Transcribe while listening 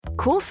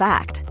Cool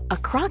fact, a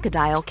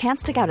crocodile can't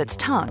stick out its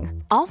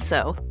tongue.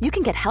 Also, you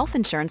can get health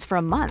insurance for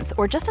a month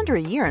or just under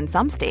a year in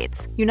some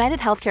states. United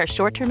Healthcare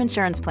short-term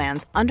insurance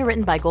plans,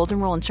 underwritten by Golden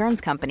Rule Insurance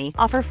Company,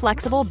 offer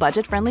flexible,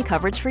 budget-friendly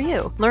coverage for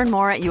you. Learn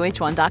more at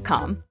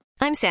uh1.com.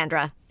 I'm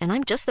Sandra, and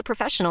I'm just the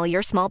professional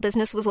your small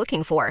business was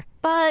looking for.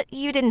 But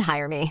you didn't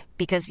hire me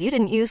because you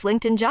didn't use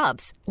LinkedIn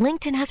Jobs.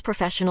 LinkedIn has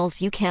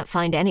professionals you can't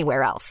find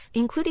anywhere else,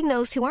 including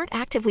those who aren't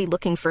actively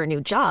looking for a new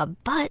job,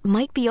 but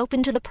might be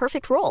open to the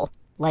perfect role,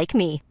 like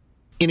me.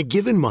 In a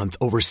given month,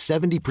 over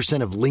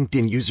 70% of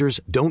LinkedIn users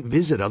don't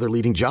visit other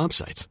leading job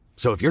sites.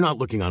 So if you're not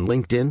looking on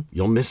LinkedIn,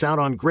 you'll miss out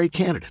on great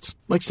candidates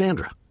like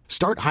Sandra.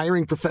 Start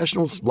hiring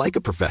professionals like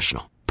a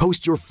professional.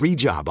 Post your free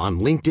job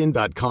on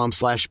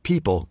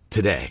linkedin.com/people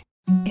today.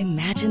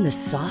 Imagine the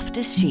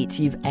softest sheets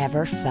you've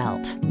ever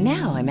felt.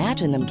 Now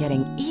imagine them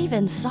getting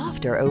even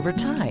softer over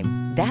time.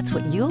 That's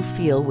what you'll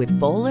feel with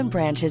Boll &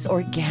 Branch's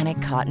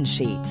organic cotton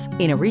sheets.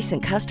 In a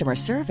recent customer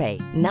survey,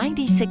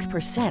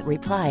 96%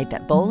 replied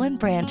that Boll &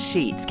 Branch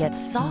sheets get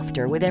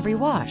softer with every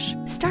wash.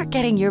 Start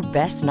getting your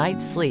best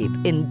night's sleep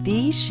in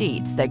these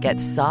sheets that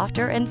get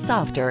softer and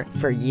softer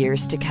for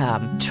years to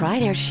come. Try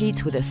their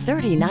sheets with a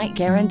 30-night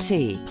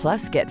guarantee.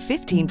 Plus, get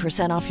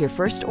 15% off your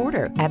first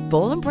order at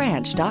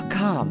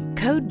bollandbranch.com.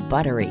 Code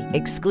BUTTERY.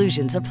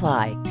 Exclusions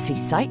apply. See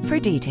site for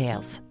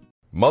details.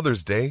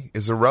 Mother's Day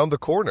is around the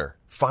corner.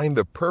 Find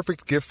the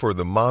perfect gift for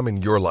the mom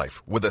in your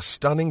life with a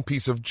stunning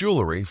piece of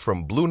jewelry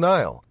from Blue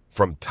Nile.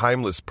 From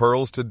timeless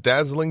pearls to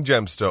dazzling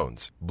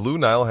gemstones, Blue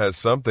Nile has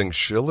something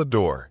she'll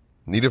adore.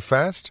 Need it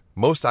fast?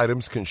 Most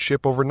items can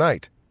ship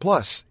overnight.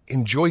 Plus,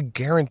 enjoy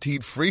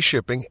guaranteed free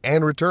shipping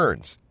and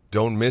returns.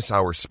 Don't miss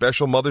our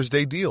special Mother's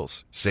Day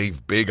deals.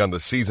 Save big on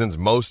the season's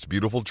most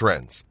beautiful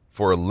trends.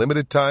 For a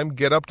limited time,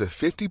 get up to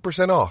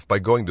 50% off by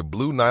going to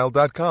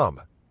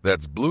BlueNile.com.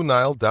 That's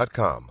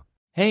BlueNile.com.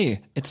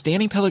 Hey, it's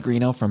Danny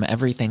Pellegrino from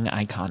Everything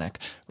Iconic.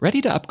 Ready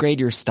to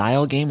upgrade your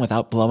style game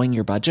without blowing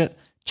your budget?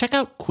 Check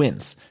out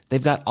Quince.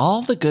 They've got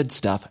all the good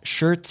stuff,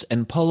 shirts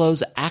and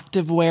polos,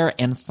 activewear,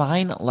 and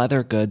fine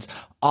leather goods,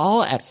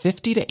 all at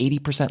 50 to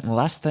 80%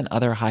 less than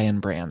other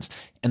high-end brands.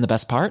 And the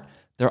best part?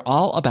 They're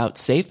all about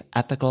safe,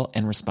 ethical,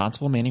 and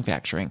responsible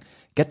manufacturing.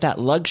 Get that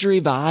luxury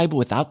vibe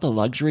without the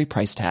luxury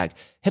price tag.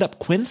 Hit up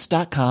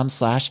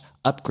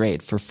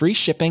quince.com/upgrade for free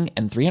shipping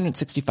and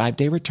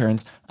 365-day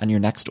returns on your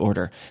next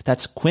order.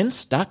 That's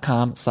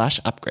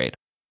quince.com/upgrade.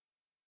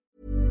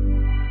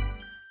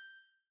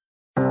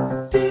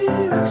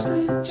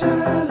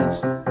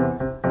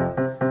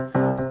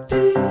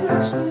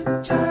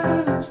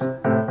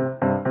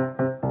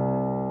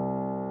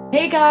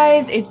 Hey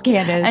guys, it's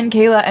Candace. And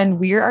Kayla, and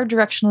we are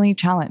directionally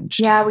challenged.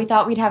 Yeah, we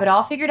thought we'd have it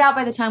all figured out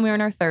by the time we were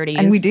in our 30s.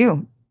 And we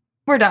do.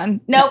 We're done.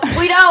 Nope,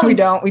 we don't. We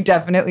don't. We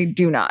definitely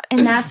do not.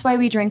 And that's why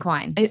we drink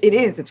wine. It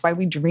is. It's why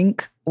we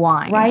drink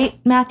wine. Right,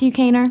 Matthew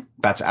Kaner?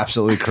 That's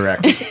absolutely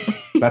correct.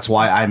 That's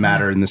why I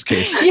matter in this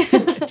case.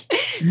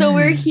 So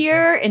we're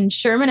here in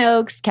Sherman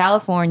Oaks,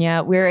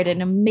 California. We're at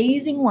an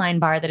amazing wine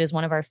bar that is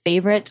one of our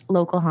favorite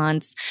local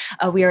haunts.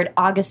 We are at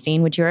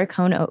Augustine, which you're a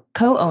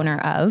co-owner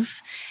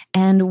of.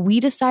 And we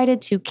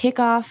decided to kick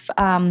off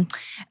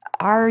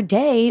our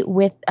day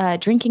with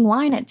drinking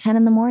wine at 10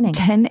 in the morning.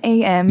 10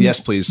 a.m.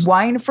 Yes, please.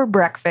 Wine for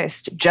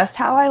breakfast, just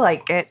how I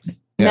like it.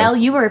 Yeah. Mel,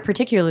 you were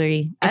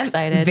particularly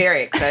excited. I'm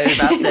very excited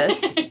about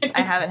this.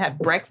 I haven't had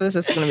breakfast.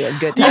 This is going to be a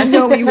good time.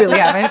 No, you really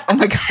haven't. Oh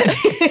my God.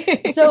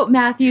 So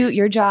Matthew,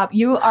 your job,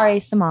 you are a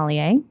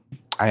sommelier.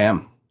 I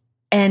am.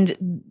 And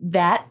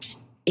that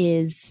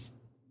is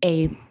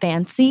a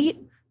fancy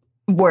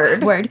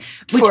word.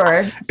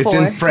 It's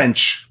in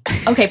French.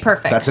 Okay,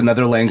 perfect. That's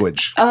another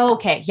language. Oh,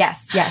 okay.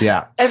 Yes.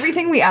 Yeah.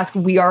 Everything we ask,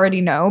 we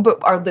already know, but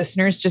our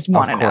listeners just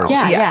want to know.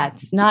 Yeah.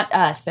 It's not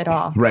us at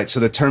all. Right.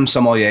 So the term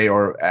sommelier,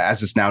 or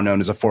as it's now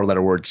known as a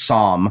four-letter word,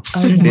 somm,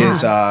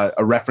 is a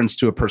reference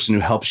to a person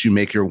who helps you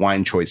make your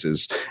wine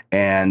choices.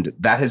 And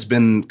that has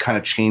been kind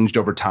of changed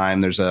over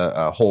time. There's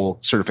a whole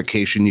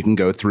certification you can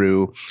go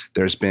through.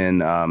 There's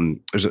been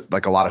there's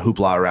a lot of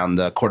hoopla around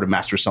the Court of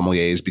Master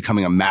Sommeliers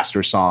becoming a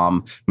master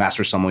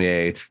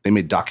sommelier. They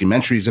made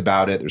documentaries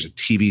about it. There's a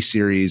TV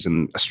series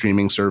and a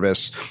streaming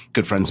service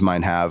good friends of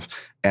mine have.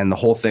 And the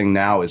whole thing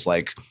now is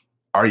like,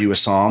 are you a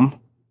somm?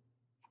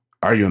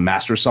 Are you a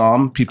master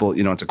somm? People,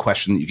 it's a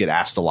question that you get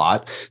asked a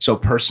lot. So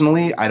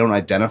personally, I don't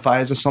identify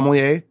as a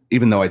sommelier,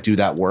 even though I do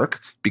that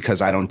work,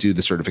 because I don't do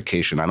the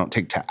certification. I don't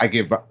take I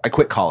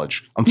quit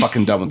college. I'm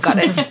fucking done with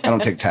it. I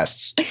don't take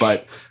tests.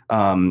 But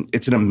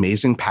it's an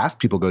amazing path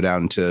people go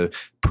down to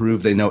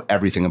prove they know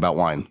everything about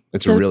wine.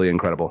 It's really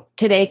incredible.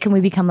 Today, can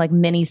we become like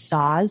mini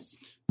saws?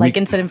 Like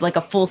instead of like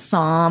a full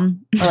somm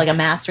or like a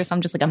master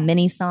somm, just like a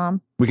mini somm?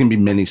 We can be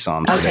mini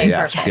somms today.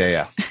 Yeah. Perfect.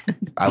 Yeah.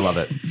 I love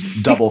it.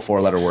 It's double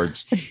four-letter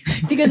words.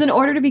 Because in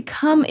order to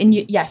become,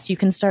 yes, you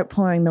can start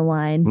pouring the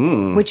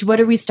wine.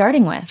 What are we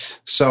starting with?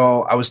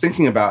 So I was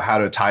thinking about how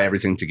to tie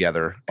everything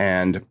together.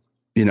 And,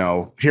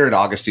 here at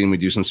Augustine, we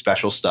do some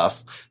special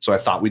stuff. So I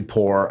thought we'd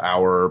pour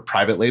our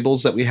private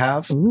labels that we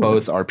have,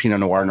 both our Pinot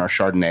Noir and our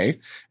Chardonnay.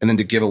 And then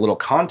to give a little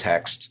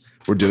context,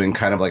 we're doing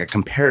kind of like a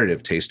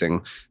comparative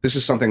tasting. This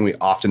is something we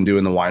often do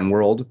in the wine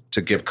world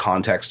to give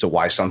context to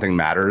why something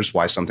matters,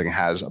 why something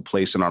has a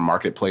place in our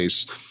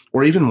marketplace,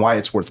 or even why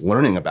it's worth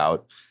learning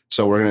about.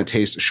 So we're going to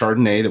taste a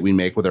Chardonnay that we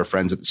make with our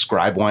friends at the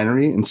Scribe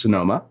Winery in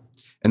Sonoma.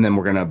 And then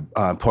we're going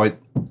to put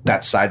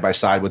that side by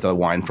side with a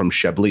wine from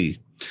Chablis.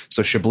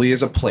 So Chablis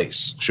is a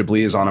place.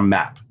 Chablis is on a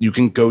map. You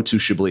can go to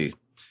Chablis.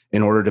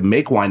 In order to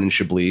make wine in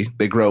Chablis,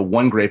 they grow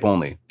one grape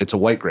only. It's a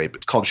white grape.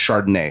 It's called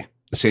Chardonnay,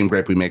 the same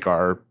grape we make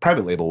our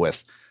private label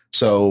with.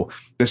 So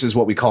this is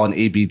what we call an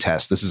A/B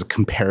test. This is a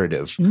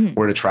comparative. We're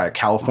going to try a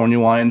California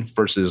wine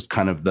versus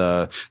kind of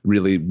the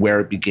really where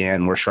it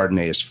began, where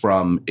Chardonnay is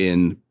from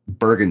in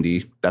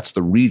Burgundy. That's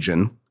the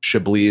region.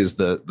 Chablis is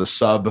the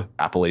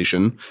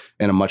sub-appellation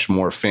and a much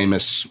more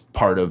famous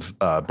part of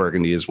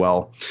Burgundy as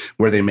well,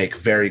 where they make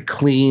very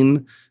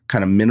clean,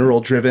 kind of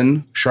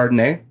mineral-driven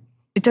Chardonnay.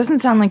 It doesn't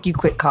sound like you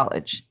quit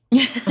college.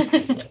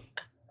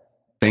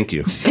 Thank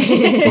you.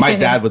 My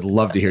dad would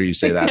love to hear you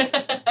say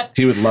that.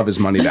 He would love his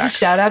money back.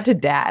 Shout out to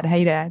Dad.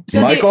 Hey, Dad.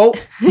 So Michael,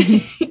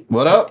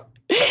 what up?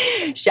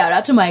 Shout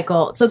out to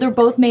Michael. So they're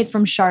both made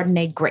from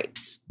Chardonnay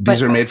grapes.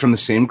 These are made from the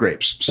same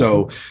grapes.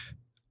 So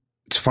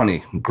it's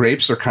funny.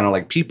 Grapes are kind of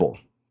like people.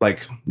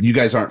 Like you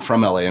guys aren't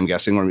from LA, I'm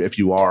guessing, or if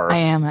you are. I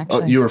am,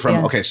 actually. Oh, you were from,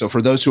 yeah. Okay. So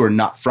for those who are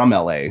not from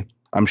LA,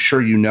 I'm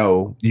sure you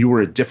know you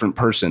were a different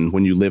person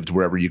when you lived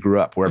wherever you grew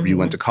up, wherever you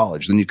went to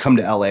college. Then you come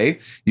to LA,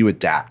 you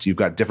adapt. You've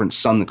got different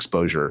sun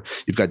exposure.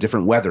 You've got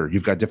different weather.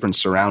 You've got different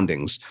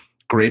surroundings.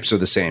 Grapes are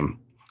the same.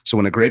 So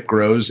when a grape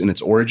grows in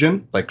its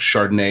origin, like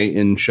Chardonnay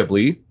in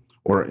Chablis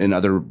or in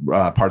other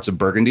parts of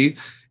Burgundy,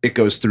 it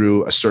goes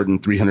through a certain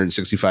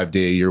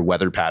 365-day-a-year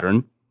weather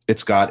pattern.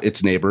 It's got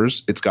its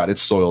neighbors. It's got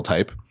its soil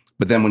type.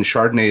 But then when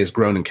Chardonnay is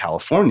grown in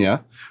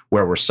California,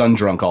 where we're sun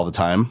drunk all the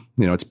time,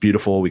 you know, it's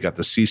beautiful. We got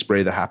the sea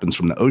spray that happens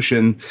from the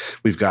ocean.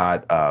 We've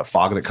got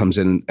fog that comes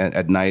in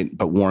at night,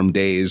 but warm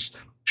days.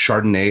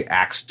 Chardonnay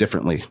acts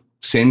differently.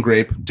 Same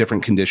grape,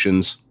 different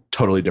conditions,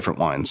 totally different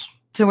wines.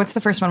 So what's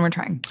the first one we're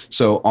trying?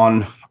 So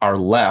on our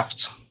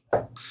left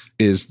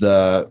is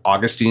the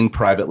Augustine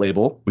private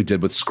label we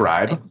did with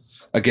Scribe.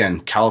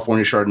 Again,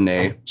 California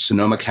Chardonnay,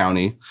 Sonoma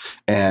County,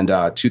 and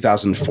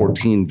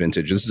 2014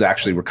 vintage. This is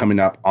actually, we're coming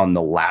up on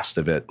the last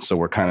of it. So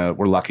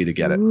we're lucky to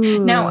get it.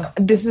 Ooh. Now,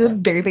 this is a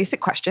very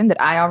basic question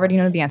that I already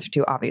know the answer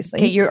to, obviously.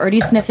 Okay, you're already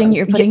sniffing.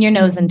 You're putting your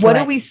nose into What it.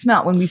 do we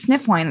smell? When we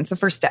sniff wine, that's the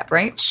first step,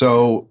 right?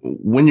 So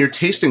when you're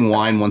tasting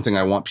wine, one thing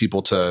I want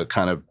people to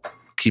kind of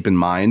keep in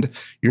mind,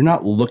 you're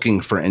not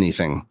looking for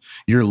anything.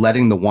 You're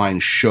letting the wine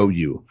show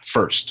you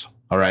first.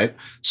 All right.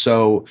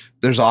 So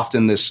there's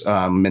often this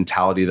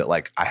mentality that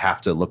like, I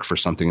have to look for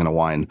something in a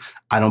wine.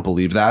 I don't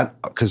believe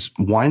that because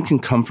wine can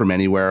come from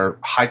anywhere.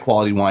 High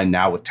quality wine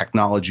now with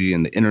technology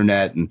and the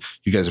internet. And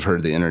you guys have heard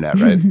of the internet,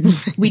 right?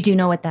 We do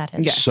know what that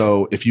is. Yes.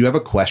 So if you have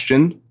a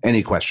question,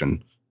 any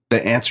question,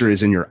 the answer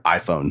is in your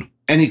iPhone.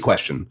 Any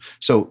question.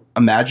 So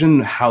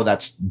imagine how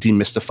that's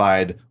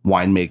demystified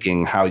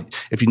winemaking, how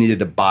if you needed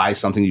to buy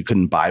something you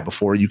couldn't buy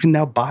before, you can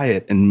now buy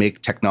it and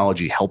make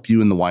technology help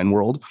you in the wine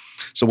world.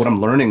 So what I'm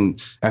learning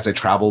as I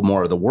travel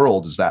more of the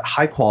world is that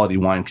high quality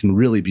wine can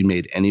really be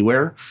made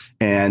anywhere.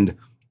 And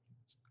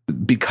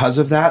because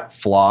of that,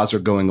 flaws are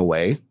going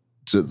away.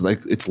 So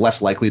like it's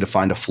less likely to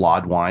find a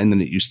flawed wine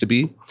than it used to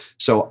be.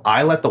 So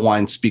I let the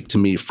wine speak to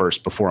me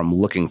first before I'm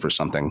looking for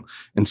something.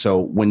 And so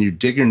when you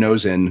dig your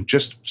nose in,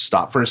 just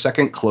stop for a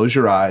second, close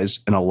your eyes,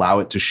 and allow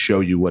it to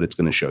show you what it's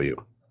going to show you.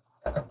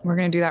 We're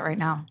going to do that right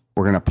now.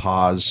 We're going to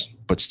pause,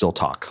 but still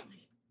talk.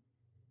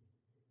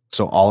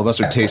 So all of us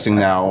are tasting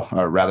now,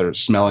 or rather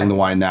smelling the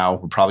wine now.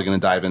 We're probably going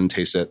to dive in and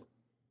taste it.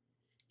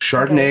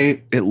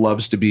 Chardonnay, it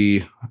loves to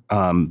be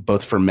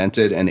both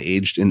fermented and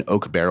aged in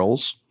oak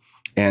barrels.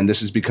 And this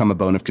has become a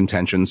bone of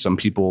contention. Some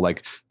people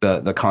like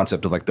the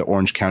concept of like the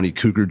Orange County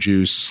Cougar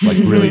juice, like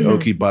really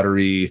oaky,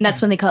 buttery. And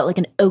that's when they call it like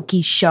an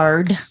oaky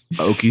shard.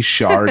 Oaky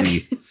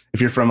shardy.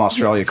 If you're from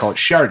Australia, call it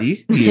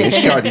shardy. Yeah,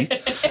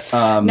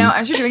 shardy. Now,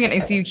 as you're doing it, I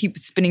see you keep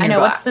spinning I your know,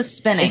 glass. what's the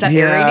spinning? Is that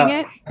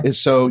aerating it?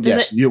 So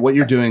yes, it- what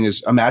you're doing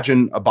is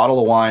imagine a bottle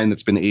of wine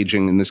that's been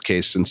aging, in this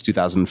case, since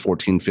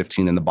 2014,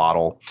 15 in the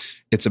bottle.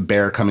 It's a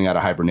bear coming out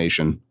of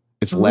hibernation.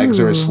 Its legs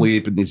are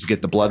asleep. It needs to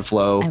get the blood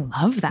flow.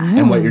 I love that.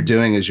 And what you're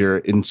doing is you're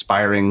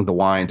inspiring the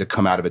wine to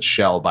come out of its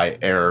shell by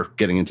air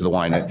getting into the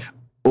wine,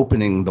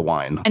 opening the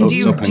wine. And do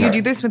you Opening it.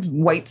 do this with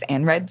whites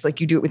and reds?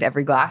 Like you do it with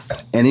every glass?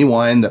 Any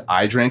wine that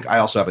I drink, I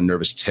also have a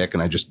nervous tick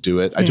and I just do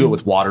it. I do it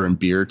with water and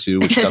beer too,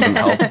 which doesn't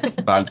help.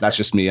 But that's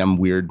just me. I'm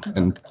weird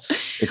and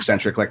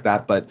eccentric like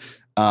that. But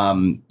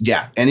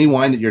yeah, any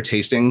wine that you're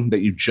tasting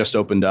that you just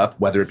opened up,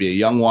 whether it be a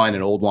young wine,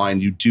 an old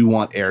wine, you do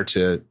want air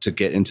to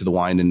get into the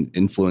wine and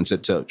influence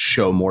it to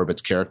show more of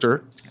its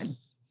character.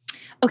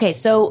 Okay,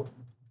 so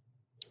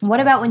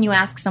what about when you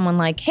ask someone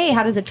like, hey,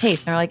 how does it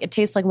taste? And they're like, it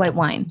tastes like white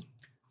wine.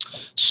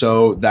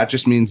 So that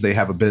just means they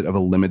have a bit of a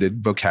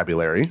limited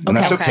vocabulary, and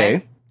that's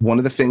okay. One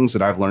of the things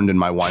that I've learned in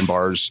my wine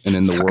bars and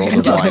in the world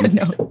of wine.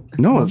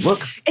 No,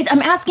 look,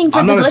 I'm asking for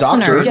I'm the not a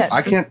listeners. doctor.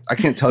 Yes. I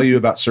can't tell you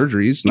about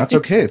surgeries, and that's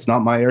okay. It's not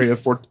my area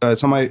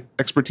it's not my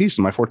expertise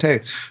and my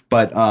forte.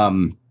 But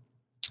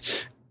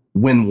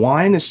When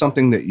wine is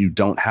something that you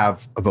don't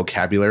have a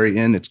vocabulary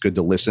in, it's good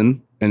to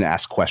listen and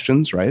ask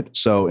questions, right?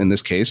 So in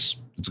this case,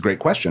 it's a great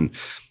question.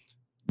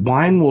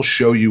 Wine will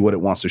show you what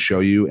it wants to show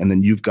you, and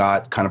then you've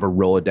got kind of a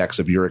Rolodex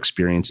of your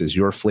experiences,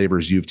 your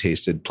flavors you've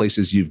tasted,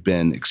 places you've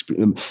been.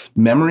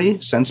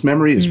 Sense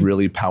memory is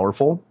really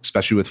powerful,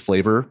 especially with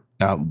flavor,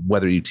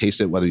 whether you taste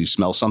it, whether you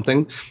smell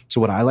something. So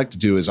what I like to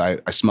do is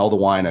I smell the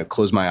wine, I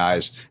close my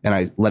eyes, and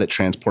I let it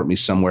transport me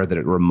somewhere that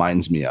it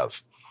reminds me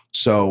of.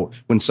 So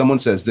when someone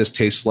says, this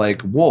tastes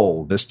like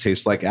wool, this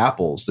tastes like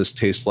apples, this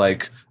tastes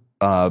like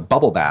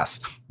bubble bath,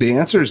 the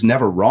answer is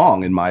never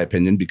wrong, in my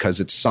opinion, because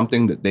it's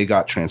something that they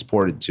got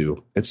transported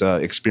to. It's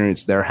an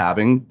experience they're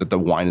having that the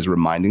wine is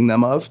reminding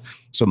them of.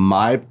 So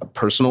my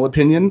personal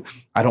opinion,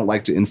 I don't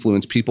like to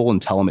influence people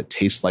and tell them it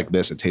tastes like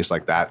this, it tastes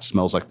like that,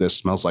 smells like this,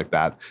 smells like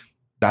that.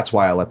 That's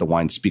why I let the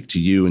wine speak to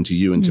you and to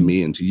you and to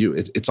me and to you.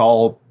 It's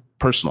all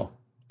personal,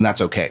 and that's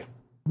okay.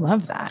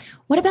 Love that.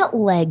 What about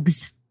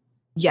legs?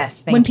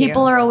 Yes, when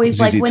people are always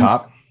ZZ like,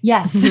 Top?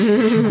 Yes.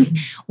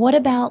 What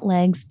about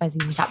legs by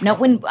ZZ Top? No,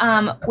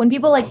 when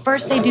people like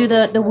first they do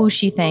the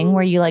whooshy thing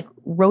where you like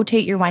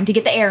rotate your wine to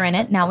get the air in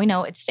it. Now we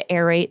know it's to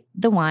aerate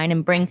the wine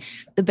and bring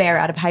the bear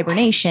out of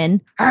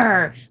hibernation.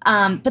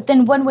 But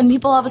then when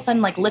people all of a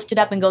sudden like lift it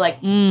up and go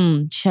like,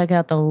 check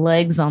out the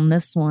legs on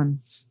this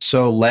one.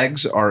 So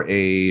legs are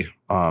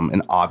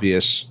an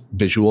obvious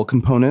visual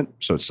component.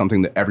 So it's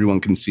something that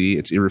everyone can see.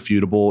 It's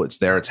irrefutable. It's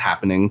there. It's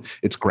happening.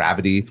 It's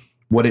gravity.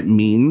 What it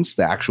means,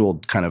 the actual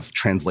kind of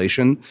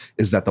translation,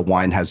 is that the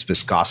wine has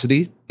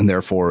viscosity, and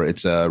therefore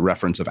it's a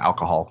reference of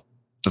alcohol.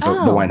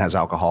 The wine has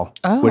alcohol,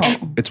 which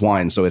it's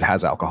wine, so it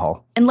has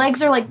alcohol. And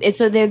legs are like,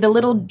 so they're the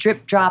little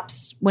drip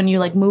drops when you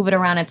like move it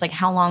around. It's like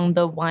how long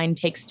the wine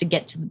takes to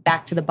get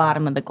back to the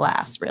bottom of the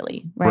glass,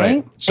 really,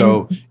 right?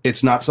 So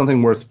it's not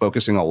something worth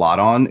focusing a lot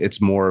on. It's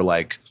more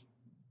like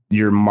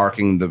you're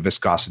marking the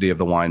viscosity of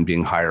the wine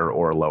being higher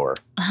or lower.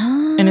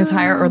 And is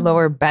higher or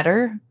lower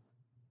better?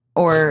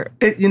 Or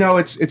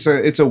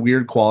it's a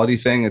weird quality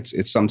thing.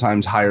 It's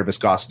sometimes higher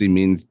viscosity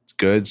means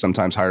good.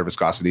 Sometimes higher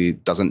viscosity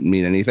doesn't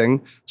mean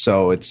anything.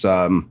 So it's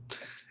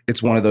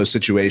one of those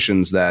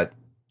situations that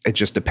it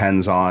just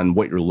depends on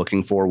what you're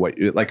looking for.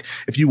 Like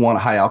if you want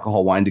a high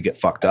alcohol wine to get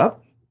fucked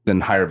up,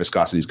 then higher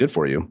viscosity is good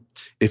for you.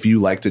 If you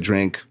like to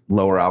drink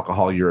lower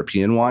alcohol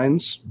European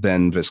wines,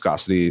 then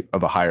viscosity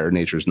of a higher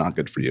nature is not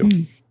good for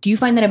you. Do you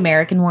find that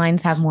American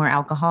wines have more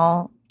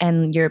alcohol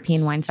and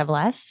European wines have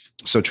less?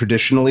 So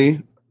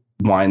traditionally,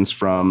 wines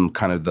from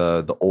kind of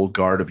the old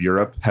guard of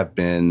Europe have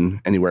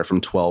been anywhere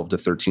from 12 to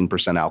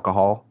 13%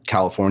 alcohol.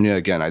 California,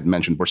 again, I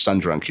mentioned we're sun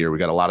drunk here. We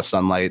got a lot of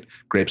sunlight.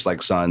 Grapes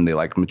like sun. They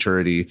like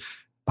maturity.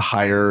 The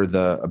higher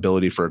the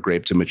ability for a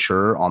grape to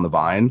mature on the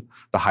vine,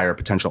 the higher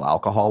potential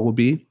alcohol will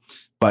be.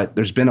 But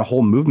there's been a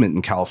whole movement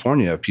in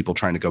California of people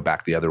trying to go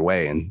back the other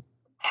way and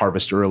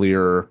harvest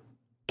earlier,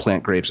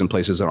 plant grapes in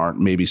places that aren't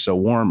maybe so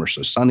warm or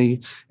so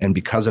sunny. And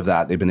because of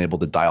that, they've been able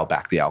to dial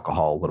back the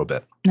alcohol a little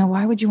bit. Now,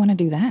 why would you want to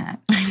do that?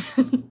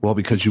 Well,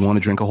 because you want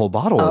to drink a whole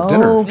bottle at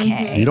dinner.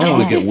 Okay. You don't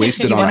want to get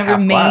wasted on a half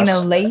glass. You want to remain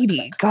a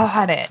lady.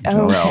 Got it. Okay.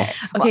 Well,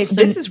 Okay, so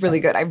this is really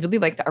good. I really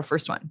like our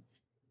first one.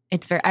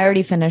 It's I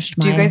already finished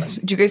mine.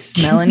 Do you guys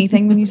smell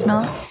anything when you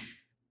smell it?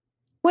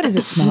 What does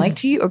it smell like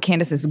to you? Oh,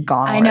 Candace is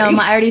gone already.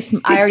 I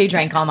know. I already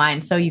drank all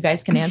mine, so you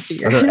guys can answer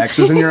yours. Are there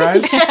X's in your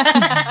eyes?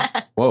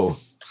 Whoa.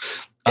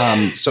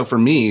 So for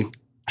me,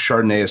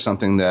 Chardonnay is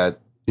something that,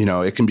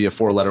 it can be a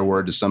 4-letter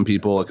word to some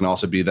people. It can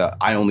also be the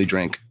I only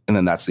drink, and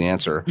then that's the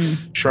answer.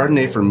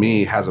 Chardonnay for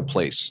me has a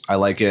place. I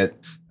like it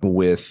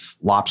with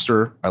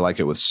lobster. I like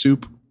it with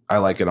soup. I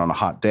like it on a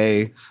hot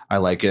day. I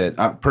like it.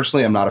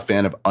 Personally, I'm not a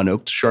fan of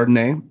unoaked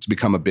Chardonnay. It's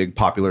become a big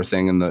popular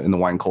thing in the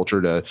wine culture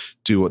to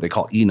do what they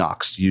call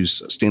inox,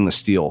 use stainless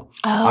steel.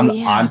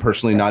 I'm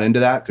personally not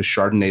into that because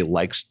Chardonnay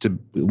likes to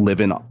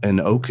live in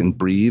oak and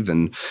breathe.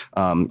 And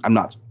I'm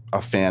not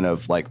a fan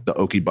of like the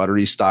oaky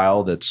buttery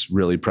style that's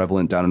really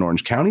prevalent down in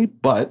Orange County.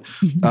 But,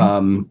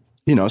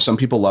 some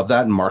people love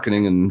that, and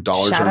marketing and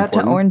dollars Shout are out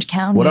important. to Orange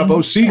County. What up,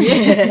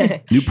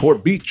 OC?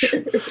 Newport Beach.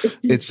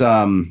 It's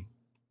a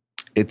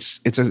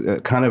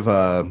kind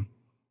of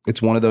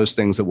it's one of those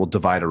things that will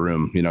divide a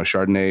room.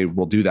 Chardonnay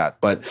will do that,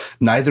 but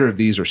neither of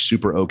these are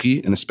super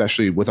oaky. And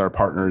especially with our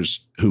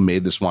partners who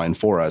made this wine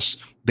for us,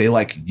 they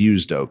like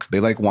used oak. They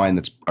like wine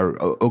or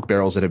oak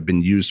barrels that have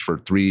been used for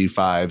 3,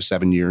 5,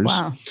 7 years.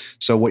 Wow.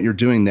 So what you're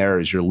doing there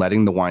is you're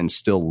letting the wine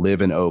still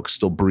live in oak,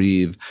 still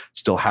breathe,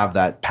 still have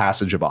that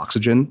passage of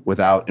oxygen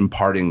without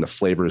imparting the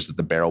flavors that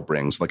the barrel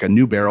brings. Like a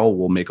new barrel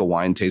will make a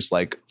wine taste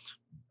like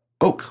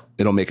oak.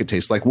 It'll make it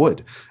taste like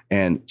wood.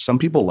 And some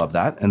people love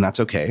that, and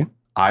that's okay.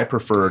 I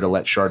prefer to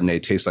let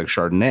Chardonnay taste like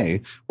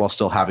Chardonnay while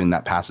still having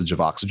that passage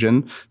of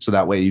oxygen. So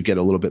that way you get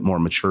a little bit more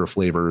mature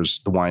flavors.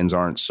 The wines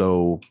aren't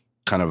so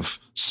kind of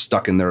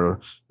stuck in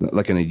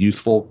like in a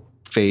youthful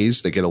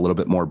phase. They get a little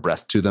bit more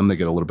breath to them. They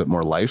get a little bit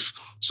more life.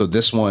 So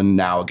this one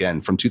now,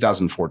 again, from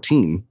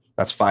 2014,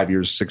 that's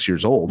 6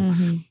 years old.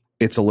 Mm-hmm.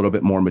 It's a little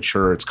bit more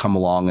mature. It's come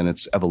along in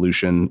its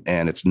evolution,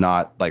 and it's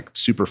not like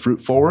super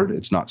fruit forward.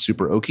 It's not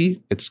super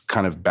oaky. It's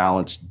kind of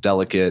balanced,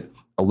 delicate,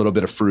 a little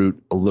bit of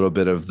fruit, a little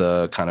bit of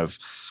the kind of,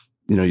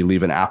 you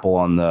leave an apple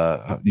on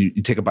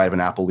you take a bite of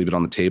an apple, leave it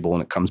on the table,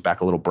 and it comes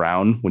back a little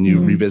brown. When you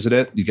revisit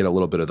it, you get a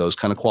little bit of those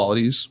kind of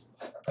qualities,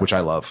 which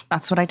I love.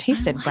 That's what I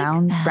tasted.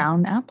 Brown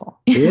apple.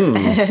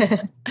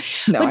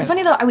 What's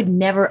funny though,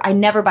 I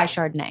never buy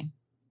Chardonnay.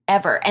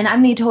 Ever. And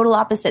I'm the total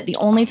opposite. The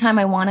only time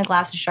I want a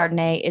glass of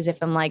Chardonnay is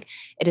if I'm like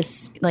at a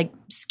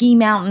ski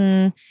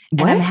mountain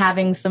and I'm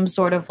having some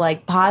sort of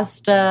like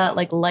pasta,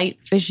 like light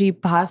fishy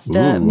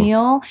pasta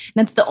meal. And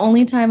that's the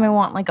only time I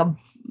want like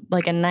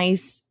a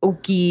nice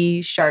oaky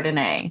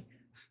Chardonnay.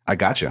 I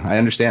gotcha. I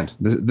understand.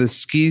 The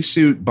ski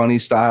suit bunny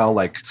style,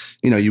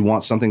 you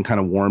want something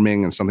kind of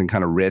warming and something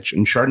kind of rich,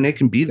 and Chardonnay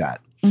can be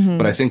that. Mm-hmm.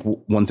 But I think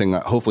one thing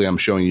that hopefully I'm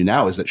showing you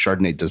now is that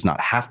Chardonnay does not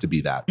have to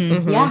be that.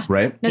 Mm-hmm. Yeah.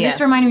 Right? No, this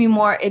reminded me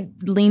more, it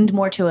leaned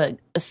more to a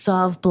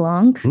Sauv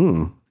Blanc,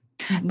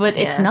 but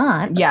it's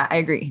not. Yeah, I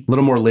agree. A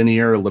little more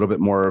linear, a little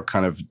bit more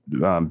kind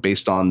of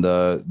based on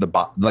the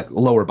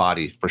lower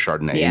body for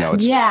Chardonnay.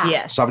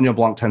 Yeah. Sauvignon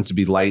Blanc tends to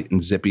be light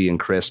and zippy and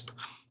crisp.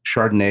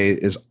 Chardonnay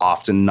is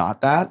often not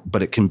that,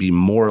 but it can be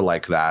more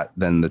like that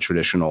than the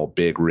traditional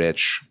big,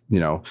 rich,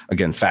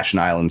 again, Fashion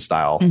Island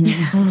style.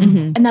 Mm-hmm.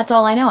 Mm-hmm. And that's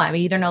all I know. I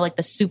either know like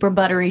the super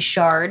buttery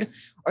Chard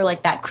or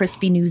like that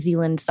crispy New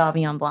Zealand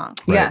Sauvignon Blanc.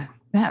 Right.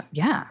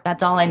 Yeah.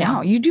 That's all I know.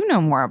 Wow, you do know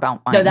more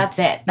about wine. No, that's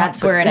it.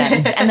 That's where it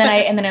ends. And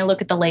then I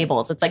look at the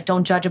labels. It's like,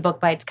 don't judge a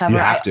book by its cover. You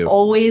have to. I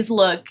always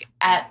look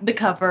at the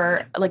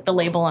cover, like the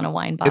label on a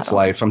wine bottle. It's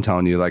life. I'm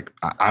telling you,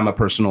 I'm a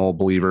personal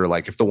believer.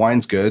 If the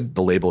wine's good,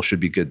 the label should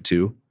be good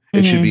too.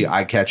 It should be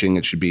eye-catching.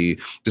 It should be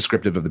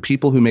descriptive of the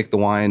people who make the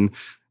wine.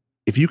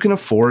 If you can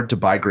afford to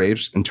buy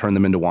grapes and turn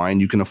them into wine,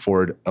 you can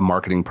afford a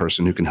marketing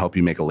person who can help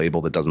you make a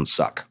label that doesn't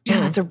suck. Yeah,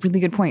 that's a really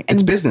good point.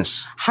 It's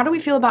business. How do we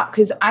feel about,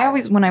 because I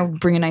always, when I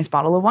bring a nice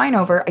bottle of wine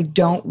over, I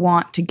don't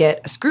want to get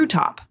a screw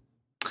top.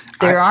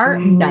 There are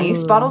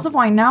nice bottles of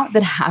wine now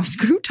that have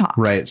screw tops.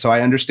 Right. So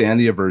I understand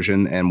the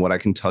aversion. And what I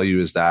can tell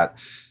you is that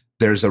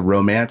there's a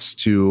romance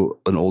to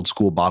an old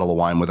school bottle of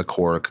wine with a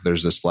cork.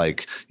 There's this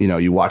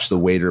you watch the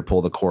waiter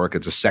pull the cork.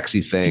 It's a sexy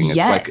thing.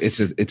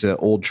 It's it's an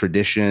old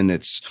tradition.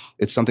 It's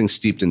something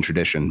steeped in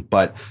tradition.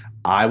 But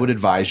I would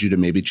advise you to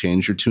maybe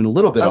change your tune a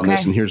little bit on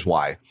this. And here's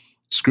why.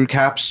 Screw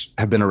caps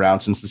have been around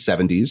since the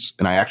 70s.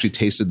 And I actually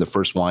tasted the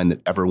first wine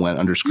that ever went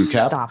under screw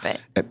cap. Stop it.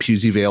 At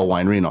Pusey Vale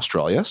Winery in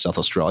Australia, South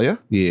Australia.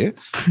 Yeah.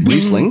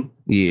 Riesling.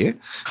 Yeah.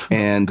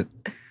 And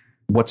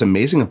what's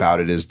amazing about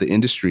it is the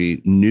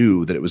industry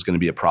knew that it was going to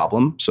be a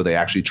problem. So they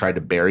actually tried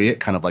to bury it,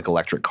 kind of like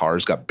electric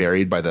cars got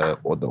buried by the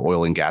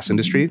oil and gas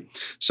industry.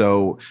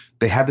 So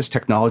they had this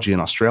technology in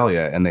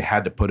Australia and they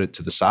had to put it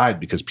to the side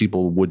because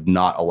people would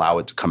not allow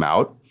it to come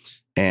out.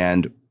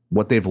 And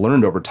what they've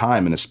learned over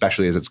time, and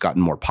especially as it's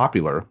gotten more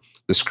popular,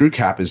 the screw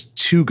cap is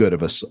too good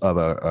of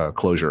a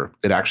closure.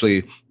 It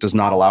actually does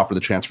not allow for the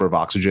transfer of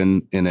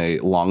oxygen in a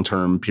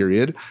long-term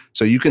period.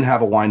 So you can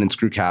have a wine in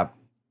screw cap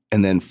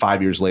and then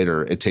 5 years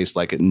later, it tastes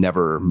like it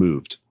never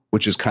moved,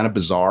 which is kind of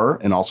bizarre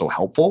and also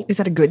helpful. Is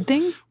that a good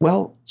thing?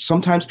 Well,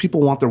 sometimes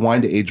people want their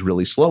wine to age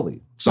really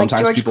slowly.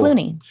 Sometimes like George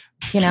Clooney.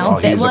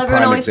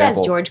 Everyone always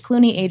says George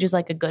Clooney ages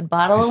like a good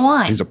bottle of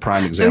wine. He's a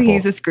prime example. So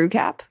he's a screw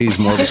cap? He's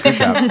more of a screw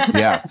cap.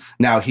 Yeah.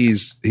 Now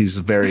he's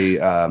very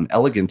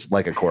elegant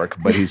like a cork,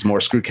 but he's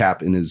more screw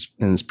cap in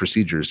his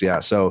procedures. Yeah.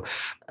 So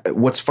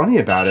what's funny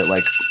about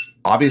it,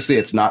 obviously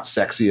it's not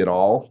sexy at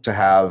all to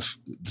have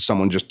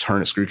someone just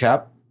turn a screw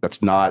cap.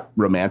 That's not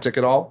romantic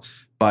at all.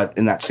 But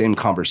in that same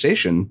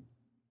conversation,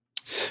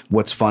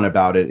 what's fun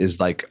about it is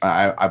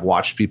I've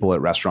watched people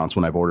at restaurants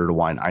when I've ordered a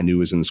wine I knew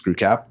was in the screw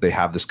cap. They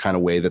have this kind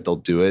of way that they'll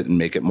do it and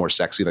make it more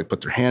sexy, like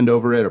put their hand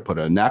over it or put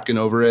a napkin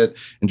over it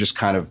and just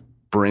kind of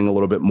bring a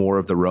little bit more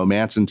of the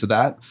romance into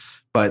that.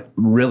 But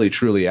really,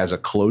 truly, as a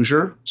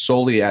closure,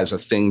 solely as a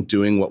thing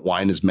doing what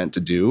wine is meant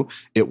to do,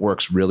 it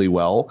works really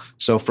well.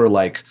 So for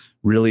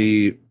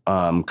really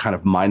kind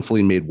of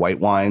mindfully made white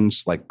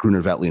wines like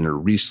Gruner Veltliner,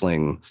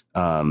 Riesling,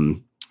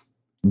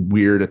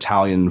 weird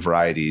Italian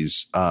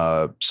varieties,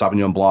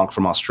 Sauvignon Blanc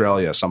from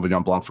Australia,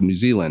 Sauvignon Blanc from New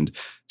Zealand,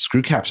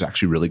 screw cap's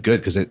actually really good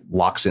because it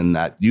locks in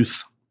that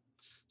youth.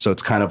 So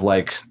it's kind of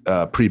like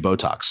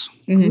pre-Botox.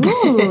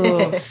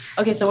 Ooh.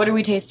 Okay, so what are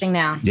we tasting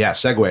now? Yeah,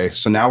 segue.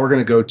 So now we're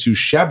going to go to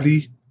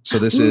Chablis. So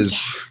this is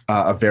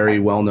a very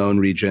well-known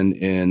region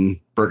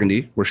in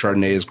Burgundy where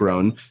Chardonnay is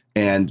grown.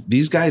 And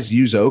these guys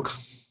use oak,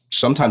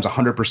 sometimes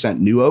 100%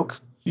 new oak.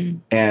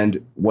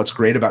 And what's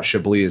great about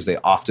Chablis is they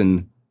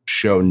often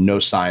show no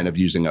sign of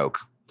using oak.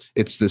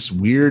 It's this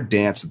weird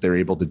dance that they're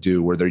able to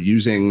do where they're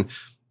using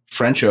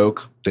French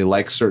oak. They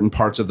like certain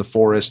parts of the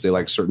forest. They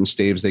like certain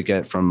staves they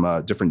get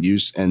from different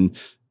use. And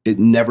it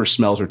never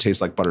smells or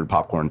tastes like buttered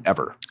popcorn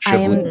ever. I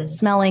am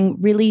smelling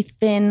really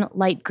thin,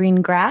 light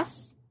green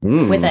grass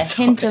with a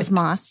hint of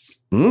moss.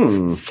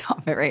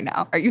 Stop it right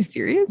now. Are you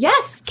serious?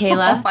 Yes,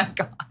 Kayla. Oh my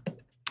God.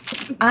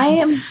 I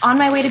am on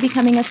my way to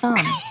becoming a song.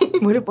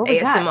 What was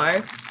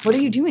ASMR. That? What are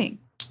you doing?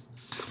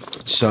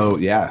 So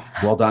yeah,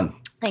 well done.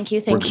 Thank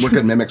you. We're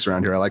good mimics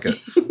around here. I like it.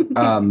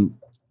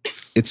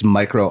 It's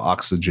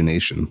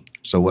micro-oxygenation.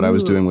 So what I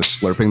was doing was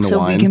slurping the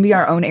wine. So we can be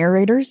our own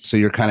aerators? So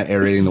you're kind of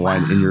aerating the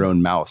wine in your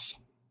own mouth.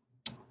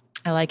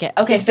 I like it.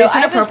 Okay, Is this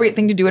an appropriate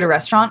thing to do at a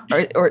restaurant?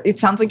 Or it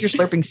sounds like you're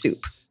slurping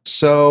soup.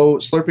 So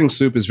slurping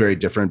soup is very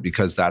different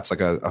because that's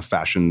like a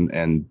fashion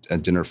and a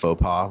dinner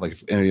faux pas. Like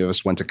if any of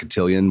us went to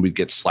Cotillion, we'd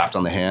get slapped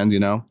on the hand, you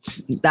know?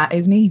 That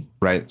is me.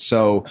 Right.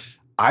 So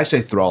I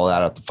say throw all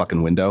that out the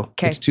fucking window.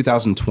 Okay. It's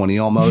 2020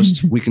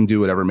 almost. We can do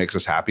whatever makes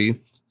us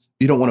happy.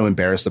 You don't want to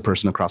embarrass the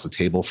person across the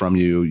table from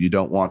you. You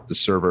don't want the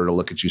server to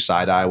look at you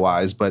side-eye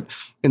wise. But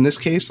in this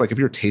case, like if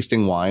you're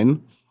tasting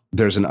wine,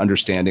 there's an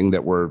understanding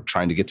that we're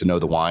trying to get to know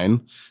the wine.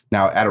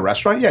 Now at a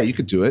restaurant, yeah, you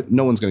could do it.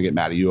 No one's going to get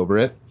mad at you over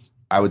it.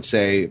 I would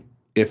say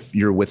if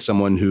you're with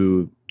someone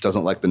who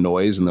doesn't like the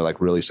noise and they're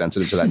like really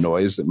sensitive to that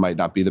noise, it might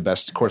not be the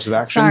best course of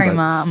action. Sorry,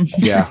 Mom.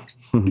 Yeah.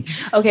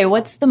 Okay,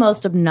 what's the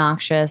most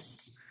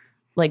obnoxious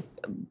like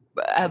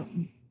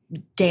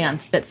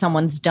dance that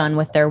someone's done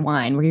with their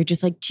wine where you're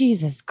just like,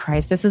 Jesus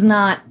Christ, this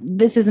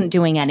isn't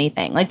doing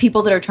anything? Like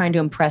people that are trying to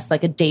impress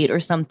like a date or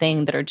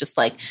something that are just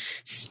like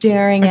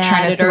staring at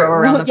trying to it throw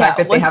or around the fact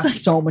that they have like,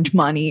 so much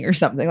money or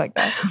something like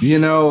that. You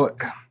know,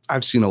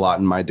 I've seen a lot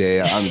in my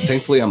day.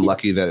 Thankfully, I'm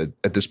lucky that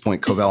at this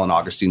point, Covell and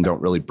Augustine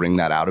don't really bring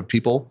that out of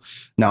people.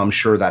 Now, I'm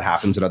sure that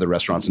happens at other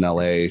restaurants in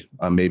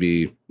LA,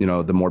 maybe, you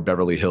know, the more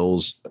Beverly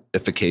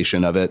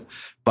Hills-ification of it.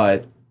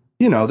 But,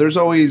 you know, there's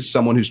always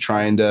someone who's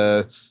trying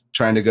to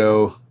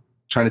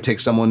take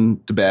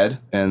someone to bed.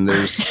 And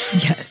there's,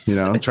 yes, you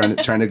know, trying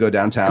to go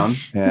downtown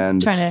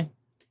and trying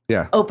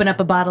to open up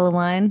a bottle of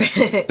wine.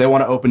 They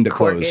want to open to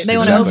close. They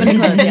want to open to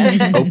close,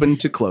 yeah. Open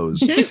to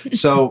close.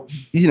 So,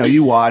 you know,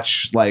 you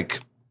watch like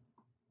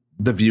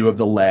the view of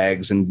the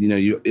legs and, you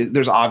know,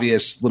 there's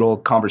obvious little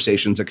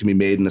conversations that can be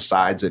made and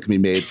asides that can be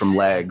made from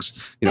legs.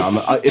 You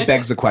know, it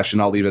begs the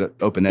question. I'll leave it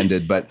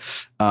open-ended. But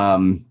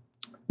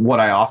what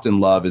I often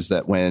love is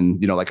that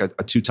when, you know, like a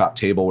two-top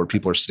table where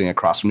people are sitting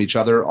across from each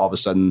other, all of a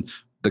sudden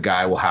the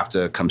guy will have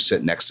to come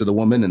sit next to the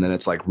woman and then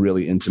it's like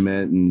really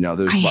intimate and, you know,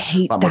 there's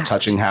a lot more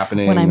touching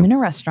happening. When I'm in a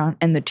restaurant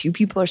and the two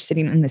people are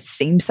sitting on the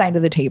same side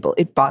of the table,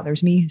 it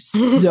bothers me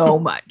so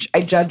much.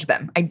 I judge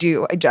them. I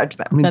do. I judge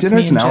them. I mean,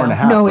 dinner's an hour and a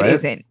half, No, right? it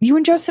isn't. You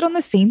and Joe sit on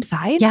the same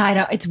side? Yeah, I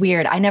know. It's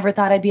weird. I never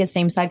thought I'd be a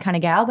same side kind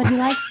of gal, but he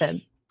likes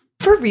it.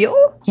 For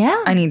real?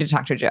 Yeah. I need to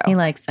talk to Joe. He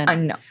likes it. I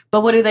know.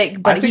 But what do they,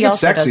 but I think he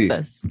it's also sexy,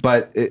 does this.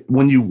 but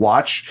when you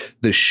watch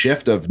the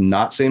shift of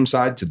not same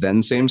side to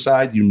then same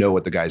side, you know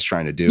what the guy's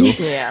trying to do.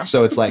 Yeah.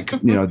 So it's like,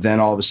 you know, then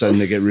all of a sudden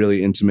they get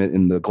really intimate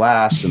in the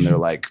glass and they're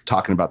like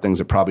talking about things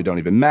that probably don't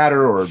even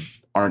matter or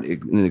aren't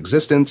in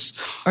existence.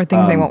 Or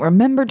things they won't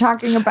remember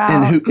talking about.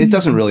 And it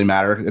doesn't really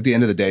matter. At the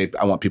end of the day,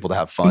 I want people to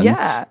have fun.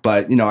 Yeah.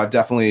 But, you know,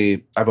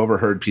 I've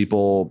overheard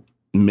people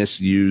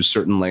misuse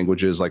certain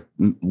languages. Like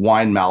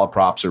wine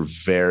malaprops are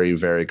very,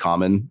 very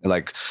common.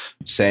 Like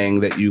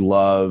saying that you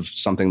love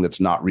something that's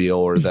not real,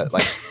 or that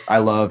like I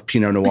love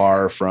Pinot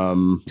Noir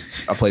from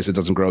a place that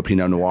doesn't grow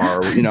Pinot Noir.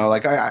 Or, you know,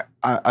 like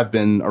I've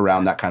been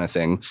around that kind of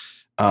thing.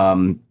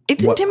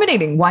 It's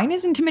intimidating. Wine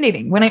is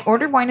intimidating. When I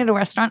order wine at a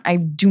restaurant, I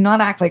do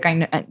not act like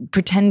I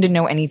pretend to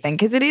know anything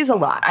because it is a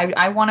lot.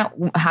 I want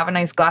to have a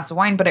nice glass of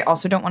wine, but I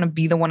also don't want to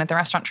be the one at the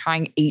restaurant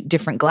trying 8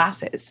 different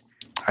glasses.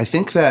 I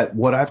think that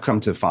what I've come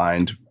to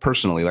find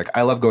personally, like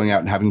I love going out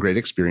and having great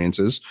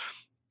experiences.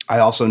 I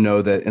also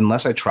know that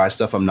unless I try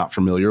stuff I'm not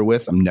familiar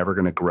with, I'm never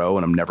going to grow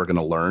and I'm never going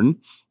to learn.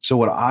 So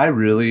what I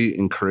really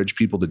encourage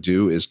people to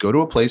do is go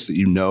to a place that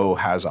you know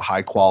has a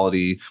high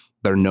quality,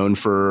 they're known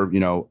for,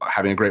 you know,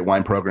 having a great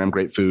wine program,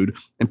 great food,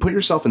 and put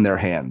yourself in their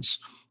hands.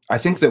 I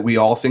think that we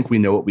all think we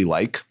know what we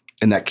like,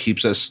 and that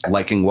keeps us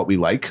liking what we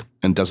like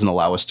and doesn't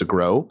allow us to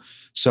grow.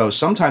 So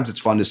sometimes it's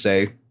fun to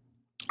say,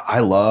 I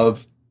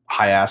love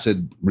high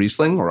acid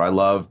Riesling, or I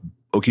love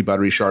oaky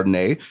buttery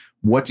Chardonnay.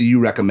 What do you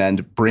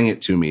recommend? Bring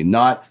it to me.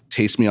 Not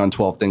taste me on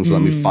 12 things.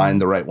 Let me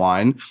find the right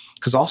wine.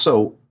 Because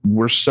also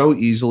we're so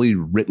easily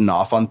written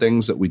off on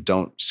things that we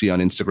don't see on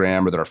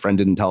Instagram or that our friend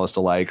didn't tell us to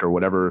like or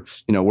whatever.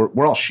 You know,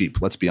 we're all sheep.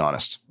 Let's be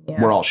honest.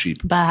 Yeah. We're all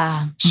sheep.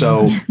 Bah.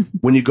 So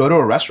when you go to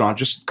a restaurant,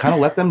 just kind of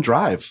let them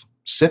drive.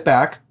 Sit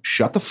back,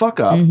 shut the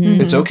fuck up.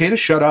 Mm-hmm. It's okay to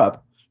shut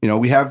up. You know,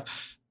 we have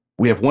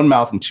one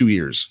mouth and 2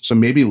 ears. So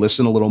maybe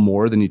listen a little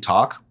more than you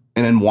talk.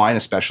 And in wine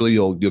especially,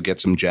 you'll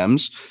get some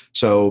gems.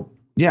 So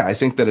yeah, I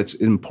think that it's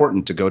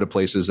important to go to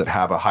places that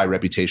have a high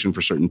reputation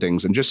for certain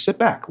things and just sit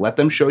back. Let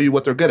them show you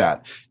what they're good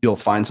at. You'll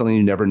find something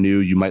you never knew.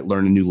 You might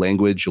learn a new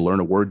language. You'll learn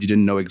a word you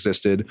didn't know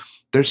existed.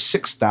 There's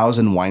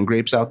 6,000 wine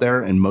grapes out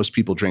there, and most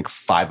people drink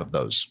 5 of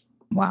those.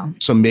 Wow.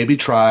 So maybe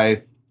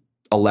try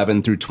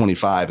 11 through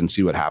 25 and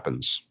see what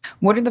happens.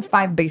 What are the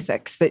 5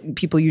 basics that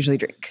people usually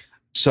drink?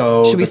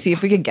 So should we see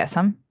if we could guess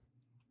them?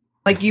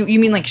 Like you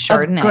mean like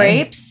Chardonnay? Of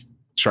grapes?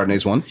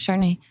 Chardonnay's one.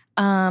 Chardonnay.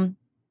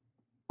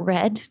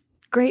 Red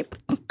grape.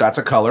 That's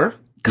a color.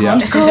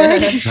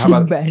 Concord. Yeah. How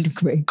about red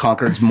grape?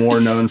 Concord's more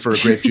known for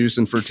grape juice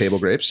and for table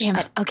grapes. Damn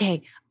it.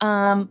 Okay.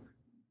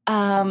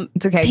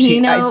 It's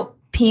okay.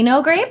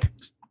 Pinot grape.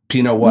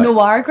 Pinot what?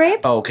 Noir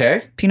grape.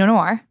 Okay. Pinot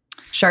Noir.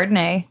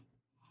 Chardonnay.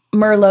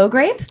 Merlot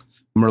grape.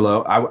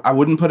 Merlot. I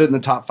wouldn't put it in the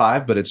top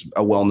 5, but it's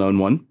a well-known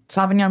one.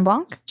 Sauvignon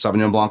Blanc?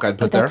 Sauvignon Blanc I'd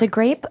put there. That's a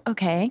grape?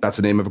 Okay. That's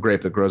the name of a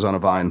grape that grows on a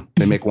vine.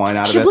 They make wine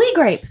out of it. Chablis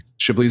grape.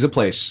 Chablis is a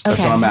place. That's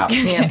Okay. on a map.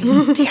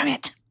 Damn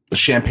it. The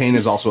Champagne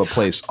is also a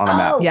place on a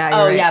map. Yeah,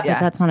 you're right. yeah, but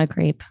that's not a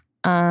grape.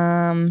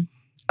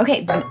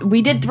 Okay,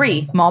 we did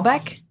 3.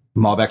 Malbec?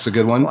 Malbec's a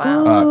good one.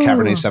 Wow.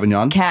 Cabernet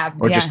Sauvignon. Cab.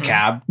 Or yeah. just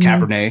Cab.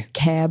 Cabernet.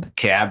 Cab.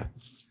 Cab.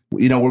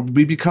 You know,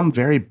 we become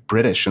very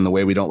British in the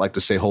way we don't like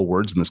to say whole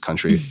words in this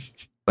country.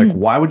 Like,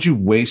 why would you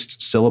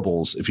waste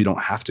syllables if you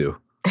don't have to?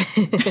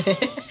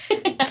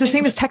 It's the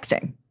same as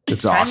texting.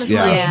 It's Time awesome. is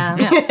money.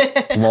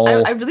 Yeah.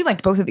 Lol. I really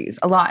liked both of these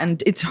a lot,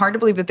 and it's hard to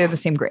believe that they're the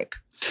same grape.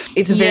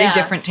 It's a very Yeah.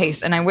 different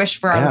taste, and I wish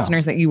for our Yeah.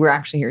 listeners that you were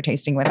actually here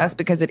tasting with us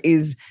because it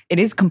is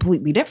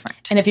completely different.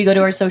 And if you go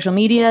to our social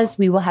medias,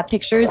 we will have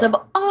pictures of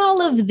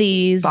all of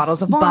these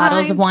Bottles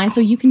of wine. so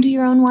you can do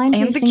your own wine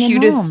And the tasting at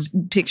home.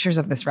 cutest pictures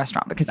of this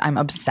restaurant because I'm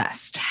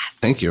obsessed.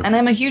 Thank you. And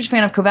I'm a huge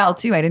fan of Covell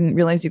too. I didn't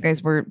realize you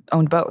guys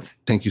owned both.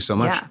 Thank you so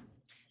much. Yeah.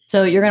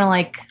 So you're going to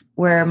like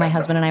where my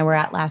husband and I were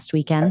at last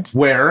weekend.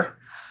 Where?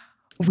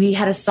 We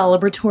had a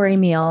celebratory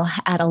meal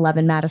at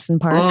 11 Madison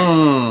Park.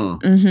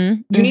 You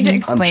need to I'm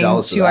explain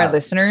jealous of to our that.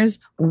 listeners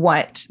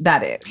what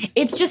that is.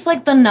 It's just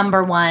like the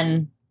number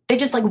one. They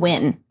just like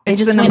win. They It's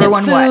just the win number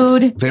at one what?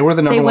 food. They were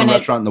the number They one win at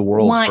restaurant in the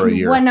world Wine, for a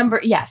year. One number,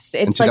 yes.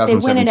 It's In like they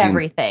win at 2017.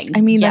 everything.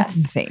 I mean, yes. that's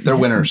insane. They're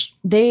winners.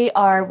 They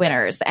are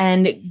winners.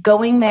 And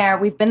going there,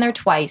 we've been there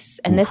twice.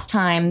 And this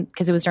time,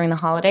 because it was during the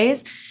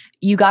holidays,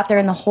 you got there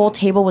and the whole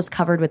table was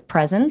covered with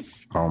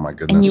presents. Oh my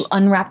goodness. And you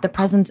unwrap the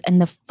presents and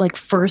the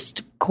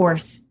first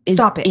course is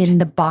Stop it. in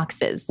the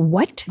boxes.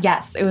 What?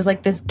 Yes, it was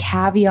like this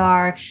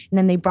caviar, and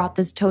then they brought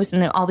this toast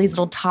and then all these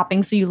little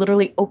toppings. So you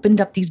literally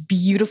opened up these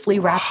beautifully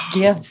wrapped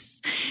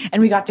gifts,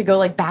 and we got to go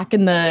like back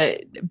in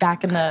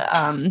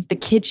the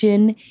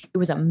kitchen. It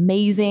was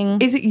amazing.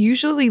 Is it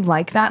usually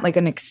like that? Like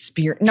an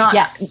experience? Not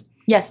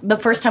Yes. The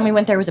first time we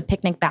went there was a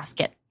picnic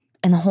basket,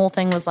 and the whole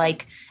thing was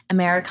like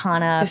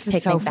Americana. This is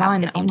picnic so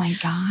fun. basket Oh themed. my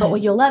God. But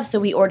what you'll love, so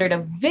we ordered a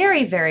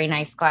very, very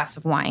nice glass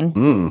of wine.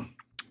 Mm.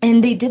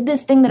 And they did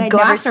this thing that I never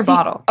Glass or seen-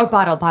 bottle? Oh,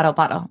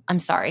 bottle. I'm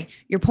sorry.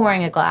 You're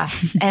pouring a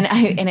glass, and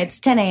it's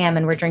 10 a.m.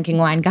 and we're drinking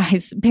wine,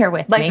 guys. Bear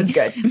with me. Life is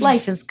good.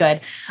 Life is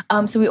good.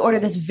 So we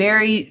ordered this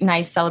very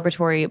nice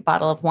celebratory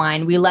bottle of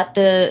wine. We let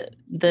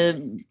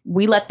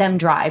we let them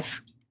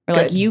drive. We're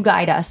like, Good. you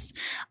guide us.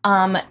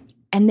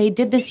 And they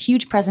did this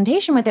huge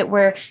presentation with it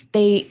where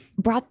they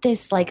brought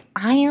this like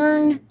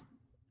iron.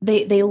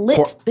 They lit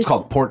It's this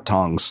called port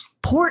tongs.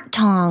 port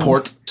tongs.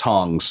 Port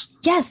tongs.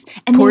 Yes,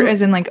 and Port they,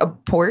 as in like a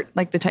port,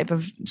 like the type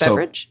of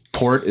beverage? So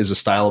port is a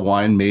style of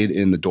wine made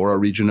in the Douro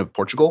region of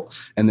Portugal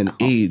and then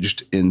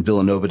aged in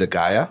Villanova de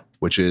Gaia,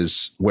 which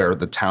is where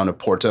the town of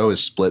Porto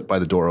is split by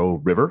the Douro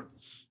River.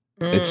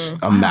 It's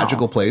a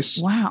magical place.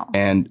 Wow.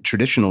 And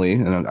traditionally,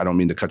 and I don't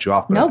mean to cut you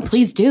off, but No, it's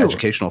please do.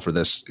 educational for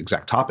this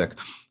exact topic.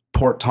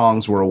 Port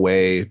tongs were a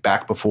way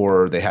back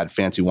before they had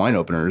fancy wine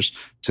openers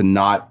to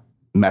not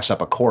mess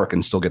up a cork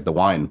and still get the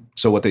wine.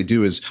 So what they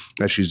do is,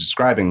 as she's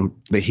describing,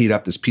 they heat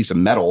up this piece of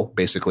metal,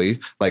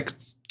 basically like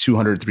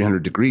 200,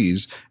 300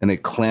 degrees, and they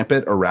clamp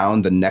it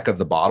around the neck of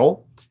the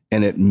bottle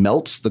and it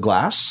melts the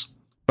glass,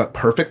 but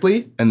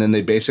perfectly. And then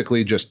they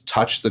basically just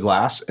touch the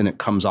glass and it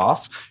comes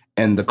off.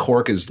 And the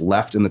cork is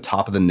left in the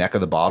top of the neck of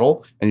the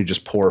bottle, and you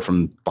just pour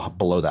from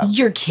below that.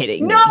 You're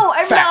kidding. No,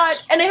 I'm Fact.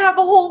 not. And I have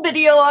a whole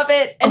video of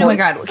it. And Oh it my was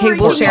God. Okay,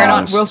 freaking we'll share it on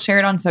tongs. we'll share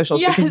it on socials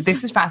Yes. because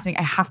this is fascinating.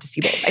 I have to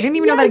see this. I didn't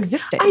even know that Yes,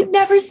 existed. I'd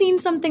never seen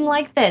something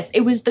like this.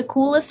 It was the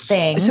coolest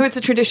thing. So it's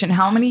a tradition.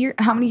 How many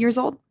years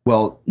old?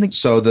 Well, Like-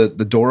 so the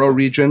Douro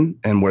region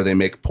and where they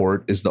make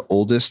port is the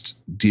oldest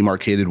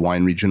demarcated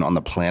wine region on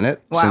the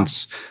planet Wow.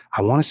 since,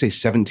 I want to say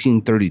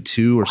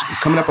 1732 or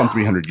coming up on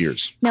 300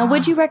 years. Now,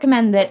 would you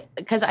recommend that?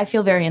 Because I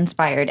feel very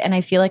inspired, and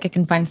I feel like I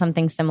can find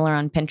something similar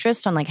on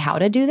Pinterest on like how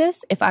to do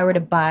this. If I were to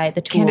buy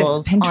the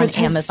tools Pinterest on has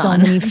so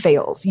Amazon, many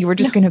fails. You were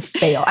just going to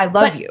fail. I love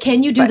but you.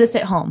 can you do but this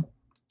at home?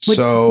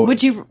 So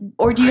Would you,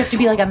 or do you have to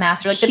be like a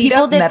master? Like the heat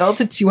people up that metal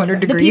to 200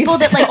 the degrees. people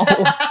that like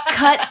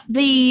cut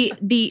the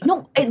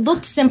no, it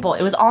looked simple.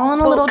 It was all on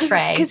a little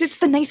tray. Because it's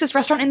the nicest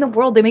restaurant in the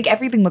world. They make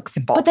everything look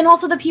simple. But then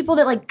also the people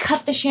that like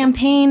cut the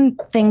champagne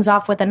things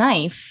off with a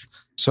knife.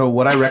 So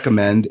what I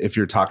recommend if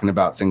you're talking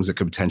about things that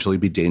could potentially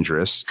be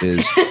dangerous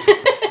is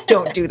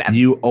don't do that.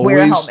 you Wear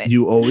a always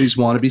helmet.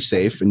 want to be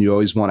safe and you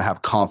always want to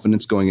have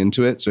confidence going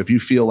into it. So if you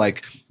feel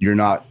like you're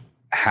not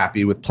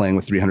happy with playing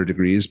with 300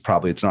 degrees,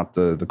 probably it's not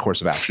the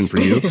course of action for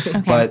you.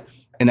 But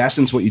in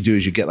essence, what you do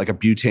is you get like a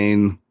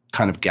butane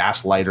kind of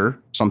gas lighter,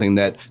 something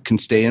that can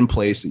stay in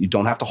place that you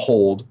don't have to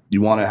hold. You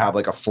want to have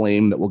like a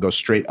flame that will go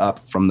straight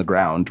up from the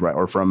ground, right?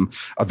 Or from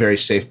a very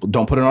safe,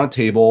 don't put it on a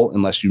table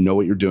unless you know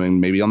what you're doing,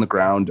 maybe on the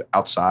ground,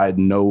 outside,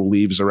 no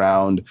leaves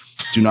around.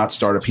 Do not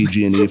start a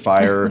PG&E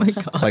fire.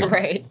 Like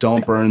Right.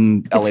 don't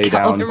burn LA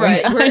down.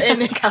 Right. We're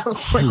in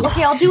California.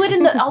 Okay, I'll do it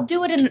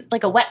in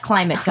like a wet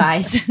climate,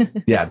 guys.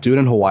 Yeah, do it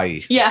in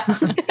Hawaii. Yeah.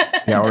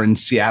 Yeah, or in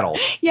Seattle.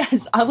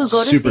 Yes, I will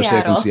go to Super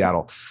safe in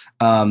Seattle. Seattle.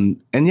 And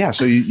yeah,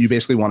 so you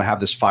basically want to have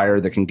this fire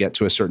that can get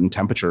to a certain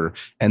temperature.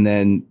 And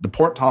then the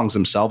port tongs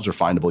themselves are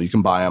findable. You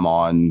can buy them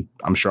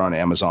I'm sure on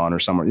Amazon or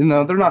somewhere.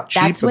 They're not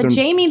cheap. That's what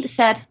Jamie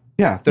said.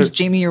 Yeah. Is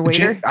Jamie your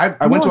waiter?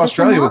 I went to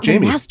Australia with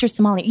Jamie. Master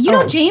Somali. You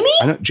know Jamie?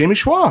 I know Jamie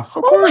Schwa, of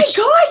course. Oh my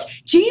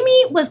gosh.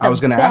 Jamie was the I was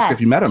going to ask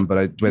if you met him, but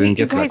I didn't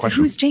get to that question.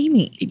 Who's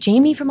Jamie?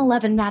 Jamie from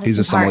 11 Madison Park. He's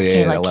a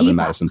sommelier at 11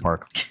 Madison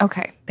Park.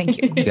 Okay,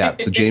 thank you. Yeah,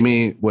 so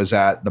Jamie was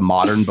at the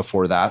Modern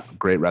before that,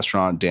 great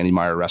restaurant, Danny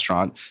Meyer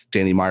restaurant.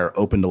 Danny Meyer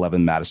opened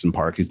 11 Madison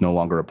Park. He's no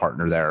longer a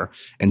partner there.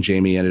 And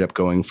Jamie ended up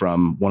going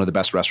from one of the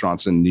best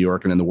restaurants in New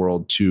York and in the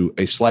world to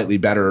a slightly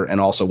better and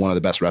also one of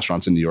the best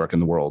restaurants in New York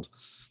and the world.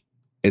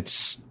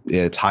 It's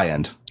high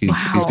end. He's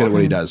good at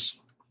what he does.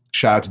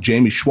 Shout out to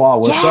Jamie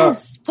Schwa. What's up?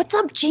 What's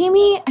up,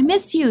 Jamie? I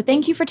miss you.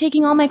 Thank you for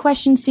taking all my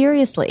questions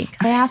seriously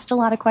because I asked a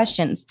lot of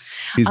questions.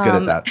 He's good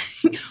at that.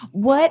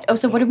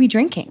 So what are we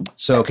drinking?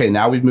 So, okay,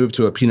 now we've moved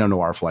to a Pinot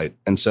Noir flight.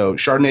 And so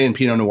Chardonnay and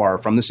Pinot Noir are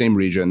from the same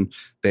region.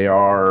 They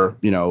are,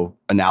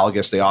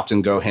 analogous. They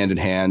often go hand in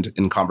hand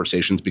in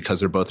conversations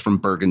because they're both from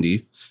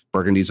Burgundy.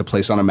 Burgundy is a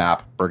place on a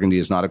map. Burgundy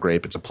is not a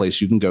grape. It's a place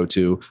you can go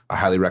to. I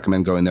highly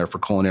recommend going there for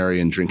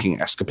culinary and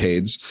drinking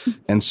escapades.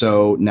 And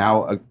so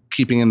now,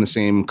 keeping in the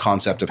same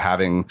concept of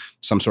having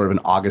some sort of an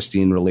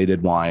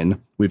Augustine-related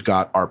wine, we've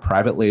got our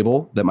private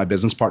label that my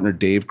business partner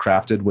Dave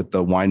crafted with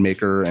the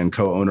winemaker and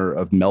co-owner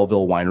of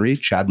Melville Winery,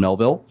 Chad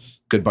Melville.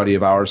 Good buddy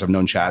of ours. I've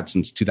known Chad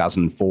since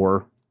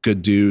 2004.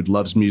 Good dude,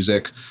 loves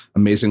music,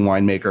 amazing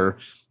winemaker.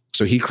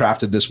 So he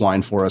crafted this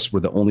wine for us. We're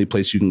the only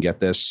place you can get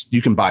this.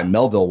 You can buy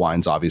Melville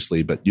wines,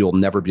 obviously, but you'll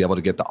never be able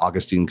to get the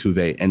Augustine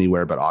Cuvée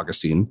anywhere but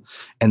Augustine.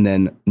 And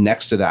then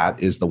next to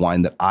that is the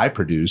wine that I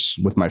produce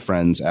with my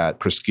friends at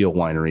Presqu'île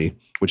Winery,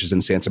 which is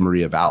in Santa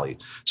Maria Valley.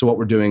 So what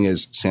we're doing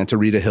is Santa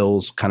Rita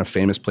Hills, kind of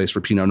famous place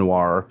for Pinot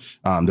Noir.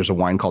 There's a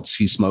wine called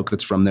Sea Smoke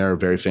that's from there, a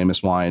very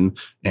famous wine.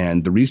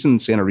 And the reason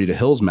Santa Rita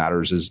Hills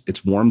matters is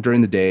it's warm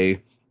during the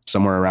day,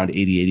 somewhere around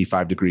 80,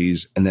 85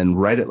 degrees. And then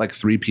right at like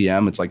 3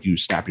 p.m., it's like you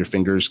snap your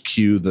fingers,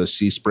 cue the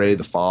sea spray,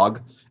 the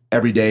fog.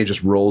 Every day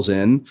just rolls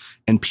in.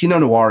 And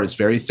Pinot Noir is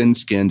very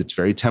thin-skinned. It's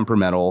very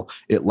temperamental.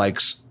 It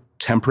likes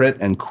temperate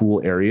and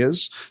cool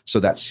areas. So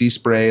that sea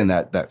spray and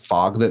that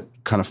fog that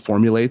kind of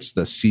formulates,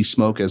 the sea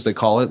smoke as they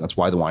call it, that's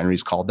why the winery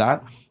is called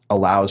that,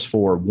 allows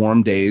for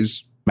warm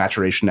days,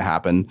 maturation to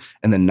happen.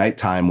 And then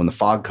nighttime, when the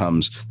fog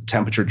comes, the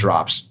temperature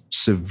drops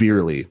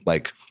severely,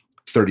 like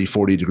 30,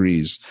 40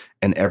 degrees.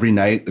 And every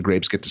night the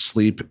grapes get to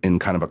sleep in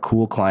kind of a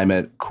cool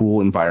climate, cool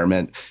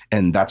environment.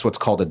 And that's what's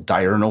called a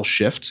diurnal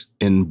shift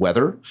in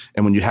weather.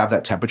 And when you have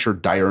that temperature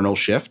diurnal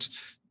shift,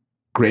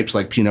 grapes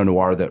like Pinot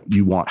Noir that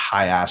you want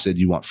high acid,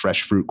 you want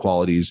fresh fruit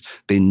qualities,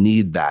 they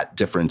need that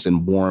difference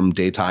in warm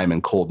daytime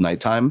and cold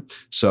nighttime.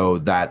 So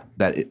that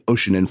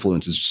ocean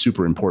influence is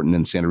super important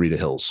in Santa Rita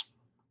Hills.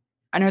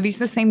 And are these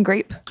the same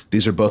grape?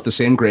 These are both the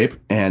same grape.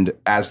 And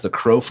as the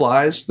crow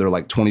flies, they're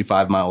like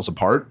 25 miles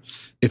apart.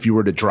 If you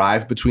were to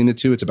drive between the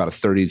two, it's about a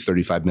 30 to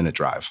 35 minute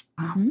drive.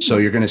 Oh. So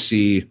you're going to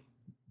see...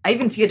 I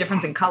even see a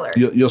difference in color.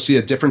 You'll see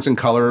a difference in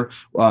color.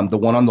 The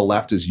one on the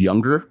left is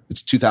younger.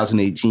 It's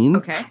 2018.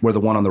 Okay. Where the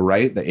one on the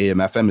right, the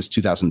AM/FM, is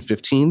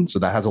 2015. So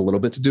that has a little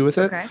bit to do with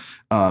it. Okay.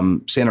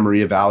 Santa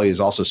Maria Valley is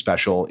also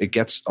special. It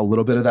gets a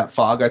little bit of that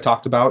fog I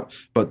talked about.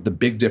 But the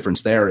big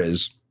difference there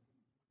is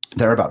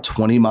they're about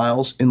 20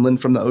 miles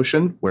inland from the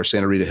ocean, where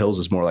Santa Rita Hills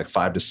is more like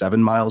 5 to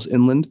 7 miles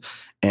inland.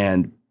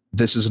 And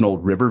this is an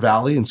old river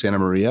valley in Santa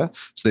Maria.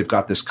 So they've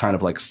got this kind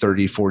of like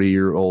 30, 40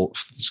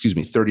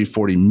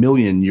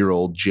 million year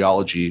old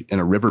geology in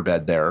a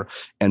riverbed there.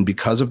 And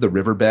because of the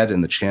riverbed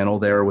and the channel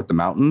there with the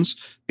mountains,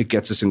 it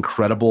gets this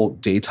incredible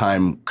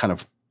daytime kind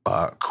of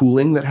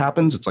cooling that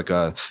happens. It's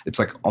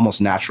like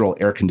almost natural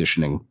air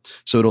conditioning.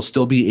 So it'll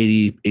still be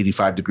 80,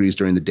 85 degrees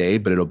during the day,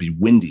 but it'll be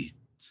windy.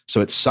 So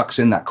it sucks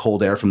in that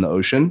cold air from the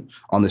ocean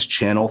on this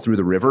channel through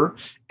the river.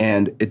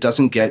 And it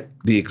doesn't get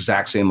the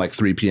exact same like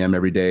 3 p.m.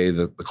 every day.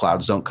 The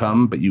clouds don't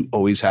come, but you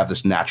always have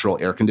this natural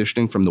air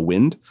conditioning from the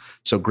wind.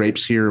 So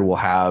grapes here will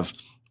have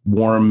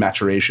warm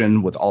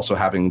maturation with also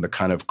having the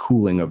kind of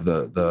cooling of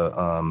of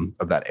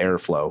that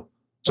airflow.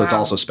 So It's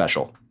also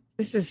special.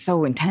 This is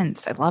so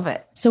intense. I love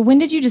it. So when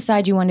did you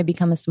decide you wanted to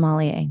become a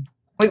sommelier?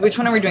 Wait, which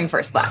one are we doing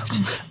first? Left.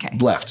 Okay.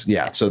 Left.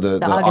 Yeah. So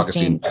the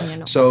Augustine.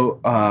 So,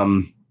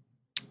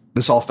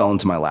 this all fell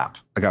into my lap.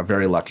 I got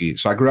very lucky.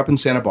 So I grew up in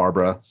Santa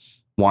Barbara.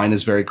 Wine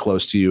is very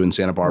close to you in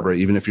Santa Barbara,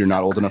 even if you're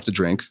not old enough to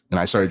drink. And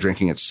I started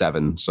drinking at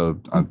 7. So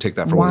I'll take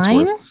that for what it's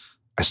worth.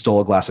 I stole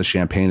a glass of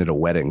champagne at a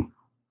wedding.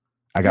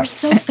 You're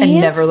so fancy.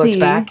 And never looked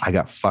back. I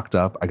got fucked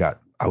up.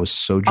 I was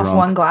so drunk. Off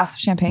one glass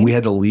of champagne? We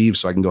had to leave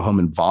so I can go home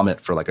and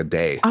vomit for like a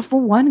day. Off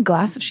of one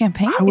glass of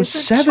champagne? I was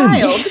 7.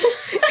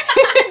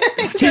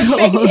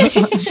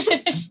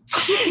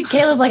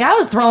 Kayla's like, I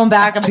was throwing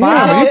back a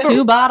bottle,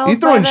 2 bottles. You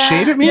throwing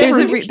shade at me?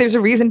 There's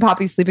a reason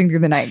Poppy's sleeping through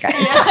the night, guys.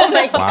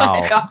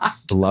 Wow.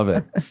 Love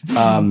it.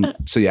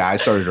 So yeah, I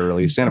started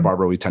early. Santa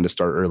Barbara, we tend to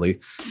start early.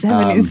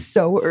 7 is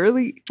so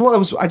early.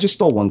 Well, I just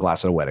stole one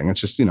glass at a wedding. It's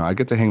just, I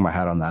get to hang my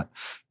hat on that.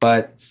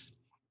 But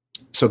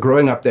So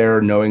growing up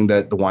there, knowing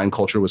that the wine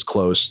culture was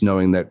close,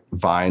 knowing that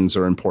vines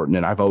are important,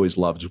 and I've always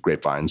loved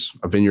grapevines.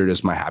 A vineyard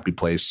is my happy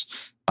place.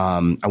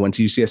 I went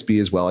to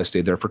UCSB as well. I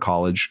stayed there for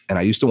college, and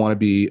I used to want to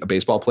be a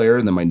baseball player,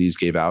 and then my knees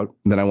gave out.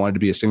 And then I wanted to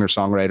be a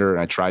singer-songwriter,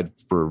 and I tried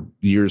for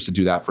years to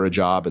do that for a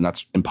job, and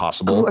that's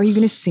impossible. Oh, are you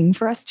going to sing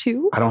for us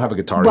too? I don't have a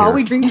guitar While here.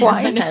 we drink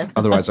wine?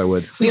 Otherwise, I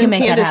would. We can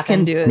make that Candace happen.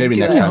 can do it. Maybe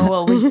do next it. time.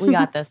 Oh, well, we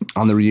got this.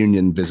 On the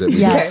reunion visit.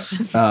 Yes.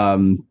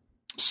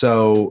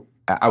 So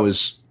I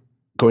was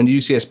going to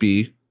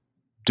UCSB,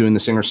 doing the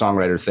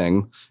singer-songwriter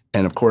thing.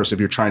 And of course, if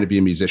you're trying to be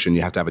a musician,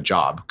 you have to have a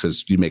job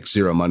because you make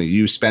zero money.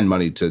 You spend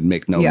money to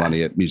make no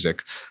money at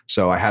music.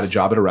 So I had a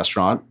job at a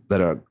restaurant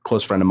that a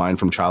close friend of mine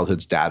from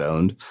childhood's dad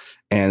owned.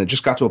 And it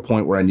just got to a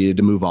point where I needed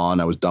to move on.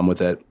 I was done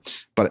with it.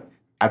 But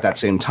at that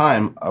same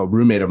time, a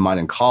roommate of mine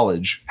in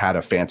college had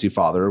a fancy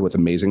father with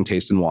amazing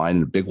taste in wine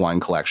and a big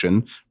wine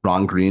collection.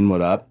 Ron Green,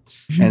 what up?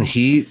 And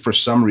he, for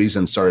some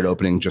reason, started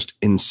opening just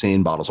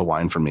insane bottles of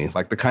wine for me,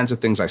 like the kinds of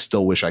things I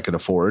still wish I could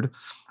afford.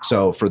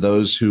 So for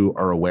those who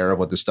are aware of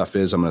what this stuff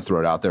is, I'm going to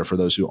throw it out there. For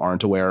those who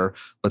aren't aware,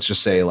 let's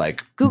just say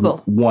like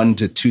Google $1,000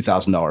 to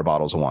 $2,000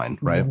 bottles of wine,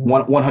 right?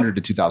 $100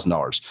 to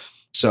 $2,000.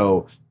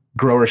 So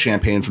grower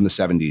champagne from the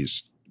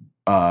 70s.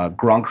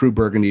 Grand Cru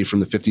Burgundy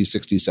from the 50s,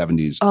 60s,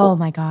 70s. Oh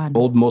my God.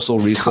 Old Mosel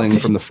Riesling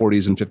from the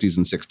 40s and 50s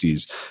and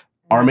 60s.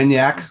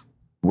 Armagnac,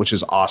 which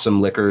is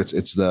awesome liquor.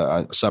 It's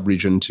the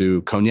sub-region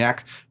to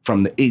cognac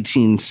from the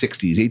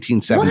 1860s,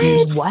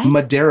 1870s. What?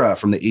 Madeira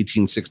from the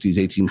 1860s,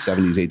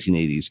 1870s,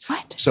 1880s.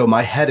 What? So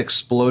my head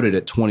exploded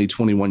at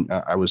 2021.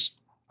 I was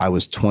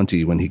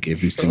 20 when he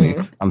gave these to me.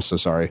 I'm so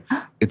sorry.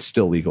 It's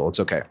still legal.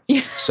 It's okay.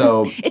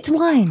 So It's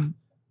wine.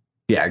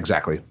 yeah,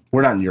 exactly.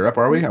 We're not in Europe,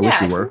 are we? I wish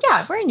we were.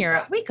 Yeah, we're in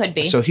Europe. We could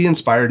be. So he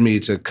inspired me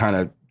to kind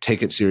of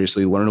take it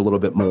seriously, learn a little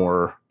bit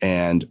more.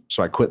 And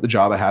so I quit the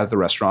job I had at the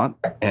restaurant.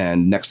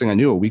 And next thing I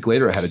knew, a week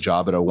later, I had a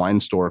job at a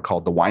wine store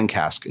called The Wine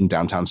Cask in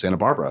downtown Santa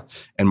Barbara.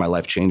 And my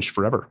life changed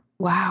forever.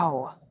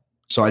 Wow.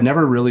 So I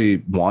never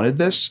really wanted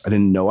this. I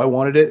didn't know I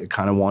wanted it. It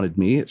kind of wanted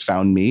me. It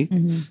found me.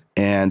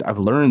 And I've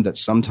learned that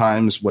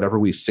sometimes whatever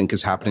we think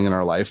is happening in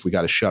our life, we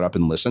got to shut up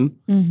and listen.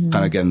 Kind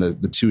of again, the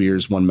 2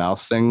 ears, 1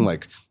 mouth thing.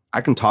 Like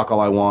I can talk all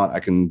I want.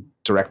 I can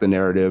direct the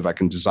narrative. I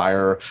can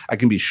desire. I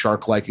can be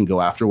shark-like and go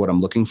after what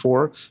I'm looking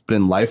for. But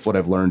in life, what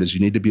I've learned is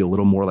you need to be a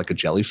little more like a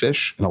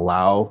jellyfish and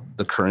allow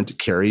the current to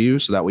carry you.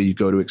 So that way you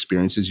go to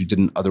experiences you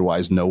didn't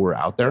otherwise know were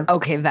out there.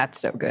 Okay, that's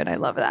so good. I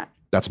love that.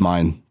 That's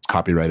mine. It's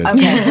copyrighted.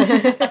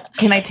 Okay.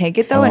 Can I take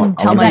it though and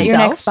tell Is that your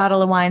myself? next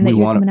bottle of wine that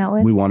you're coming out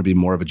with? We want to be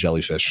more of a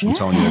jellyfish. I'm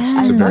telling you, it's a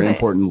I very love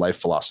important it. life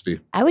philosophy.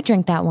 I would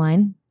drink that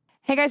wine.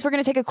 Hey guys, we're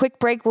going to take a quick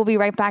break. We'll be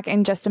right back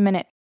in just a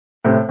minute.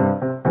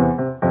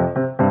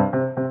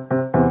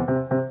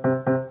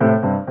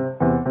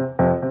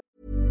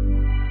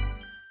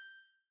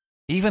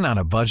 Even on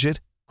a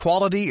budget,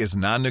 quality is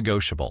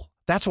non-negotiable.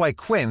 That's why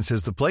Quince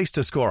is the place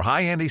to score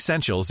high-end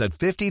essentials at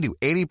 50 to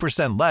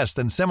 80% less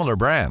than similar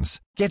brands.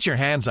 Get your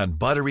hands on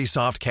buttery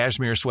soft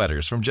cashmere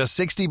sweaters from just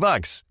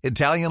 $60,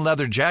 Italian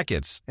leather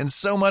jackets, and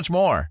so much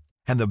more.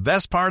 And the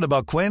best part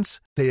about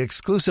Quince, they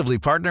exclusively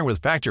partner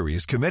with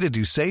factories committed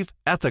to safe,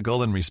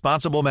 ethical, and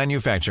responsible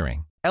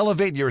manufacturing.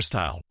 Elevate your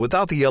style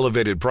without the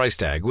elevated price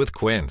tag with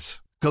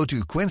Quince. Go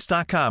to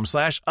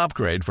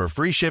quince.com/upgrade for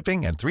free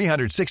shipping and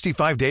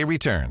 365-day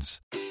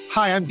returns.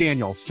 Hi, I'm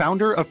Daniel,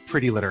 founder of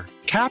Pretty Litter.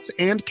 Cats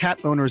and cat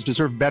owners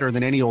deserve better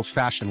than any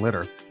old-fashioned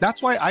litter.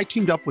 That's why I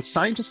teamed up with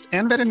scientists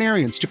and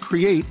veterinarians to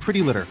create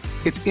Pretty Litter.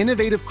 Its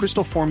innovative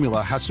crystal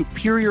formula has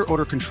superior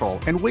odor control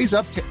and weighs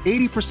up to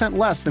 80%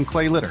 less than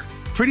clay litter.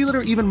 Pretty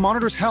Litter even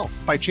monitors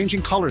health by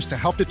changing colors to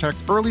help detect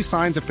early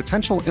signs of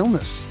potential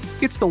illness.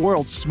 It's the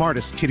world's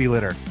smartest kitty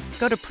litter.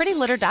 Go to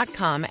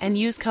prettylitter.com and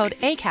use code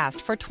ACAST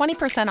for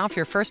 20% off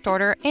your first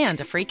order and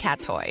a free cat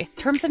toy.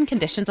 Terms and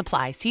conditions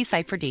apply. See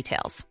site for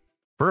details.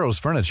 Burrow's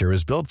furniture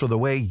is built for the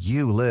way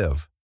you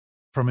live.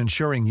 From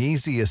ensuring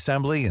easy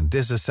assembly and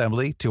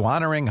disassembly to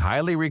honoring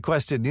highly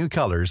requested new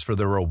colors for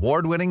their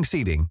award-winning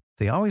seating,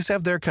 they always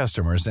have their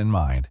customers in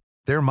mind.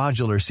 Their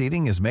modular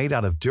seating is made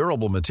out of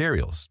durable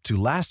materials to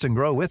last and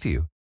grow with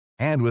you.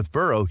 And with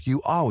Burrow,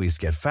 you always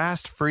get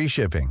fast, free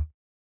shipping.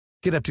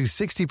 Get up to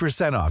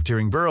 60% off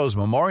during Burrow's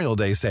Memorial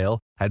Day sale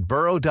at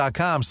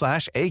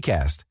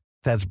burrow.com/ACAST.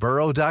 That's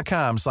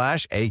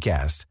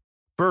burrow.com/ACAST.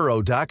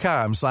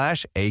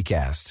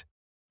 burrow.com/ACAST.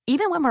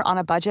 Even when we're on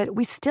a budget,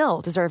 we still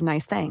deserve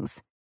nice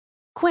things.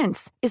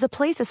 Quince is a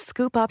place to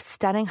scoop up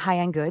stunning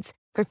high-end goods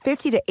for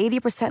 50 to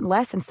 80%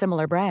 less than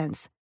similar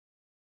brands.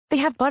 They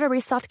have buttery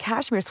soft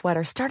cashmere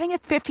sweaters starting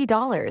at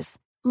 $50,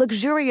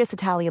 luxurious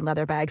Italian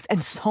leather bags,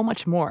 and so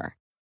much more.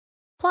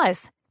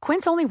 Plus,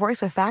 Quince only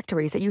works with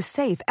factories that use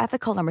safe,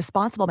 ethical, and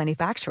responsible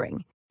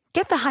manufacturing.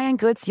 Get the high-end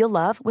goods you'll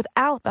love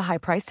without the high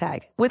price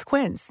tag with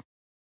Quince.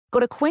 Go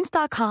to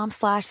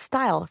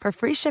quince.com/style for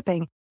free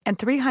shipping and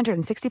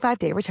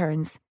 365-day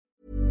returns.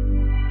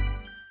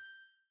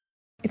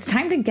 It's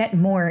time to get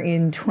more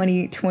in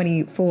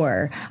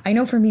 2024. I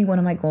know for me, one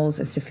of my goals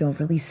is to feel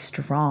really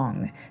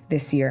strong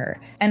this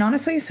year. And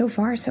honestly, so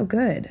far, so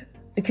good.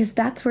 because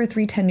that's where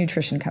 310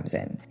 Nutrition comes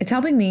in. It's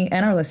helping me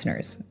and our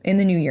listeners in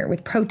the new year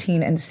with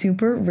protein and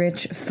super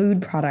rich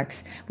food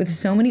products with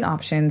so many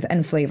options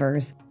and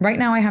flavors. Right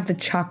now I have the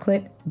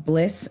chocolate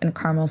bliss and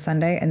caramel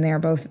sundae, and they are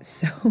both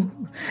so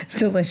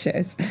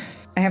delicious.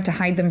 I have to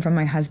hide them from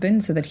my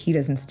husband so that he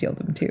doesn't steal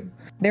them too.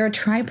 They're a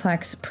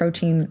triplex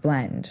protein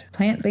blend,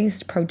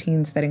 plant-based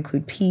proteins that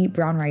include pea,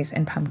 brown rice,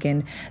 and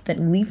pumpkin that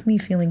leave me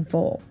feeling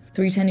full.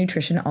 310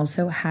 Nutrition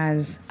also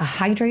has a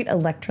Hydrate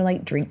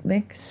electrolyte drink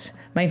mix.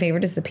 My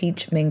favorite is the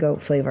peach mango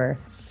flavor.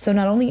 So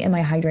not only am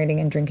I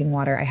hydrating and drinking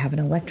water, I have an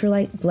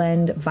electrolyte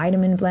blend,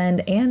 vitamin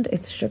blend, and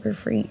it's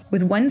sugar-free.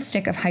 With 1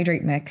 stick of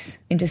Hydrate mix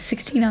into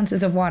 16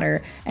 ounces of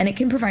water, and it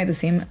can provide the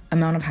same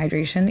amount of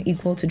hydration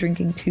equal to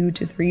drinking 2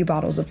 to 3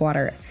 bottles of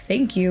water.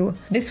 Thank you.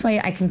 This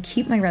way I can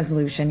keep my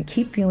resolution,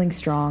 keep feeling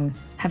strong,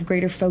 have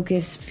greater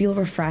focus, feel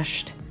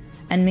refreshed,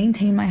 and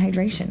maintain my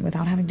hydration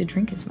without having to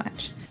drink as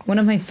much. One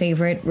of my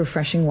favorite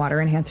refreshing water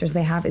enhancers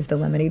they have is the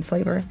lemonade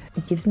flavor.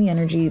 It gives me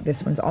energy.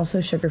 This one's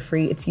also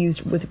sugar-free. It's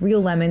used with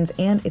real lemons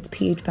and it's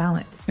pH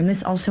balanced. And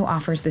this also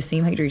offers the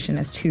same hydration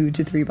as 2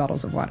 to 3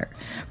 bottles of water.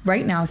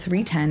 Right now,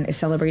 310 is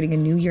celebrating a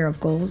new year of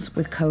goals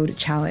with code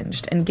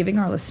CHALLENGED and giving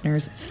our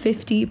listeners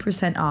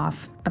 50%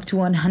 off up to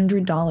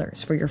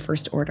 $100 for your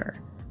first order.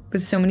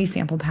 With so many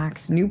sample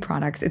packs, new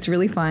products, it's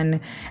really fun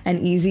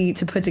and easy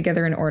to put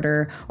together an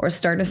order or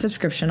start a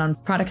subscription on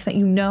products that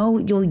you know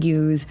you'll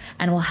use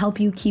and will help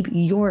you keep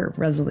your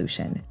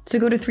resolution. So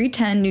go to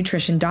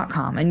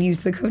 310nutrition.com and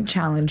use the code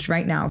CHALLENGED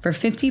right now for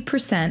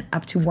 50%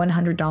 up to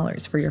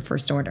 $100 for your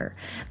first order.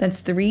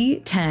 That's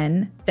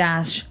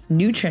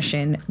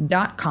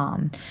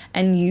 310-nutrition.com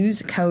and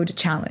use code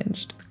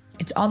CHALLENGED.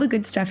 It's all the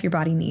good stuff your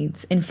body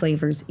needs in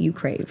flavors you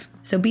crave.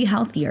 So be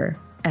healthier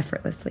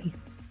effortlessly.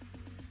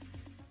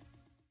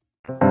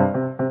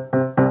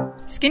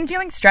 Skin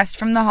feeling stressed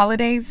from the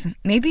holidays?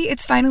 Maybe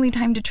it's finally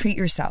time to treat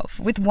yourself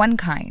with One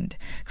Kind.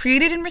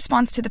 Created in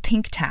response to the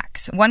pink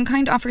tax, One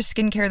Kind offers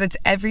skincare that's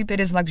every bit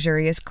as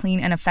luxurious,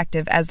 clean, and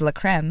effective as La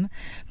Creme,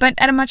 but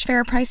at a much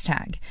fairer price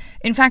tag.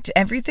 In fact,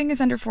 everything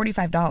is under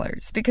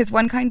 $45 because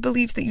One Kind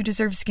believes that you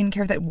deserve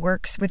skincare that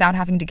works without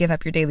having to give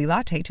up your daily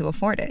latte to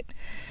afford it.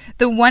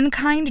 The One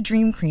Kind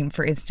Dream Cream,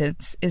 for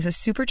instance, is a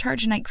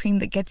supercharged night cream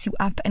that gets you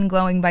up and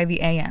glowing by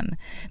the AM.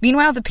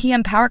 Meanwhile, the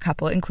PM Power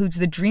Couple includes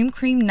the Dream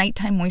Cream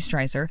Nighttime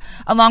Moisturizer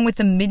along with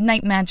the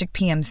Midnight Magic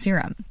PM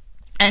Serum.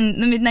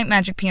 And the Midnight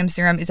Magic PM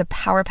Serum is a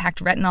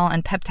power-packed retinol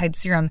and peptide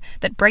serum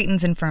that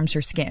brightens and firms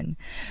your skin.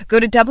 Go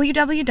to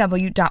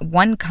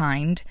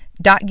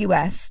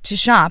www.onekind.us to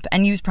shop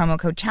and use promo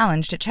code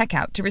CHALLENGED at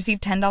checkout to receive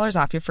 $10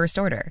 off your first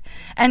order.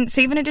 And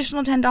save an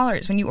additional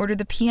 $10 when you order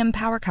the PM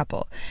Power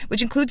Couple,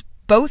 which includes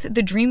both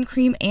the Dream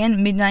Cream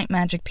and Midnight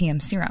Magic PM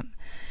Serum.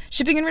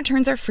 Shipping and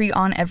returns are free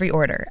on every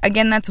order.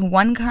 Again, that's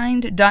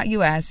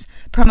onekind.us,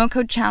 promo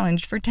code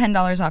CHALLENGED for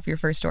 $10 off your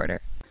first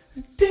order.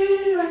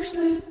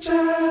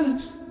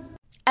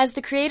 As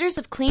the creators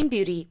of Clean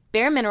Beauty,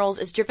 Bare Minerals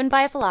is driven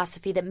by a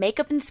philosophy that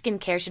makeup and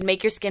skincare should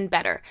make your skin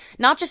better,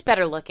 not just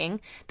better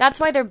looking. That's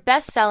why their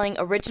best-selling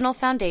original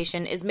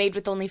foundation is made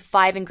with only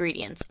 5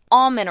 ingredients,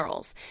 all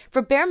minerals.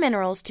 For Bare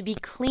Minerals to be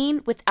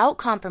clean without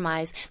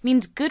compromise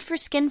means good for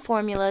skin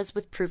formulas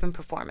with proven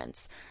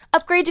performance.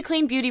 Upgrade to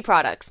Clean Beauty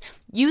products.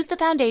 Use the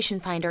foundation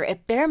finder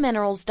at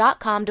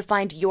bareminerals.com to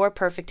find your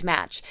perfect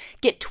match.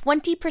 Get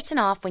 20%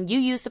 off when you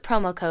use the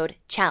promo code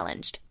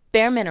CHALLENGED.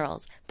 Bare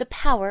Minerals, the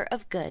power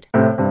of good.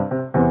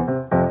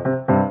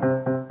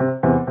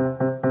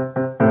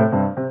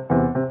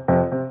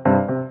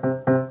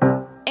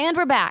 And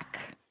we're back.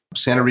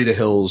 Santa Rita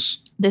Hills.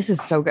 This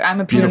is so good. I'm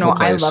a Pinot Noir.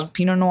 I love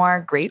Pinot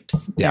Noir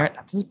grapes. Yeah.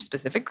 That's a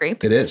specific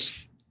grape. It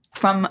is.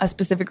 From a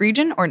specific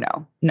region or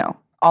no? No.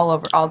 All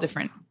over, all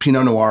different.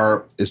 Pinot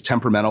Noir is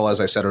temperamental,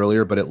 as I said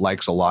earlier, but it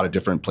likes a lot of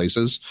different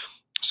places.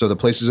 So the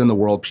places in the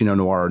world Pinot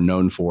Noir are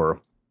known for,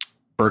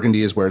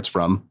 Burgundy is where it's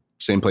from.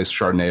 Same place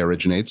Chardonnay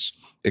originates.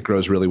 It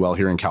grows really well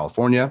here in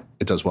California.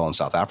 It does well in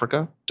South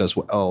Africa. Does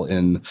well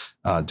in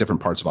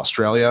different parts of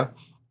Australia.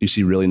 You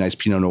see really nice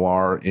Pinot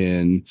Noir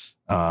in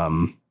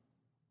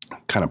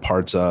kind of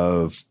parts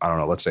of, I don't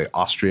know, let's say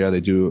Austria.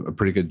 They do a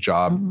pretty good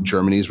job. Mm-hmm.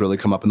 Germany's really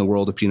come up in the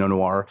world of Pinot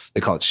Noir.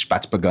 They call it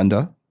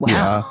Spätburgunder. Wow.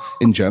 Yeah,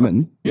 in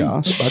German.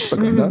 Yeah,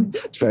 Spätburgunder.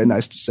 It's very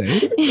nice to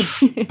say.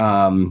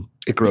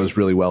 It grows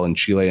really well in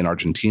Chile and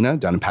Argentina,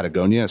 down in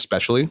Patagonia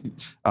especially.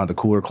 The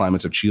cooler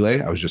climates of Chile.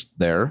 I was just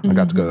there. I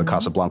got to go to the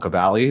Casablanca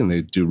Valley, and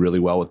they do really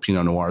well with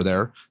Pinot Noir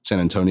there. San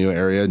Antonio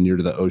area, near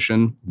to the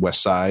ocean,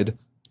 west side,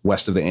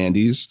 west of the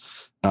Andes.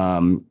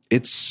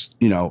 It's,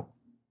 you know,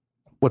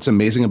 what's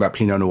amazing about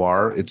Pinot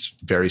Noir, it's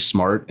very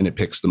smart, and it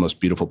picks the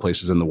most beautiful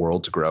places in the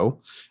world to grow.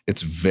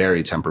 It's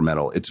very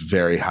temperamental. It's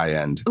very high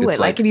end. Ooh, I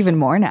like it even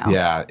more now.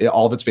 Yeah.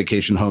 All of its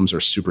vacation homes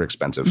are super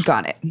expensive.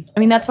 Got it. I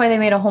mean, that's why they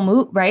made a whole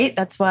move, right?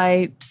 That's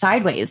why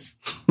Sideways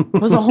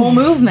was a whole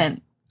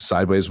movement.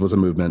 Sideways was a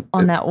movement.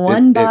 On that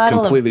one bottle.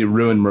 It completely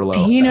ruined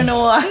Merlot. Pinot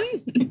Noir.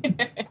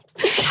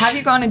 Have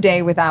you gone a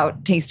day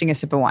without tasting a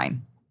sip of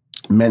wine?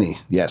 Many,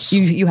 yes.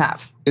 You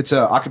have. It's an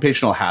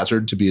occupational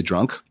hazard to be a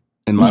drunk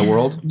in my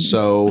world.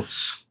 So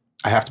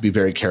I have to be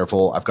very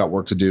careful. I've got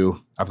work to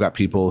do. I've got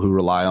people who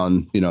rely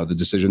on, the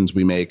decisions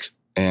we make,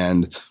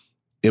 and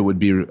it would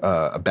be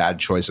a bad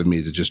choice of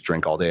me to just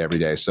drink all day, every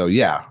day. So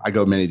yeah, I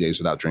go many days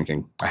without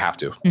drinking. I have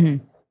to.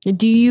 Mm-hmm.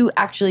 Do you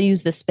actually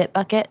use the spit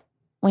bucket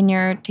when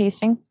you're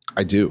tasting?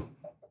 I do.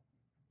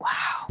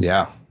 Wow.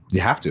 Yeah,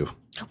 you have to.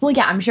 Well,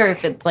 yeah, I'm sure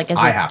if it's like as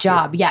a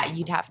job,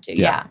 you'd have to.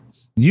 Yeah.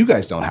 You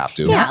guys don't have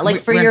to. Yeah, like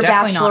for your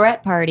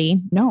bachelorette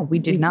party. No, we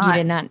did not. You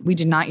did not. We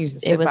did not use the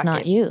spit bucket. It was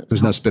not used.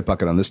 There's no spit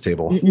bucket on this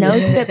table. No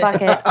spit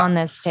bucket on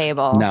this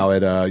table. Now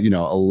at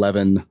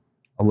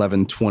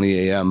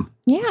 11:20 a.m.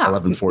 Yeah.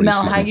 11:40.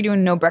 Mel, how are you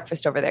doing? No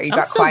breakfast over there. You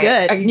got so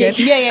quiet. Good. Are you good?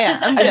 Yeah.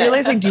 I'm good. I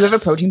realized, do you have a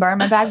protein bar in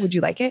my bag? Would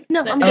you like it?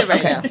 No, I'm good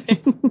right now.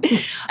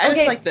 I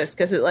just like this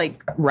because it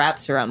like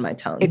wraps around my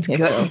tongue. It's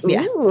good.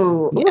 Yeah.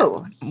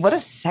 Ooh, what a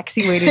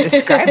sexy way to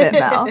describe it,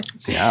 Mel.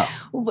 Yeah.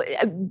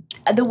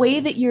 The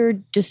way that you're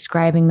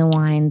describing the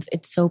wines,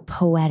 it's so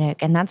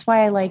poetic, and that's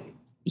why I like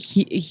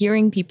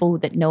hearing people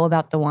that know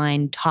about the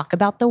wine talk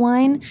about the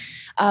wine.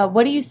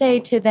 What do you say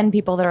to then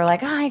people that are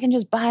like, I can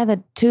just buy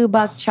the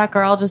 $2 check,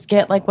 or I'll just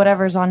get like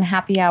whatever's on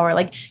happy hour?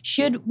 Like,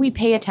 should we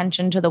pay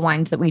attention to the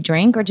wines that we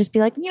drink, or just be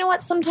like, you know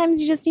what,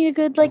 sometimes you just need a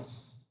good like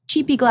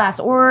cheapy glass?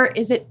 Or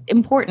is it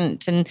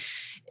important and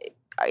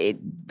it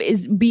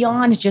is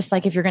beyond just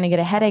like if you're going to get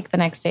a headache the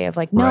next day of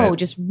like, no, Right.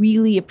 just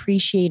really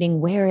appreciating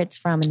where it's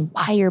from and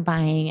why you're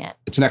buying it?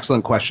 It's an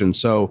excellent question.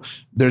 So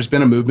there's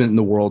been a movement in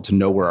the world to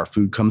know where our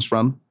food comes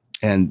from.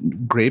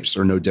 And grapes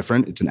are no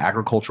different. It's an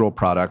agricultural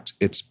product.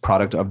 It's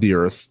product of the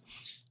earth.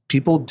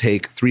 People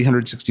take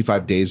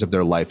 365 days of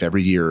their life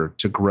every year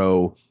to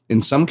grow,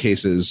 in some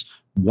cases,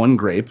 one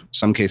grape.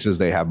 Some cases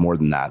they have more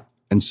than that.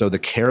 And so the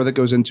care that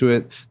goes into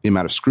it, the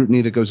amount of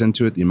scrutiny that goes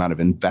into it, the amount of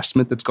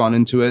investment that's gone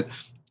into it,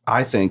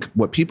 I think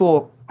what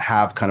people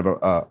have kind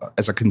of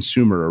as a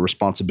consumer, a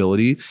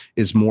responsibility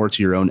is more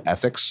to your own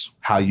ethics,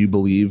 how you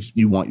believe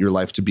you want your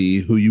life to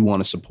be, who you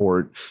want to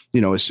support.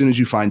 As soon as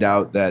you find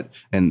out that,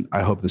 and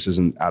I hope this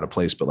isn't out of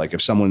place, but like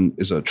if someone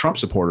is a Trump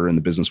supporter in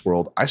the business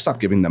world, I stop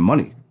giving them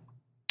money.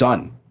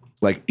 Done.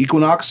 Like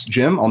Equinox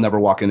Gym, I'll never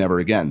walk in ever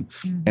again.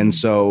 Mm-hmm. And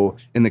so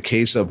in the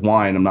case of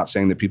wine, I'm not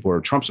saying that people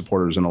are Trump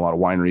supporters in a lot of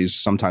wineries.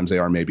 Sometimes they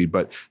are maybe,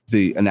 but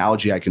the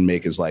analogy I can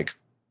make is like,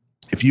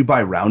 if you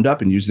buy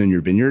Roundup and use it in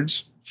your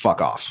vineyards,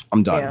 fuck off.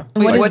 I'm done.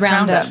 Yeah. What is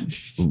Roundup?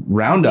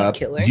 Roundup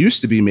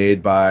used to be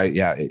made by,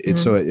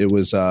 so it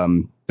was,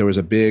 there was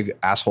a big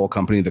asshole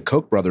company the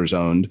Koch brothers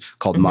owned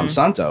called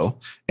Monsanto.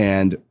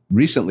 And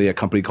recently a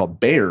company called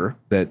Bayer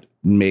that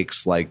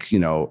makes like,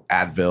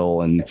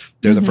 Advil, and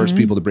they're the first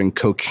people to bring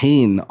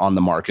cocaine on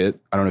the market.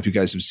 I don't know if you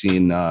guys have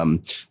seen,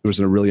 there was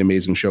a really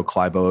amazing show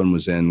Clive Owen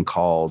was in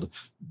called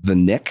The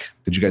Nick.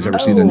 Did you guys ever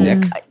see The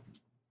Nick?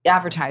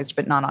 Advertised,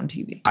 but not on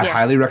TV. I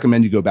highly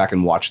recommend you go back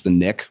and watch The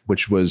Nick,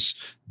 which was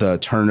the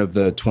turn of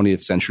the 20th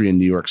century in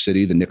New York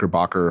City, the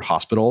Knickerbocker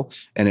Hospital.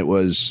 And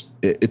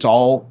it's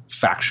all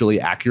factually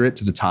accurate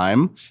to the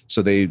time.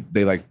 So they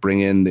like bring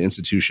in the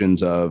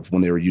institutions of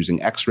when they were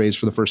using x-rays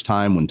for the first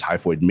time, when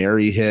Typhoid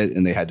Mary hit,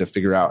 and they had to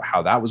figure out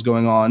how that was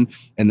going on.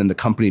 And then the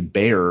company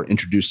Bayer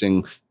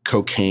introducing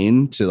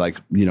cocaine to like,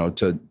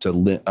 to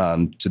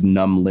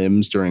numb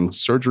limbs during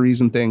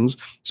surgeries and things.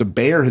 So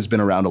Bayer has been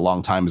around a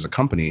long time as a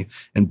company,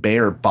 and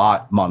Bayer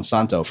bought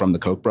Monsanto from the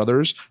Koch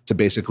brothers to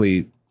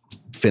basically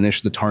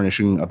finish the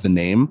tarnishing of the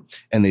name.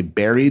 And they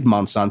buried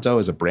Monsanto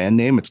as a brand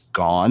name. It's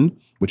gone,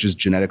 which is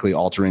genetically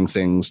altering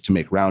things to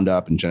make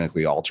Roundup and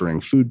genetically altering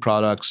food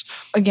products.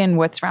 Again,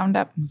 what's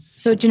Roundup?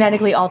 So it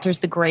genetically alters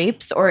the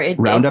grapes, or it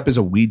Roundup is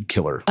a weed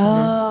killer.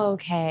 Oh,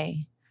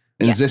 okay.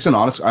 Is this an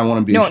honest? I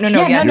want to be. No.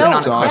 Yeah, no.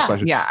 It's an honest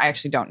question. Yeah, I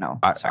actually don't know.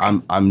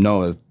 Sorry. I'm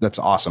no. That's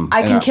awesome.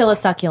 I can kill a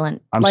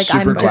succulent. I'm like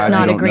super I'm just glad not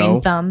you a don't green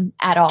know. thumb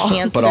at all.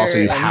 Cancer, but also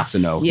you have to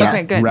know. Yeah.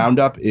 Okay, good.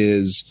 Roundup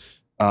is.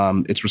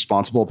 It's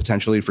responsible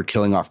potentially for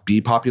killing off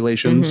bee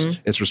populations.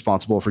 It's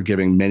responsible for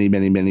giving many,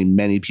 many, many,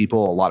 many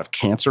people a lot of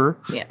cancer.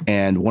 Yeah.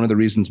 And one of the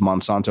reasons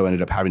Monsanto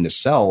ended up having to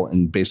sell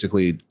and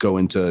basically go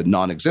into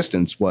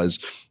non-existence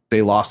was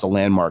they lost a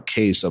landmark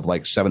case of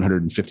like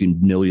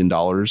 $750 million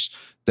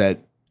that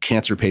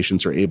cancer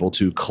patients are able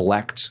to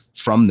collect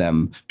from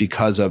them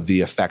because of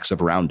the effects of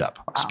Roundup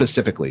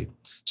specifically.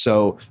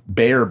 So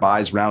Bayer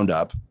buys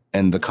Roundup,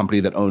 and the company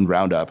that owned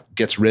Roundup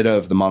gets rid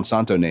of the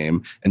Monsanto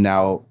name. And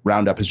now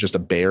Roundup is just a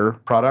Bayer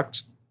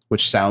product,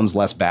 which sounds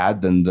less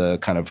bad than the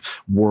kind of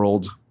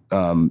world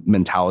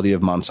mentality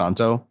of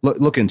Monsanto.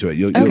 Look into it.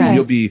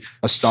 You'll be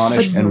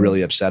astonished and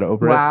really upset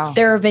over it.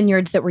 There are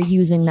vineyards that were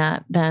using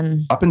that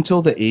then. Up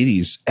until the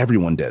 80s,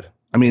 everyone did.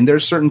 I mean,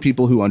 there's certain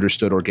people who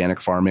understood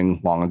organic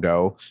farming long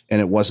ago, and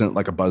it wasn't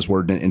like a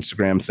buzzword and an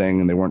Instagram thing,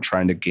 and they weren't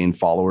trying to gain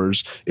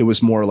followers. It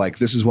was more like,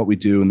 this is what we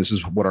do, and this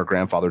is what our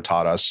grandmother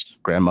taught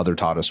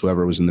us,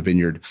 whoever was in the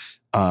vineyard.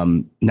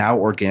 Now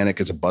organic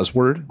is a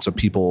buzzword, so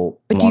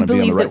people But do you want to be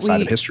on the believe right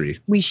side of history.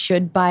 we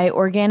should buy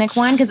organic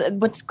wine? Because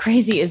what's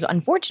crazy is,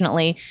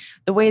 unfortunately,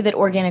 the way that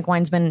organic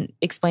wine's been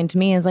explained to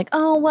me is like,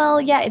 oh, well,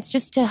 yeah, it's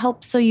just to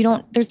help so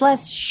there's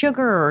less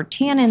sugar or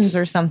tannins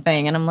or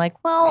something. And I'm like,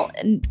 well,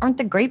 aren't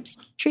the grapes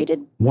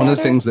treated One of the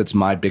better? things that's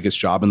my biggest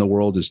job in the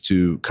world is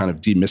to kind of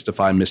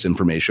demystify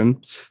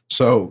misinformation.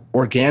 So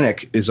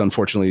organic is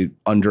unfortunately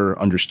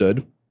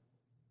understood.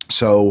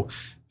 So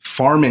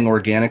farming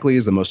organically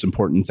is the most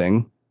important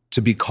thing.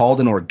 To be called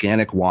an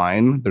organic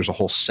wine, there's a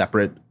whole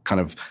separate kind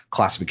of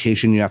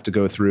classification you have to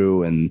go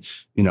through. And,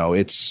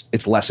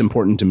 it's less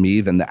important to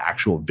me than the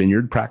actual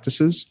vineyard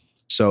practices.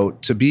 So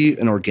to be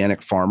an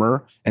organic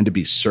farmer and to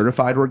be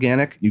certified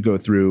organic, you go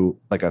through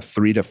like a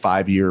 3 to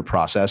 5 year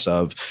process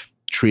of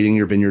treating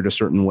your vineyard a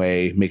certain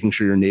way, making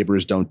sure your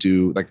neighbors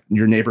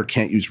your neighbor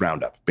can't use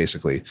Roundup,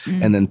 basically.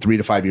 And then 3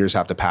 to 5 years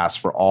have to pass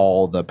for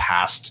all the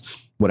past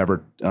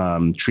whatever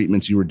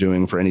treatments you were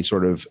doing for any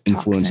sort of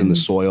influence in the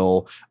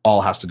soil,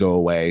 all has to go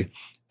away.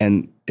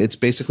 And it's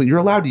basically, you're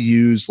allowed to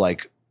use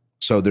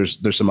so there's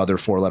some other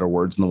 4-letter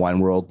words in the wine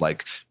world.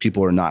 Like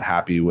people are not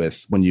happy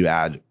with when you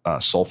add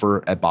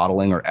sulfur at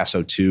bottling or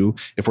SO2.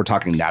 If we're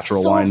talking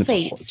natural wine,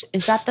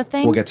 is that the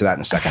thing? We'll get to that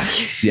in a second.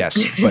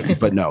 Yes,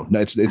 but no,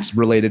 it's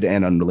related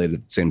and unrelated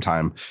at the same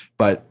time.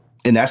 But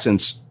in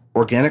essence,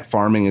 organic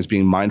farming is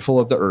being mindful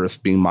of the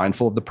earth, being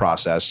mindful of the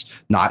process,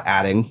 not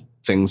adding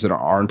things that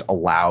aren't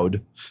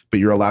allowed, but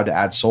you're allowed to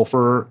add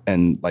sulfur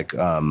and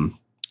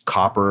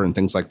copper and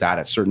things like that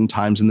at certain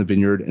times in the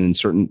vineyard and in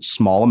certain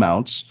small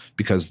amounts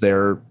because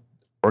they're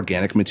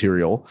organic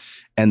material.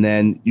 And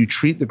then you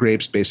treat the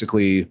grapes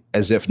basically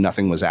as if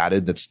nothing was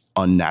added that's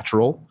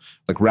unnatural.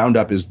 Like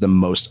Roundup is the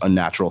most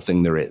unnatural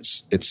thing there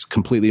is. It's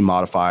completely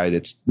modified.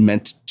 It's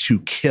meant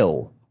to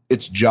kill.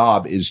 Its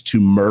job is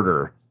to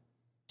murder.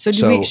 So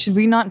should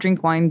we not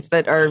drink wines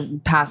that are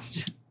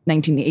past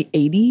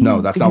 1980?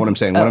 No, that's not what I'm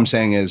saying. What I'm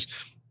saying is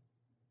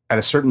at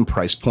a certain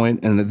price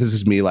point, and this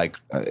is me,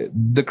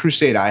 the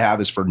crusade I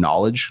have is for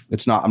knowledge.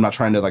 I'm not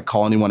trying to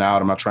call anyone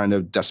out. I'm not trying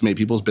to decimate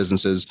people's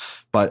businesses,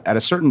 but at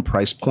a certain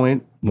price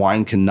point,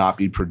 wine cannot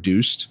be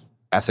produced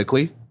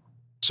ethically.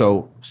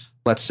 So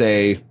let's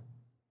say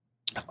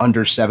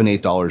under $7,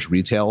 $8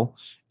 retail,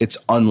 it's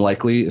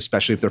unlikely,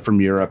 especially if they're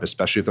from Europe,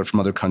 especially if they're from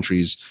other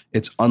countries,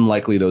 it's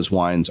unlikely those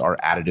wines are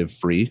additive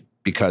free,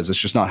 because it's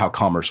just not how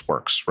commerce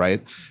works,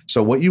 right?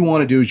 So what you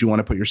want to do is you want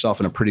to put yourself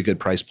in a pretty good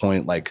price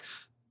point,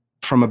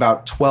 from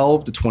about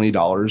 $12 to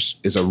 $20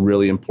 is a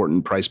really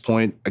important price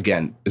point.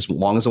 Again, as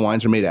long as the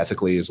wines are made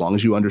ethically, as long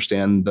as you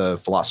understand the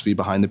philosophy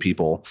behind the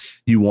people,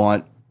 you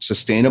want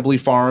sustainably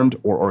farmed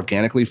or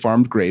organically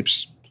farmed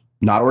grapes,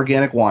 not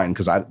organic wine,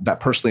 because that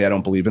personally, I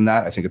don't believe in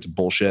that. I think it's a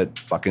bullshit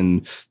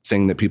fucking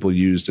thing that people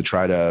use to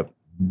try to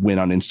win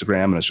on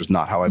Instagram, and it's just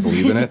not how I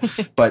believe in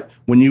it. But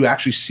when you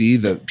actually see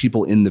the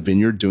people in the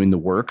vineyard doing the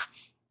work,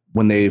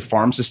 when they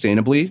farm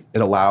sustainably,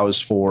 it allows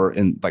for,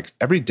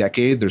 every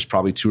decade, there's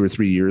probably 2 or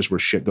 3 years where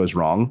shit goes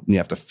wrong and you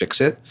have to fix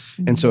it.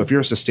 Mm-hmm. And so if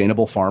you're a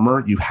sustainable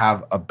farmer, you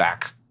have a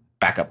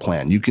backup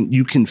plan. You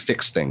can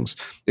fix things.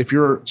 If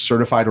you're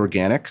certified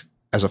organic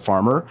as a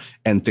farmer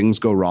and things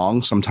go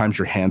wrong, sometimes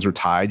your hands are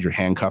tied, you're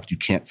handcuffed, you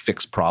can't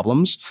fix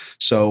problems.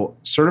 So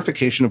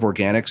certification of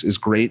organics is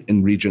great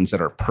in regions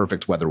that are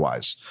perfect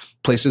weather-wise.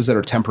 Places that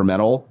are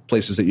temperamental,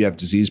 places that you have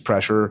disease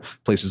pressure,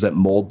 places that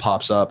mold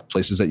pops up,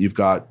 places that you've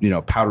got,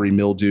 powdery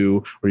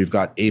mildew, or you've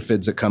got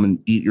aphids that come and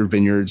eat your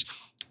vineyards.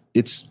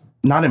 It's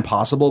not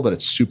impossible, but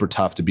it's super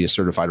tough to be a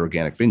certified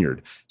organic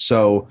vineyard.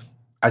 So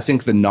I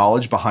think the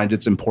knowledge behind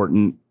it's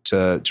important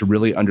to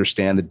really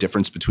understand the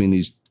difference between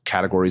these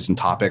categories and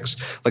topics.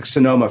 Like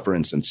Sonoma, for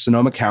instance,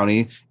 Sonoma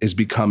County is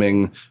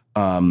becoming,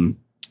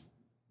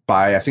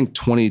 by I think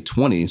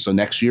 2020, so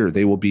next year,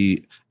 they will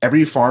be,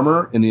 every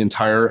farmer in the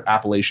entire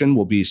appellation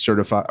will be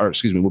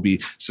will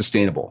be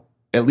sustainable,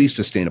 at least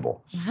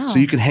sustainable. Wow. So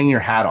you can hang your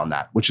hat on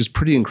that, which is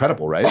pretty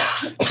incredible, right?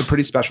 It's a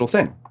pretty special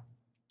thing.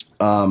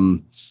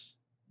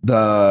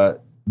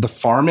 The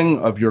farming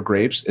of your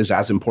grapes is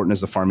as important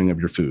as the farming of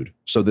your food.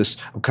 So this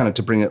kind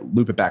of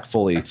loop it back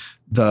fully,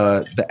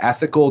 the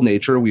ethical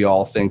nature, we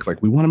all think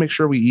we want to make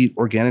sure we eat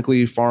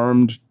organically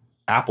farmed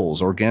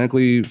apples,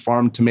 organically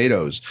farmed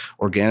tomatoes,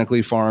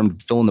 organically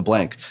farmed fill in the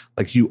blank.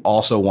 You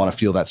also want to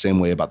feel that same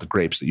way about the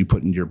grapes that you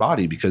put into your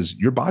body, because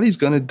your body's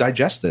going to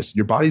digest this.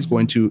 Your body's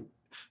going to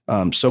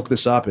soak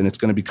this up and it's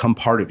going to become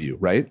part of you,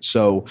 right?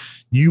 So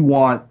you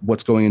want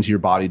what's going into your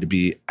body to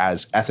be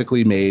as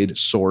ethically made,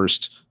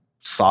 sourced,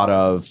 thought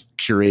of,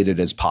 curated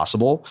as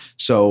possible.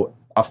 So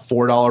a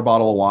 $4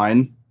 bottle of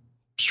wine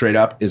straight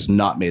up is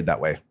not made that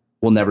way.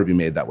 Will never be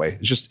made that way.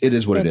 It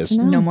is what it is.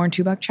 No more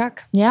 $2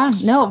 check. Yeah,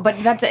 no, but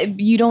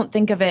you don't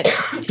think of it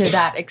to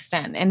that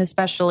extent. And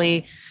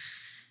especially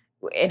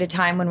at a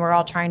time when we're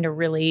all trying to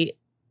really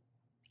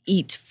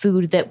eat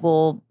food that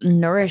will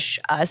nourish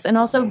us. And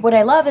also what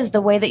I love is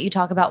the way that you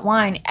talk about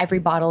wine. Every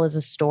bottle is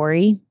a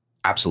story.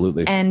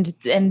 Absolutely. And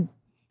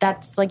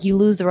that's you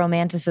lose the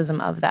romanticism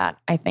of that,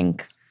 I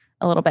think,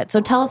 a little bit. So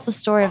tell us the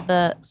story of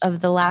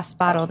the last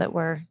bottle that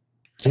we're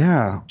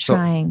Yeah. So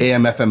trying?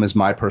 AM/FM is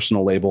my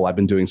personal label. I've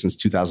been doing since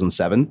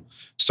 2007.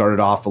 Started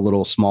off a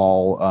little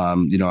small,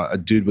 a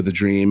dude with a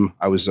dream.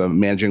 I was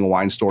managing a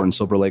wine store in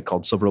Silver Lake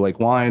called Silver Lake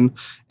Wine.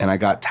 And I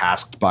got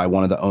tasked by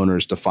one of the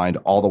owners to find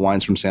all the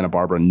wines from Santa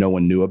Barbara no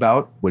one knew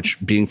about, which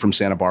being from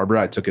Santa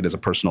Barbara, I took it as a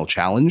personal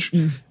challenge.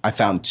 I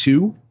found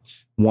 2.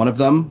 One of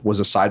them was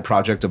a side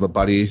project of a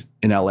buddy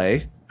in LA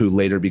who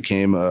later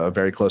became a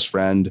very close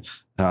friend.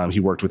 He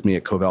worked with me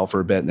at Covell for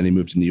a bit, and then he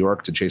moved to New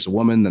York to chase a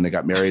woman. Then they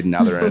got married, and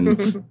now they're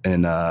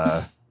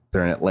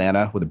they're in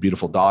Atlanta with a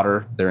beautiful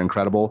daughter. They're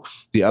incredible.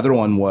 The other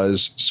one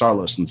was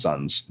Sarlos and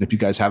Sons. And if you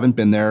guys haven't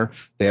been there,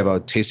 they have a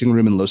tasting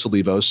room in Los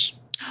Olivos.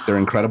 They're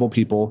incredible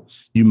people.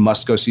 You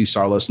must go see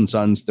Sarlos and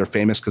Sons. They're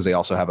famous because they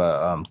also have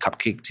a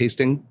cupcake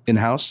tasting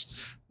in-house,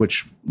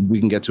 which we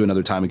can get to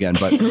another time again.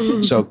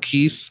 But so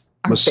Keith...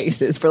 Our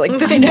faces for like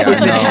the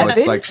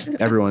it's like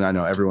everyone I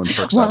know, everyone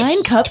perks up.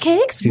 Wine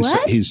cupcakes?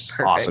 He's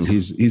awesome.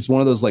 He's one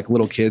of those like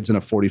little kids in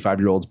a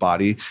 45-year-old's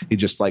body. He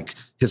just like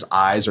his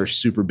eyes are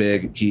super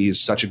big.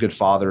 He's such a good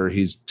father.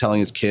 He's telling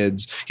his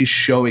kids, he's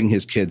showing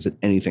his kids that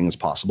anything is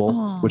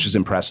possible, which is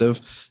impressive.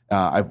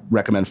 I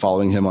recommend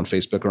following him on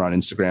Facebook or on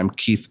Instagram,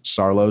 Keith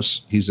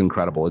Sarlos. He's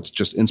incredible. It's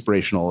just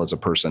inspirational as a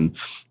person.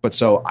 But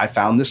so I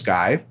found this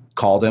guy,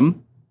 called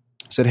him,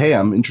 said, hey,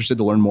 I'm interested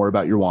to learn more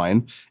about your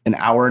wine. An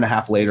hour and a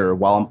half later,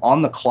 while I'm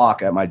on the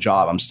clock at my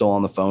job, I'm still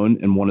on the phone,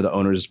 and one of the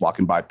owners is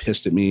walking by,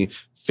 pissed at me,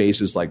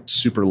 face is like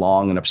super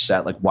long and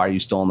upset, like, why are you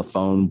still on the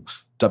phone?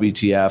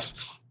 WTF?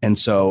 And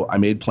so I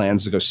made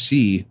plans to go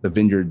see the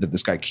vineyard that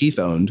this guy Keith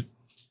owned.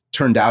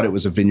 Turned out it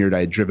was a vineyard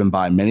I had driven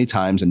by many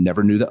times and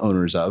never knew the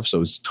owners of, so it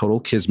was a total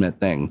kismet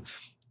thing.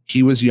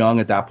 He was young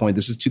at that point.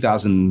 This is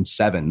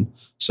 2007.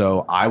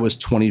 So I was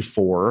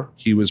 24.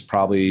 He was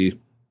probably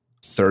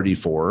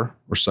 34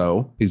 or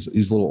so. He's a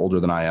little older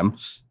than I am.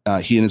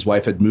 He and his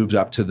wife had moved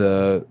up to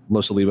the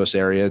Los Olivos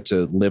area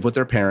to live with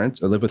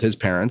his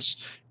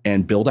parents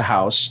and build a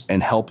house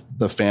and help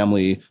the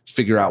family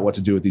figure out what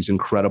to do with these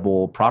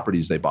incredible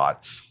properties they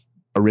bought.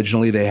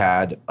 Originally, they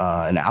had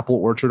an apple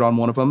orchard on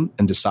one of them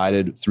and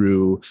decided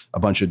through a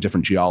bunch of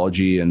different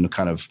geology and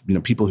kind of,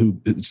 people who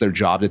it's their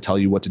job to tell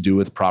you what to do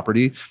with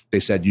property. They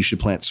said, you should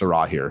plant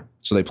Syrah here.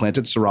 So they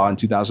planted Syrah in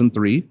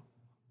 2003.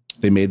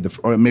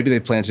 Or maybe they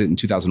planted it in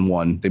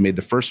 2001. They made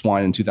the first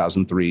wine in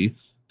 2003.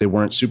 They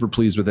weren't super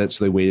pleased with it,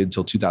 so they waited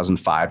until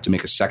 2005 to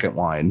make a second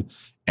wine.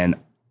 And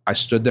I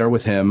stood there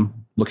with him,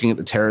 looking at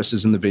the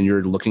terraces in the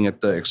vineyard, looking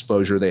at the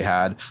exposure they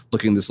had,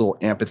 looking at this little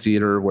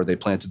amphitheater where they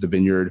planted the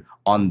vineyard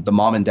on the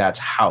mom and dad's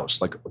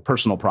house, like a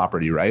personal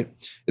property, right?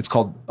 It's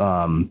called,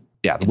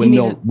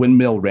 the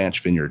Windmill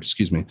Ranch Vineyard,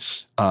 excuse me.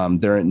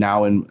 They're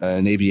now in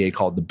an AVA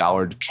called the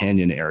Ballard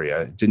Canyon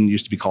area. It didn't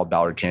used to be called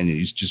Ballard Canyon. It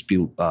used to just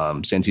be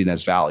Santa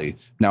Ynez Valley.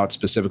 Now it's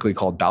specifically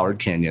called Ballard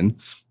Canyon.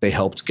 They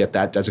helped get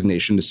that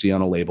designation to see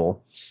on a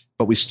label.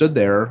 But we stood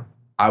there.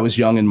 I was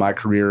young in my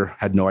career,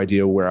 had no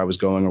idea where I was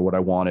going or what I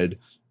wanted.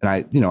 And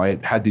I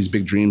had these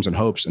big dreams and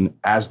hopes, and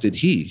as did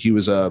he. He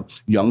was a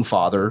young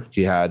father.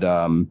 He had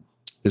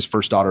his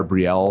first daughter,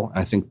 Brielle.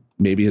 I think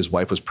maybe his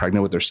wife was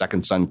pregnant with their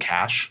second son,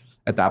 Cash,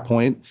 at that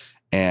point.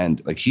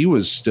 And like he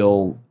was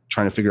still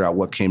trying to figure out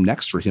what came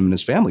next for him and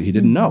his family. He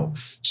didn't know.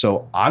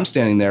 So I'm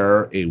standing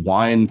there, a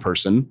wine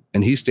person,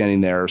 and he's standing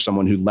there,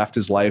 someone who left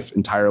his life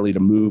entirely to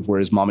move where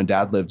his mom and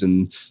dad lived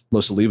in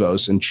Los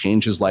Olivos and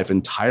change his life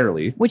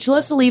entirely. Which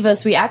Los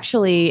Olivos, we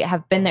actually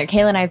have been there.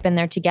 Kayla and I have been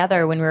there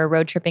together when we were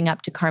road tripping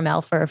up to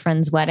Carmel for a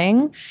friend's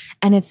wedding.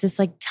 And it's this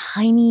like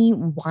tiny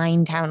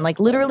wine town.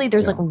 Like literally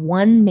there's like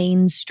one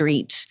main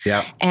street.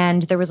 Yeah.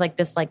 And there was like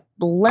this like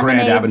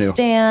lemonade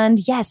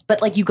stand. Yes.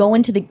 But like you go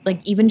into the, like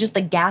even just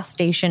the gas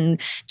station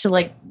to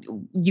like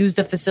use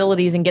the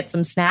facilities and get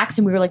some snacks.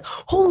 And we were like,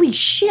 holy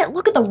shit,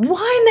 look at the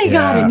wine they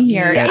got in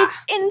here. Yeah. It's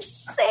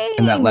insane.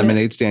 And that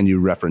lemonade stand you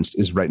referenced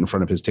is right in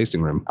front of his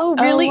tasting room. Oh,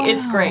 really? Oh, wow.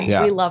 It's great.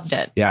 Yeah. We loved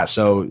it. Yeah.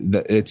 So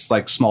it's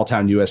like small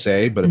town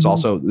USA, but it's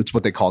also, it's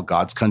what they call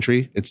God's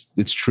country. It's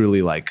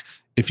truly like,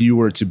 if you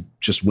were to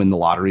just win the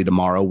lottery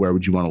tomorrow, where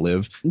would you want to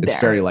live? It's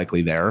very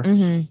likely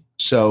there.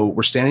 So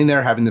we're standing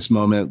there having this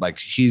moment, like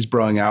he's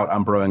broing out,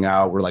 I'm broing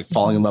out. We're like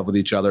falling in love with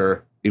each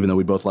other, even though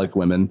we both like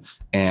women.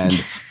 And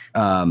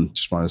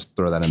just want to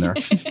throw that in there.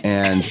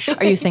 And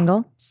are you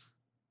single?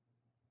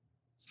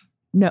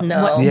 No.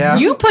 What? Yeah.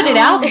 You put it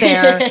out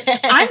there.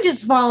 I'm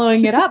just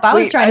following it up. I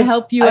was trying to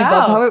help you out. I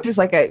love how it was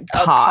like a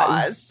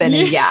pause. Then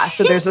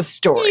so there's a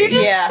story. You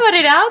just put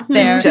it out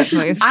there. There's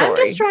definitely a story. I'm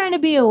just trying to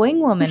be a wing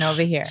woman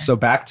over here. So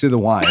back to the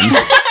wine.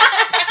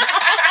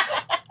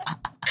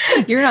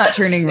 You're not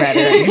turning red or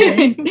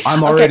anything.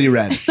 I'm already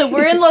red. So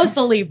we're in Los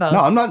Olivos. No,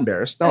 I'm not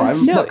embarrassed. No,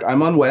 look,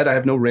 I'm unwed. I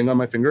have no ring on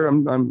my finger.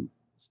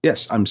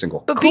 Yes, I'm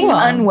single. But being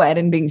unwed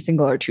and being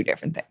single are two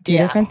different things. Two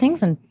different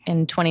things in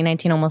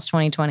 2019, almost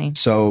 2020.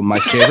 So my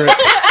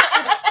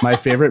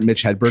favorite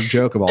Mitch Hedberg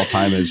joke of all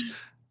time is,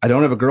 I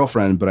don't have a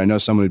girlfriend, but I know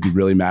someone would be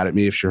really mad at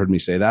me if she heard me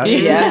say that.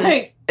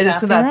 Yeah.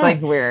 So that's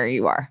like where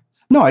you are.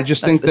 No, I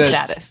just think that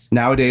status.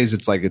 Nowadays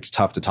it's like, it's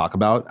tough to talk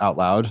about out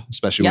loud,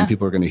 especially when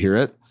people are going to hear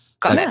it.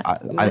 Got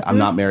like, it. I'm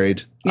not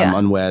married. I'm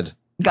unwed.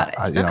 Got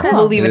it.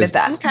 We'll leave it at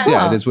that. Okay.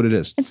 Yeah, it is what it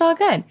is. It's all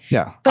good.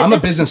 Yeah. But I'm a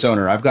business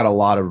owner. I've got a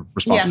lot of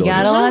responsibilities. You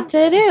got a lot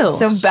to do.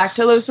 So back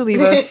to Los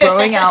Olivos,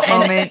 throwing out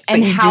moment,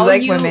 and you do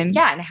like women.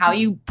 Yeah, and how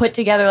you put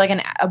together like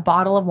a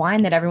bottle of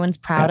wine that everyone's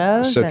proud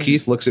of. So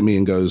Keith looks at me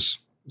and goes,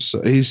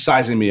 so he's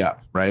sizing me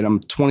up, right? I'm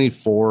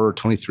 24,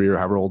 23 or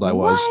however old I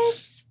was.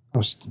 I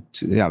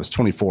was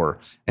 24.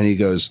 And he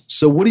goes,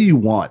 so what do you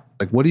want?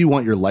 Like, what do you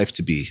want your life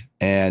to be?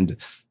 And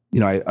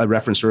I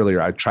referenced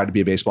earlier, I tried to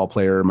be a baseball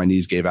player. My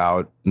knees gave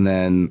out. And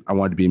then I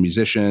wanted to be a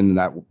musician. And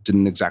that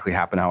didn't exactly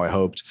happen how I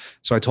hoped.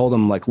 So I told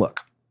him, like,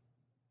 look,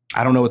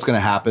 I don't know what's going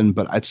to happen,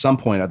 but at some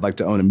point I'd like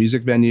to own a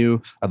music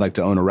venue. I'd like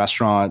to own a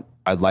restaurant.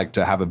 I'd like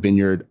to have a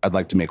vineyard. I'd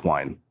like to make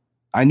wine.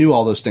 I knew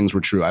all those things were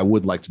true. I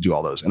would like to do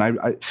all those. And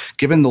I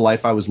given the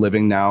life I was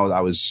living now,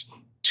 I was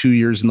 2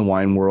 years in the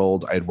wine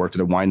world. I had worked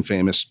at a wine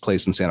famous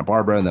place in Santa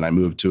Barbara. And then I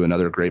moved to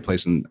another great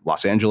place in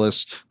Los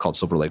Angeles called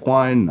Silver Lake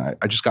Wine.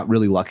 I just got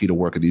really lucky to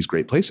work at these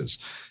great places.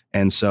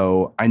 And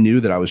so I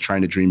knew that I was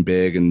trying to dream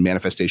big and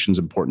manifestation is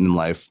important in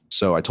life.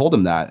 So I told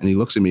him that and he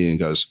looks at me and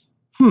goes,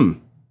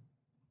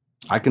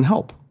 I can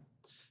help.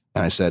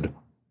 And I said,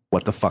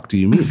 what the fuck do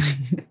you mean?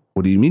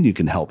 What do you mean you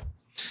can help?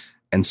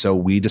 And so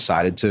we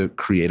decided to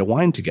create a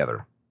wine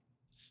together.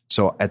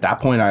 So at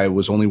that point, I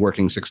was only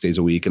working 6 days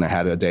a week and I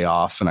had a day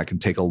off and I could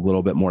take a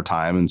little bit more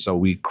time. And so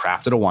we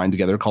crafted a wine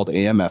together called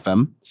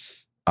AM/FM.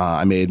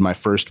 I made my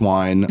first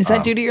wine. Is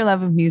that due to your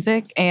love of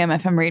music,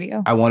 AM/FM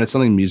radio? I wanted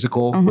something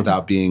musical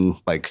without being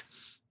like,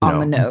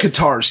 on the nose.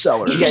 Guitar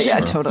Sellers. Yeah,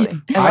 totally.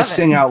 I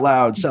sing out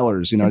loud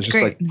Sellers, it's just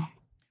great. like.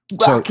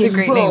 Rock and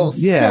roll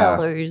Yeah.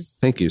 Sellers.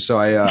 Thank you. So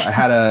I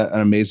had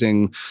an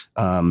amazing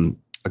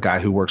a guy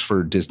who works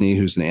for Disney,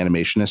 who's an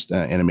animationist,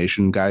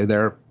 animation guy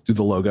there, do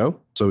the logo.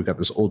 So we got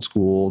this old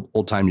school,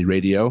 old timey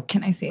radio.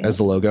 Can I see it? As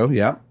the logo?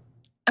 Yeah.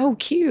 Oh,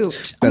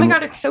 cute. Oh my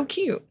God, it's so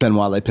cute.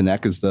 Benoit Le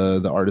Pennec is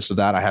the artist of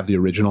that. I have the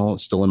original.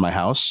 It's still in my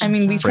house. I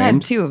mean, we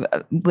framed. said too,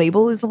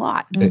 label is a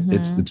lot.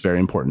 It's very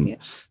important. Yeah.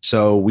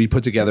 So we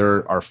put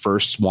together our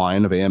first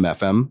wine of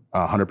AM/FM,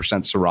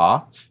 100%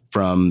 Syrah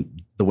from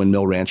the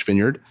Windmill Ranch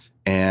Vineyard.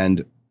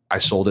 And I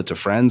sold it to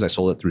friends. I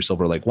sold it through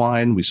Silver Lake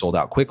Wine. We sold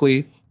out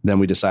quickly. Then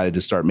we decided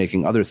to start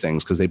making other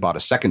things because they bought a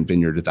second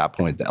vineyard at that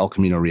point, the El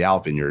Camino Real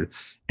vineyard.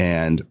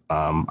 And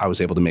I was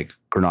able to make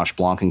Grenache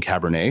Blanc and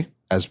Cabernet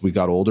as we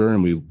got older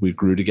and we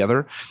grew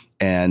together.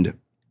 And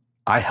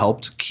I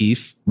helped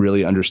Keith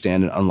really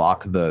understand and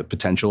unlock the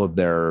potential of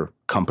their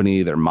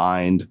company, their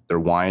mind, their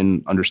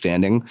wine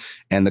understanding.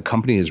 And the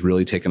company has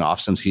really taken off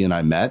since he and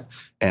I met.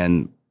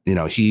 And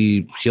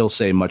he'll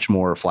say much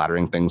more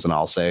flattering things than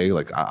I'll say.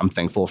 Like, I'm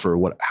thankful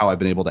for how I've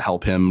been able to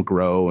help him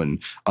grow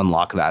and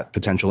unlock that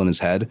potential in his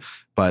head.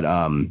 But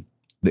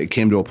it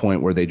came to a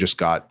point where they just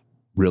got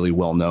really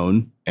well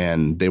known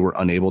and they were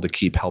unable to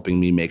keep helping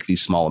me make these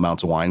small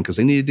amounts of wine because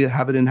they needed to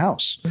have it in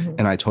house. Mm-hmm.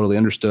 And I totally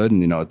understood.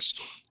 And,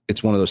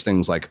 it's one of those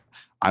things like,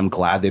 I'm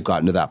glad they've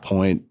gotten to that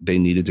point. They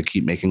needed to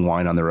keep making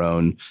wine on their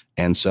own.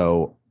 And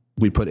so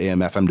we put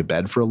AM/FM to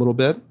bed for a little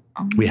bit.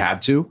 Mm-hmm. We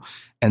had to.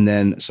 And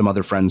then some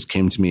other friends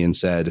came to me and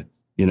said,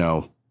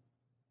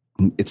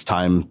 it's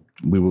time.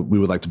 We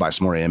would like to buy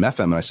some more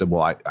AM/FM. And I said,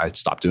 well, I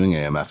stopped doing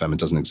AM/FM. It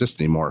doesn't exist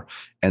anymore.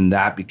 And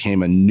that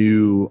became a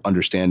new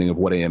understanding of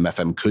what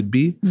AM/FM could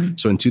be. Mm.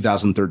 So in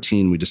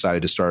 2013, we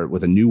decided to start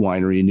with a new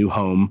winery, a new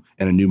home,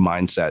 and a new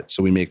mindset.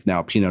 So we make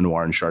now Pinot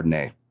Noir and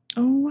Chardonnay.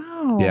 Oh,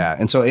 wow. Yeah.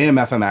 And so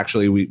AM/FM,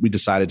 actually, we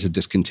decided to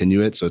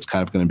discontinue it. So it's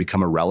kind of going to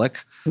become a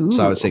relic. Ooh.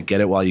 So I would say get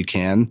it while you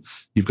can.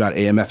 You've got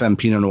AM/FM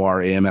Pinot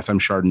Noir, AM/FM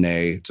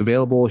Chardonnay. It's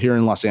available here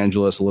in Los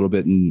Angeles, a little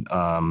bit in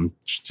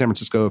San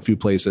Francisco, a few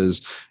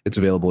places. It's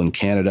available in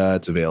Canada.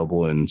 It's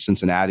available in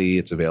Cincinnati.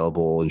 It's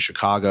available in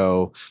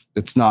Chicago.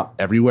 It's not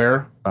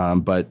everywhere,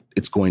 but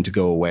it's going to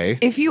go away.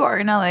 If you are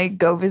in LA,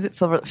 go visit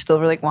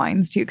Silver Lake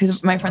Wines too.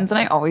 Because my friends and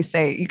I always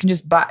say you can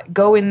just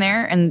go in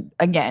there and,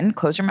 again,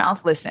 close your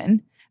mouth,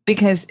 listen.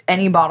 Because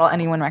any bottle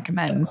anyone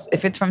recommends,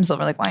 if it's from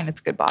Silver Lake Wine,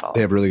 it's a good bottle. They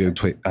have really good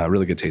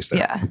taste there.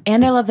 Yeah.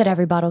 And I love that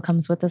every bottle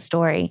comes with a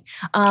story.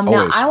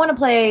 Now I want to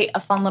play a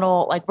fun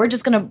little, we're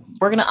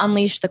going to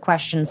unleash the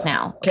questions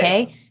now.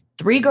 Okay.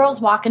 3 girls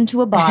walk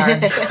into a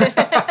bar,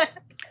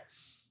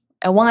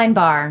 a wine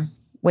bar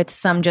with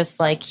some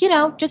just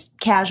just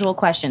casual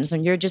questions.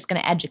 And you're just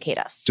going to educate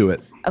us. Do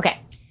it.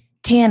 Okay.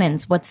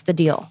 Tannins. What's the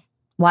deal?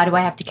 Why do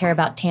I have to care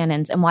about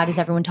tannins? And why does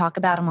everyone talk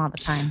about them all the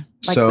time?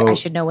 I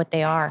should know what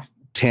they are.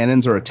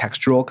 Tannins are a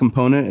textural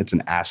component. It's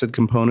an acid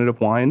component of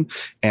wine.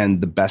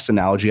 And the best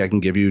analogy I can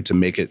give you to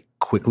make it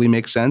quickly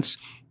make sense,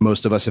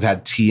 most of us have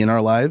had tea in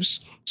our lives.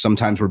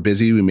 Sometimes we're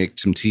busy. We make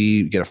some tea,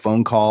 you get a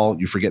phone call,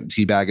 you forget the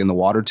tea bag in the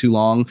water too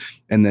long.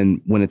 And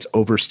then when it's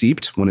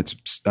oversteeped, when it's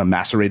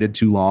macerated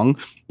too long,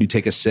 you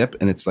take a sip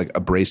and it's like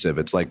abrasive.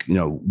 It's like,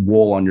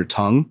 wool on your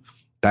tongue.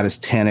 That is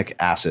tannic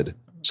acid.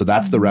 So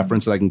that's the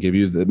reference that I can give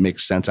you that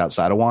makes sense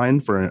outside of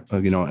wine for,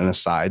 an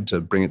aside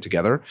to bring it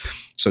together.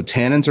 So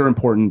tannins are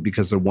important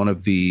because they're one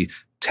of the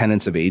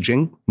tenets of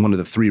aging, one of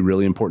the 3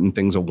 really important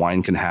things a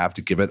wine can have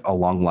to give it a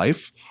long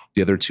life.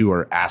 The other 2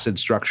 are acid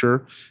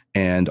structure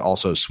and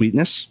also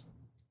sweetness.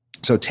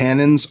 So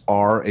tannins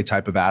are a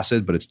type of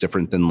acid, but it's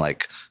different than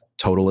like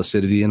total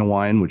acidity in a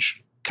wine,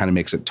 which kind of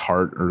makes it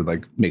tart or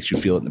like makes you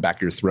feel it in the back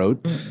of your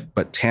throat.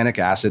 But tannic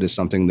acid is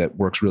something that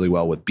works really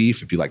well with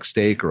beef. If you like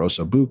steak or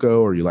osso buco,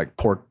 or you like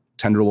pork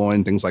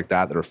tenderloin, things like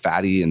that are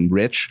fatty and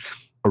rich,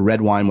 a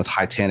red wine with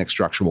high tannic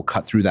structure will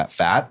cut through that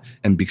fat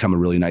and become a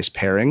really nice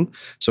pairing.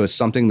 So it's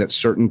something that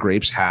certain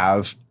grapes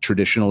have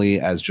traditionally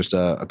as just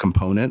a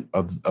component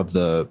of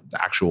the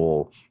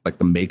actual, like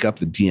the makeup,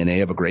 the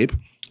DNA of a grape,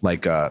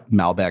 like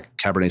Malbec,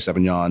 Cabernet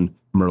Sauvignon,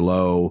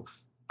 Merlot,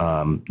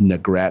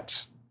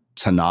 Negrette,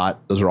 Tannat.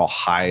 Those are all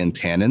high in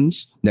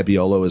tannins.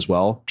 Nebbiolo as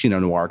well.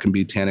 Pinot Noir can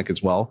be tannic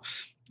as well.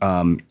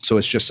 So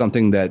it's just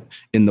something that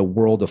in the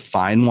world of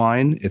fine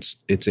wine,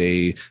 it's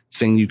a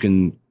thing you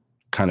can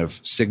kind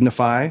of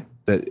signify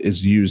that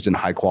is used in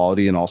high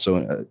quality and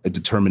also a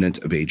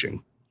determinant of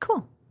aging.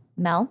 Cool.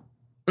 Mel?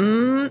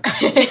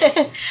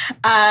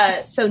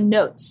 So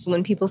notes,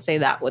 when people say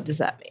that, what does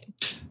that mean?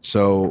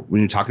 So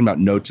when you're talking about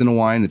notes in a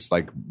wine, it's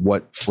like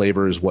what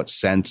flavors, what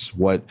scents,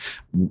 what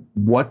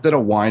that a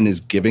wine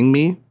is giving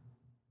me.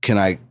 Can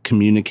I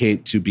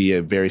communicate to be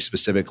a very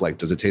specific, like,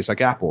 does it taste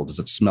like apple? Does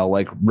it smell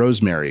like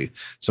rosemary?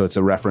 So it's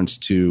a reference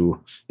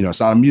to, it's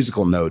not a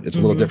musical note. It's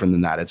a little different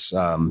than that. It's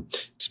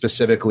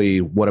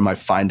specifically, what am I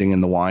finding in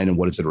the wine and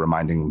what is it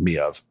reminding me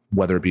of,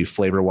 whether it be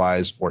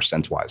flavor-wise or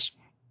scent-wise?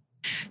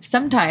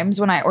 Sometimes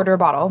when I order a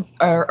bottle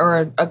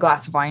or a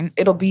glass of wine,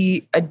 it'll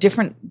be a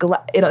different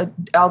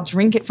I'll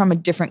drink it from a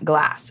different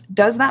glass.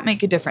 Does that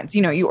make a difference?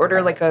 You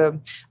order like a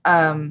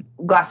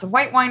glass of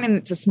white wine and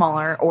it's a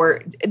smaller,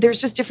 or there's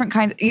just different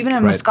kinds. Even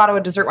a Moscato, a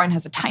dessert wine,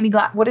 has a tiny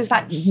glass. What does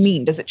that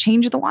mean? Does it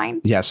change the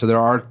wine? Yeah, so there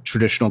are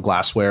traditional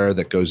glassware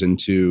that goes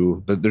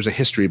into, there's a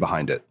history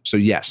behind it. So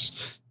yes.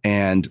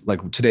 And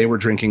like today we're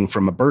drinking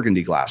from a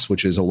Burgundy glass,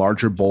 which is a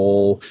larger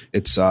bowl.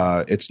 It's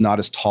not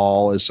as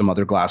tall as some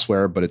other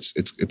glassware, but it's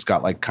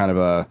got like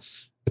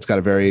it's got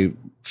a very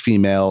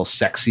female,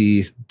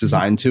 sexy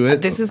design to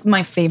it. This is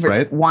my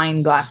favorite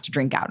wine glass to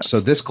drink out of.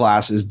 So this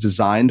glass is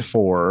designed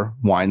for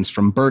wines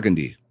from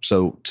Burgundy.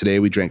 So today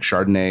we drank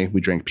Chardonnay, we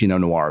drank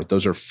Pinot Noir.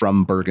 Those are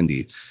from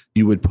Burgundy.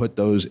 You would put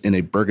those in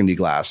a Burgundy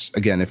glass.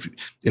 Again,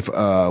 if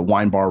a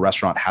wine bar or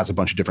restaurant has a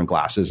bunch of different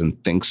glasses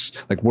and thinks,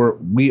 like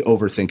we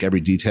overthink every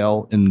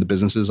detail in the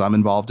businesses I'm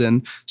involved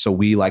in. So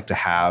we like to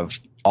have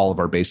all of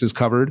our bases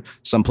covered.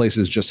 Some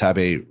places just have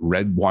a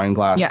red wine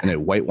glass and a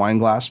white wine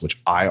glass, which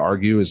I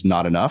argue is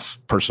not enough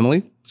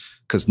personally,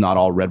 because not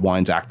all red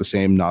wines act the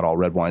same. Not all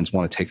red wines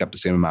want to take up the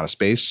same amount of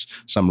space.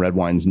 Some red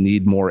wines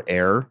need more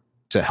air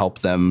to help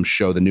them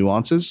show the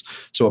nuances.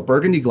 So a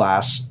Burgundy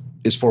glass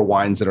is for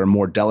wines that are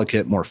more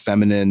delicate, more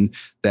feminine,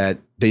 that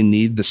they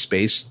need the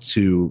space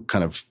to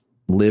kind of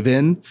live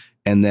in.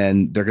 And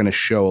then they're going to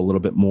show a little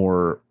bit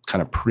more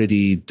kind of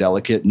pretty,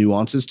 delicate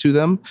nuances to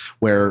them,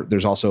 where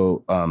there's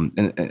also,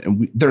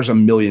 there's a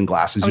million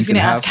glasses. I was going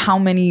to ask how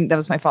many, that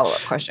was my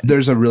follow-up question.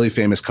 There's a really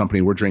famous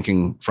company. We're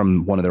drinking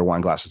from one of their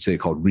wine glasses today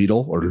called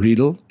Riedel, or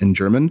Riedel in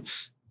German.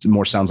 It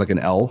more sounds like an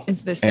L.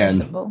 Is this their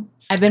symbol?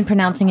 I've been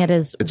pronouncing it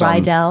as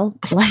Riedel,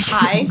 like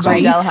high.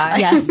 Riedel high.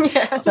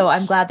 Yes. So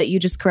I'm glad that you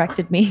just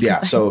corrected me.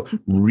 Yeah. So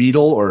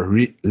Riedel or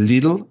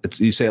Riedel,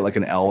 you say it like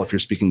an L if you're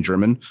speaking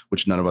German,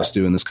 which none of us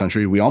do in this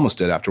country. We almost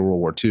did after World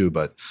War II,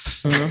 but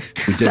we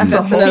didn't.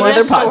 That's a whole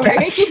other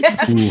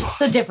podcast.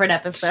 It's a different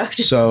episode.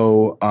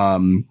 So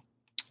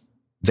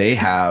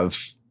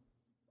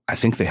I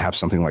think they have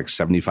something like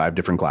 75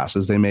 different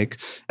glasses they make.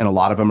 And a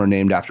lot of them are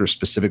named after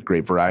specific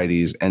grape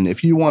varieties. And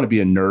if you want to be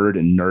a nerd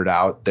and nerd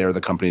out, they're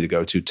the company to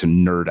go to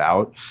nerd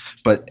out.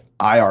 But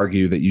I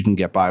argue that you can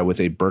get by with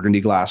a Burgundy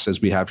glass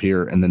as we have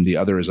here. And then the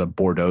other is a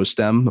Bordeaux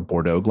stem, a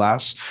Bordeaux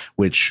glass,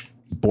 which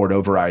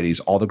Bordeaux varieties,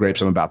 all the grapes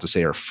I'm about to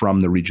say are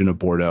from the region of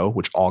Bordeaux,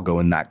 which all go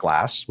in that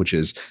glass, which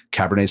is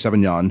Cabernet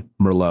Sauvignon,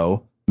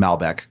 Merlot,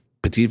 Malbec,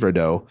 Petit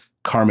Verdot,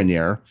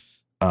 Carmenere,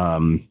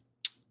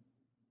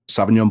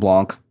 Sauvignon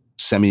Blanc,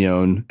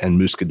 Semillon, and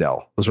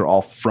Muscadel. Those are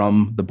all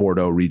from the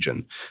Bordeaux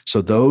region.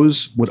 So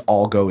those would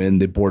all go in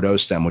the Bordeaux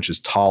stem, which is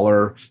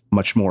taller,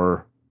 much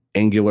more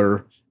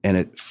angular, and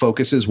it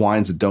focuses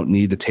wines that don't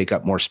need to take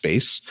up more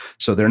space.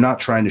 So they're not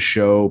trying to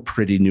show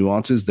pretty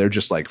nuances. They're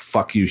just like,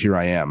 fuck you, here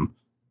I am.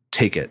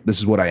 Take it. This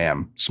is what I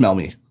am. Smell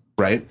me,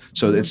 right?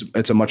 So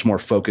it's a much more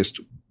focused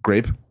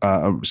grape,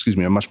 a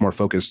much more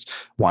focused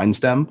wine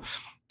stem.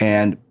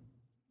 And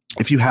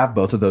if you have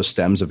both of those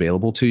stems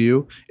available to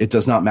you, it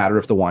does not matter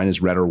if the wine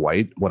is red or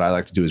white. What I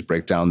like to do is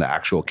break down the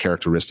actual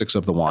characteristics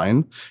of the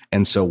wine.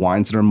 And so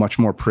wines that are much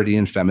more pretty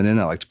and feminine,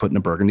 I like to put in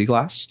a Burgundy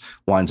glass.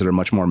 Wines that are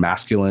much more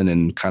masculine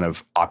and kind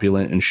of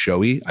opulent and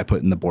showy, I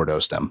put in the Bordeaux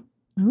stem.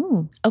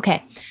 Ooh,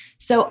 okay.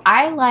 So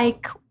I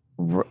like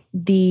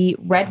the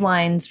red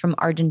wines from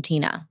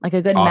Argentina, like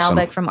a good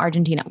Malbec from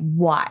Argentina.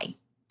 Why?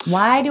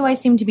 Why do I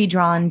seem to be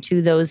drawn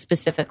to those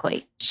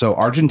specifically? So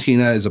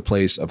Argentina is a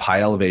place of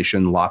high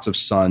elevation, lots of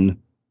sun.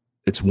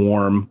 It's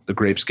warm. The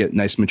grapes get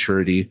nice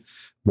maturity.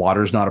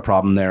 Water's not a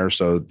problem there.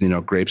 So,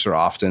 grapes are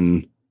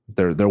often,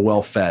 they're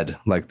well fed.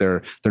 Like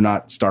they're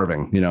not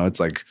starving. It's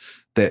like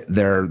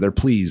they're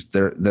pleased.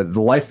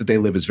 The life that they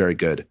live is very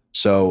good.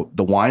 So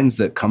the wines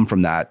that come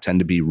from that tend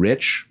to be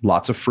rich,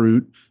 lots of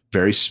fruit,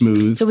 very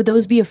smooth. So would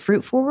those be a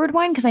fruit forward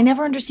wine? Because I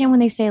never understand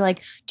when they say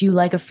like, do you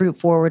like a fruit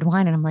forward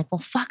wine? And I'm like, well,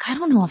 fuck, I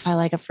don't know if I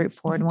like a fruit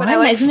forward wine. But I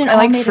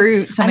like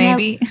fruit, so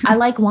maybe. I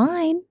like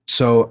wine.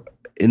 So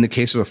in the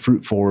case of a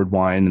fruit forward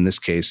wine, in this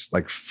case,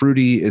 like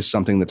fruity is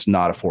something that's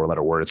not a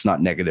 4-letter word. It's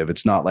not negative.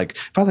 It's not like,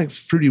 if I like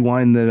fruity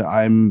wine, then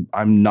I'm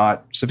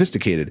not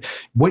sophisticated.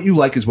 What you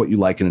like is what you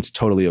like, and it's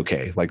totally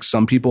okay. Like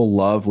some people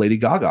love Lady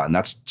Gaga, and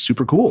that's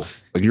super cool.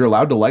 Like you're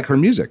allowed to like her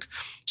music.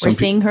 We're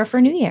seeing her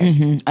for New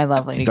Year's. Mm-hmm. I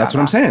love Lady Gaga. That's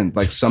what I'm saying.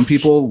 Like some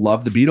people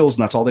love the Beatles, and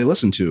that's all they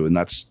listen to. And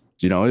that's,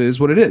 it is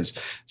what it is.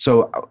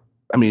 So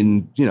I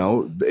mean,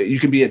 you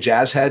can be a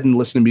jazz head and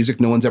listen to music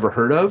no one's ever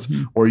heard of,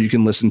 or you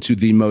can listen to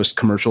the most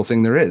commercial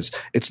thing there is.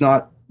 It's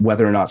not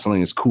whether or not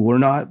something is cool or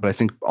not, but I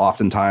think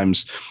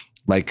oftentimes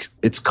like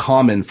it's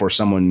common for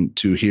someone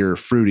to hear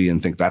fruity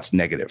and think that's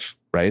negative,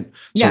 right?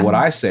 Yeah. So what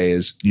I say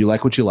is you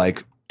like what you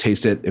like,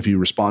 taste it. If you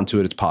respond to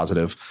it, it's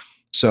positive.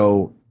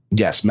 So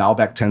yes,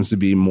 Malbec tends to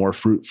be more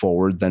fruit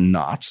forward than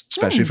not,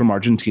 especially from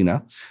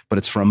Argentina, but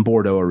it's from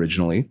Bordeaux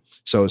originally.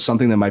 So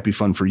something that might be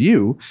fun for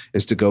you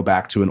is to go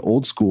back to an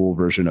old school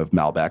version of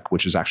Malbec,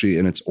 which is actually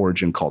in its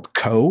origin called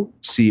Côte,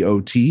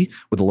 C-O-T,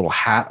 with a little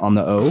hat on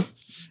the O.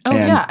 Oh,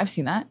 yeah, I've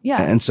seen that.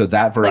 Yeah. And so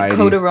that variety.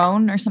 Like Côte du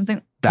Rhône or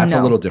something? That's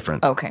a little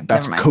different. Okay,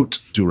 that's never mind.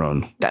 Côte du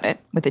Rhône. Got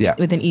it. With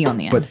an E on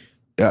the end.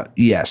 But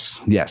yes,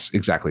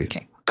 exactly.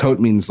 Okay. Côte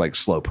means like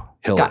slope,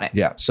 hill. Got it.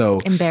 Yeah. So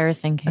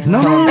embarrassing.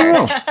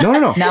 No.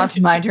 Now it's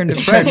my turn to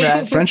it's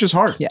French. French is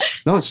hard. Yeah.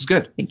 No, this is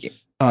good. Thank you.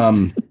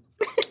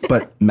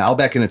 But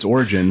Malbec in its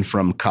origin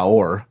from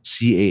Cahors,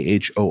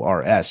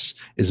 C-A-H-O-R-S,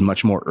 is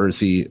much more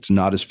earthy. It's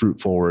not as fruit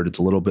forward. It's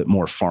a little bit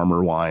more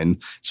farmer wine.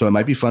 So it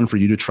might be fun for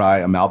you to try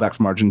a Malbec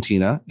from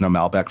Argentina and a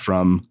Malbec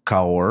from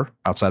Cahors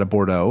outside of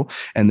Bordeaux,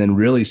 and then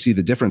really see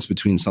the difference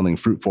between something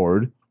fruit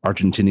forward,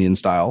 Argentinian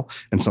style,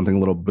 and something a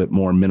little bit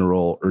more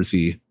mineral,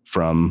 earthy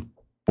from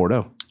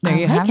Bordeaux. There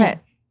you have it.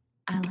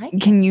 I like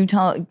it. Can you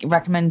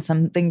recommend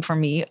something for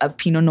me, a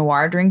Pinot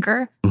Noir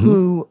drinker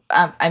who,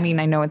 I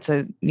know it's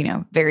a,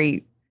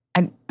 very,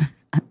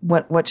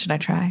 what should I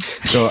try?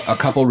 So a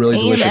couple really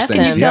delicious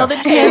things. Tell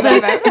that she has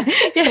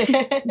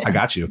I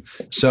got you.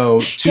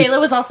 So Kayla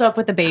was also up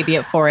with the baby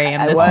at 4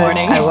 a.m. this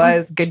morning. I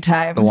was. Good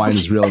times. The wine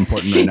is real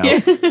important right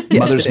now.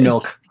 Mother's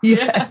milk.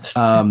 Yeah.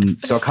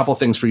 So a couple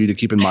things for you to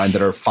keep in mind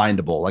that are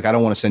findable. Like I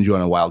don't want to send you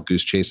on a wild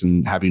goose chase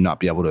and have you not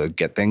be able to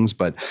get things,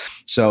 but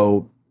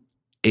so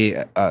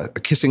a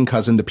kissing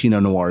cousin to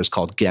Pinot Noir is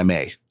called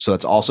Gamay. So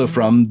it's also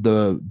from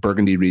the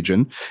Burgundy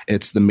region.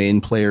 It's the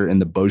main player in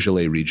the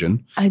Beaujolais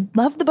region. I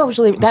love the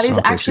Beaujolais. That is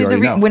actually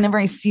whenever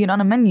I see it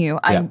on a menu,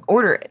 I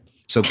order it.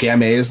 So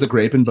Gamay is the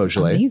grape in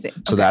Beaujolais. Amazing.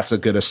 So that's a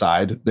good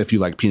aside if you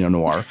like Pinot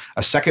Noir.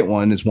 A second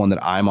one is one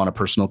that I'm on a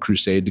personal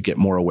crusade to get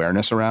more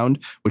awareness around,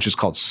 which is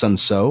called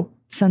Cinsault.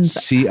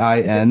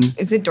 C-I-N.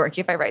 Is it dorky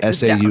if I write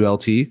this down?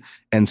 S-A-U-L-T.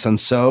 And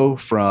Cinsault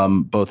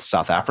from both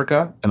South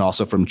Africa and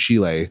also from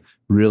Chile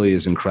really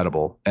is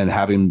incredible. And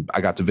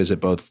I got to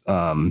visit both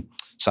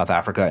South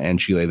Africa and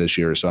Chile this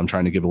year. So I'm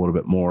trying to give a little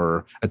bit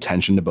more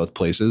attention to both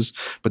places.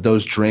 But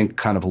those drink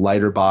kind of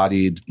lighter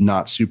bodied,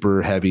 not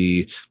super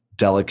heavy,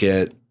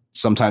 delicate,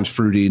 sometimes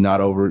fruity,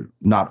 not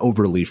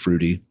overly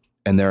fruity.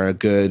 And they're a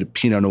good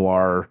Pinot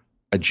Noir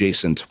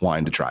adjacent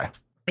wine to try.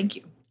 Thank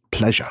you.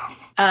 Pleasure.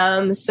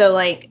 So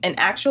like an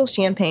actual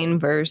champagne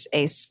versus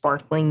a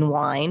sparkling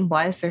wine.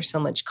 Why is there so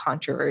much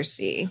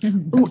controversy?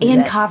 Ooh,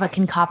 and Cava.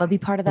 Can Cava be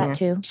part of that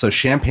too? So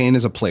Champagne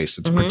is a place.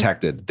 It's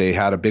protected. They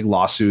had a big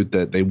lawsuit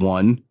that they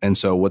won. And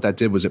so what that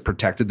did was it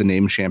protected the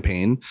name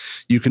Champagne.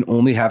 You can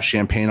only have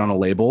Champagne on a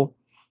label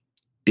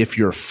if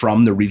you're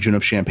from the region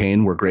of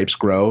Champagne where grapes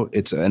grow.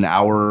 It's an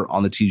hour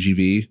on the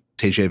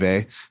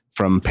TGV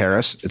from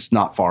Paris. It's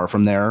not far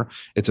from there.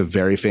 It's a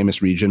very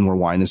famous region where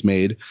wine is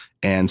made.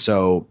 And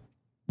so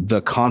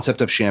the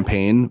concept of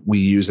champagne we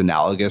use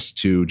analogous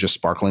to just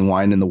sparkling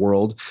wine in the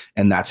world.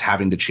 And that's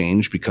having to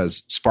change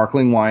because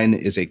sparkling wine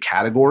is a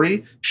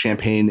category.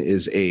 Champagne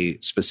is a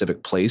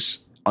specific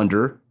place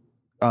under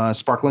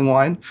sparkling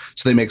wine.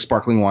 So they make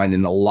sparkling wine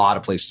in a lot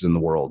of places in the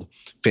world.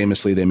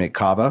 Famously, they make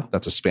Cava.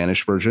 That's a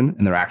Spanish version.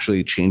 And they're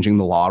actually changing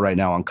the law right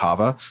now on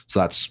Cava.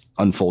 So that's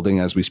unfolding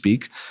as we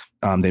speak.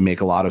 They make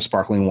a lot of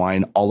sparkling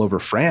wine all over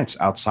France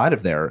outside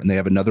of there. And they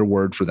have another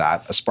word for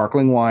that. A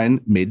sparkling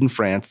wine made in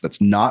France that's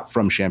not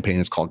from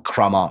Champagne is called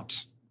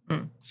Cremant.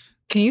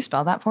 Can you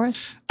spell that for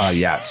us?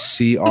 Yeah.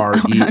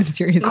 C-R-E. I'm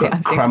seriously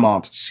asking.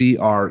 Cremant.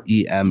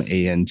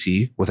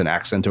 C-R-E-M-A-N-T with an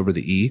accent over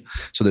the E.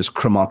 So there's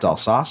Cremant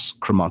d'Alsace,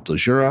 Cremant de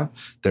Jura.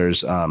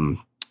 There's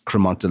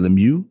Cremant de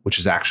Limoux, which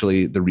is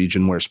actually the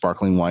region where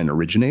sparkling wine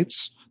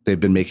originates. They've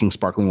been making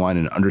sparkling wine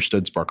and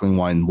understood sparkling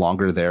wine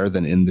longer there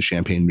than in the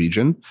Champagne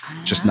region.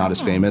 Just not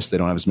as famous. They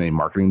don't have as many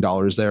marketing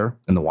dollars there,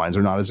 and the wines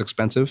are not as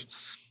expensive.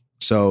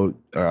 So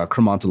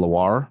Cremant de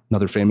Loire,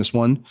 another famous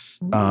one.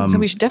 So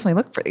we should definitely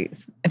look for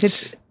these. If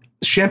it's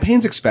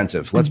Champagne's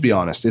expensive. Let's be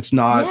honest. It's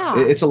not.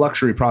 Yeah. It's a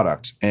luxury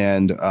product,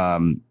 and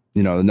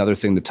another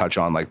thing to touch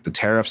on, like the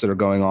tariffs that are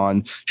going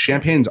on.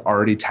 Champagne's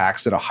already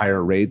taxed at a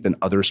higher rate than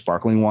other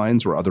sparkling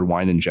wines or other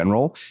wine in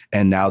general.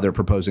 And now they're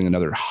proposing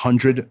another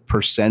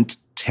 100%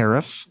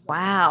 tariff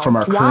from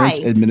our current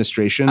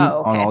administration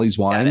on all these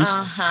wines.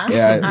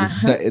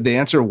 The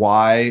answer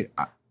why,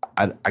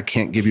 I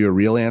can't give you a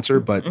real answer,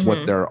 but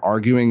what they're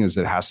arguing is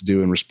that it has to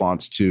do in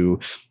response to,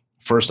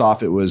 first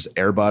off, it was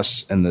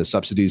Airbus and the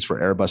subsidies for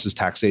Airbus's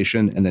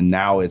taxation. And then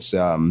now it's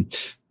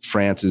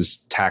France is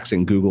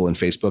taxing Google and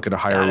Facebook at a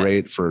higher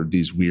rate for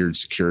these weird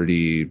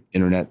security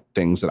internet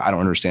things that I don't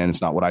understand.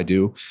 It's not what I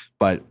do.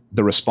 But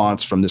the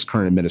response from this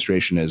current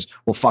administration is,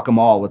 well, fuck them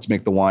all. Let's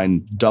make the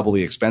wine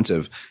doubly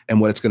expensive.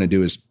 And what it's going to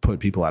do is put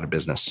people out of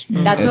business.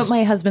 That's what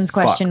my husband's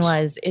question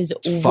was, is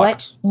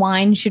what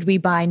wine should we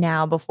buy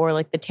now before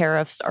like the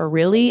tariffs are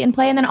really in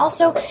play? And then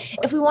also,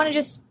 if we want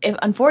to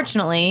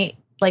unfortunately,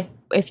 like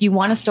if you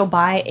want to still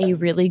buy a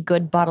really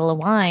good bottle of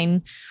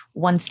wine,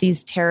 once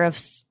these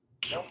tariffs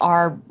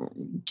are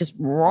just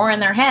roaring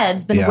their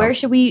heads, then where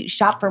should we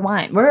shop for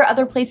wine? Where are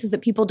other places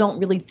that people don't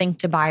really think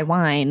to buy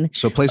wine?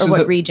 So places, or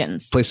what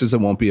regions? Places that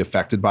won't be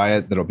affected by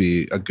it, that'll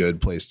be a good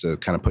place to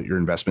kind of put your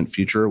investment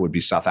future would be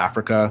South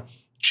Africa,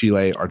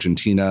 Chile,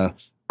 Argentina,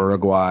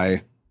 Uruguay,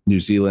 New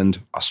Zealand,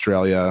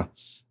 Australia.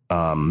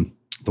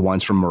 The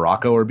wines from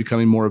Morocco are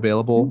becoming more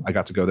available. I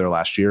got to go there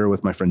last year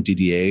with my friend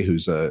Didier,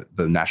 who's the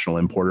national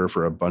importer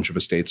for a bunch of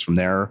estates from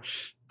there.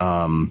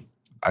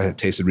 I had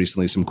tasted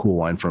recently some cool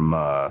wine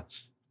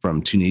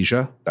from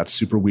Tunisia. That's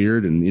super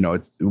weird. And,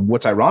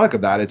 what's ironic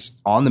of that, it's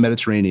on the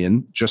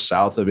Mediterranean, just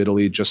south of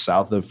Italy, just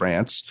south of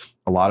France.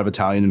 A lot of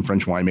Italian and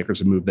French winemakers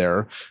have moved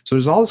there. So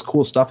there's all this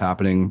cool stuff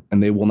happening,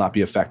 and they will not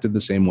be affected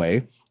the same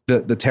way.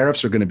 The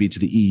tariffs are going to be to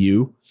the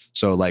EU.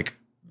 So like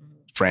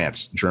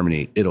France,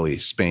 Germany, Italy,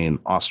 Spain,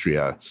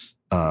 Austria,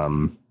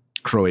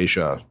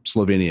 Croatia,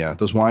 Slovenia.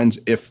 Those wines,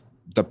 if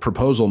the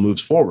proposal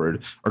moves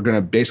forward, are going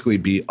to basically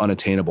be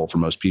unattainable for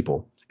most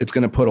people. It's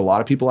going to put a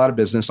lot of people out of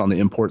business on the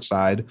import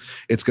side.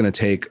 It's going to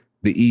take,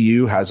 the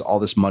EU has all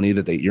this money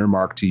that they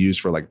earmark to use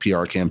for like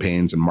PR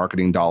campaigns and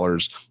marketing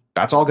dollars.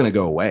 That's all going to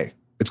go away.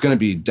 It's going to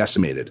be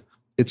decimated.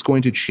 It's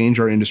going to change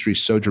our industry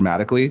so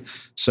dramatically.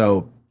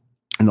 So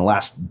in the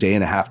last day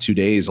and a half, 2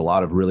 days, a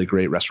lot of really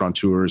great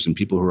restaurateurs and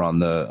people who are on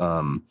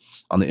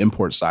the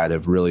import side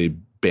have really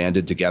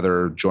banded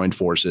together, joined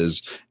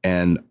forces,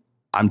 and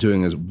I'm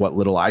doing what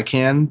little I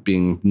can,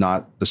 being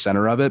not the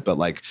center of it, but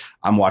like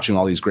I'm watching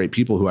all these great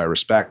people who I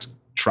respect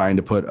trying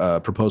to put a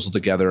proposal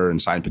together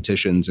and sign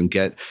petitions and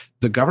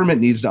the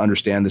government needs to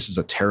understand this is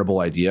a terrible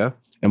idea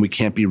and we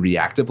can't be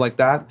reactive like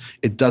that.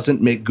 It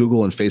doesn't make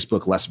Google and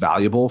Facebook less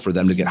valuable for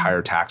them to get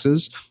higher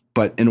taxes,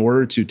 but in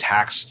order to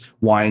tax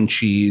wine,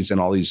 cheese,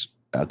 and all these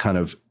kind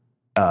of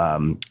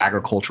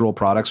agricultural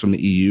products from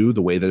the EU,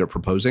 the way that they're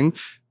proposing,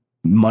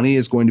 money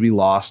is going to be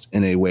lost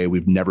in a way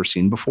we've never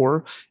seen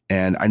before.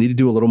 And I need to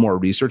do a little more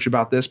research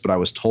about this, but I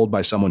was told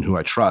by someone who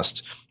I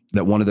trust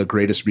that one of the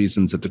greatest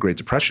reasons that the Great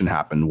Depression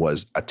happened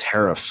was a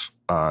tariff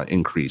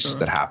increase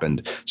that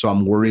happened. So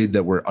I'm worried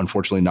that we're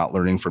unfortunately not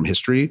learning from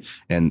history.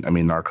 And I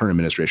mean, our current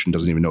administration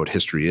doesn't even know what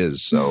history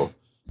is. So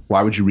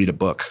why would you read a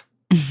book?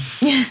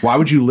 Why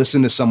would you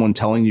listen to someone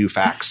telling you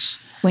facts?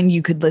 When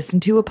you could listen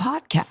to a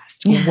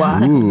podcast.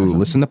 What? Ooh,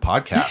 listen to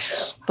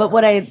podcasts. But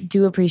what I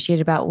do appreciate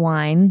about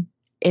wine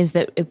is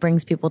that it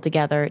brings people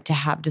together to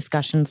have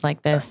discussions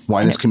like this.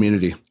 Wine is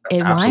community.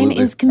 Wine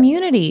is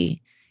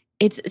community.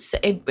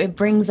 It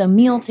brings a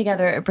meal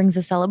together. It brings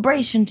a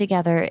celebration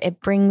together.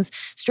 It brings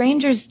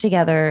strangers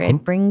together.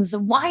 It brings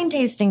wine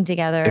tasting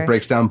together. It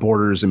breaks down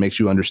borders. It makes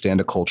you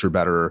understand a culture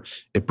better.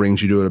 It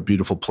brings you to a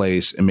beautiful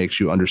place. It makes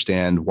you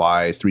understand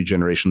why 3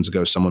 generations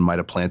ago someone might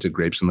have planted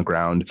grapes in the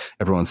ground.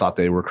 Everyone thought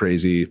they were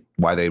crazy.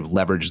 Why they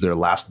leveraged their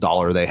last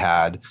dollar they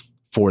had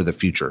for the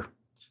future.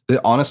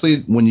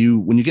 Honestly, when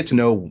you get to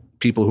know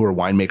people who are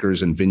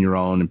winemakers and vineyard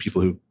and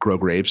people who grow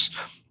grapes,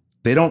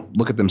 they don't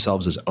look at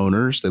themselves as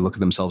owners. They look at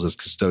themselves as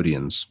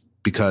custodians,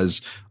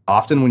 because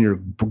often when you're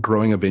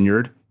growing a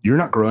vineyard, you're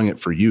not growing it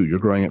for you. You're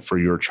growing it for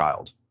your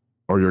child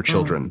or your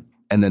children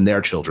and then their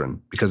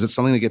children, because it's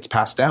something that gets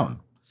passed down.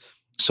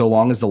 So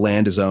long as the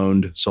land is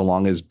owned, so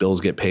long as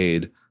bills get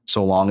paid,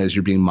 so long as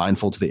you're being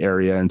mindful to the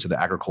area and to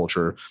the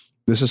agriculture,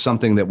 this is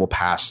something that will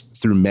pass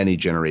through many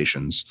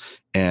generations.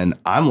 And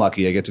I'm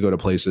lucky I get to go to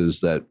places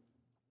that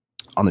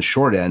on the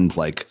short end,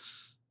 like,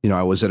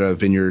 I was at a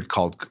vineyard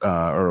called,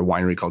 or a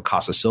winery called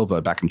Casa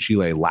Silva back in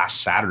Chile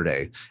last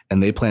Saturday,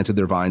 and they planted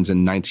their vines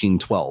in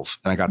 1912.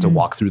 And I got to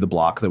walk through the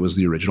block that was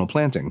the original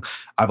planting.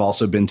 I've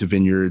also been to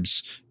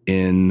vineyards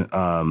in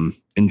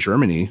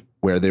Germany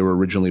where they were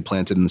originally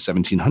planted in the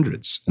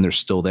 1700s, and they're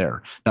still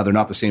there. Now, they're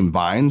not the same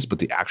vines, but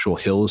the actual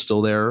hill is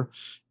still there.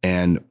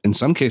 And in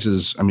some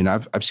cases, I mean,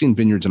 I've seen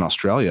vineyards in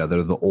Australia that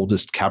are the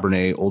oldest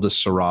Cabernet,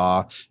 oldest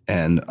Syrah,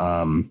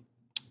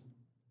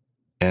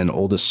 and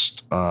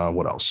oldest,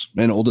 what else?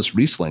 And oldest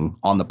Riesling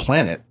on the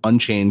planet,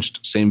 unchanged,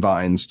 same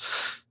vines.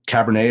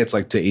 Cabernet, it's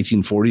like to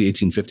 1840,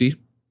 1850.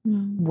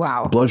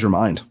 Wow. It blows your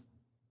mind.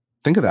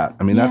 Think of that.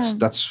 I mean,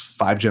 that's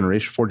 4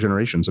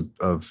 generations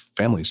of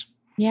families.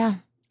 Yeah.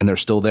 and they're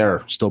still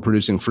there, still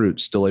producing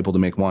fruit, still able to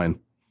make wine.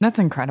 That's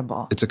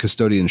incredible. It's a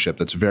custodianship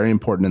that's very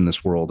important in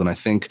this world. And I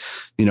think,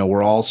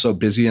 we're all so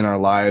busy in our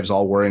lives,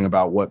 all worrying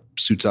about what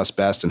suits us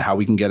best and how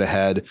we can get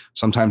ahead.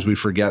 Sometimes we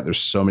forget there's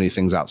so many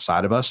things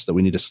outside of us that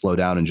we need to slow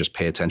down and just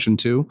pay attention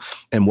to.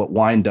 And what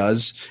wine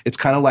does, it's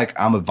kind of like,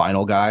 I'm a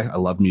vinyl guy. I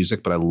love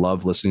music, but I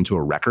love listening to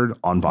a record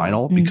on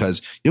vinyl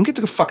because you don't get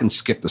to fucking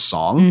skip the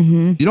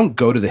song. You don't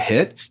go to the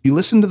hit. You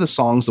listen to the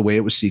songs the way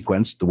it was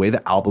sequenced, the way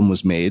the album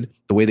was made,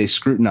 the way they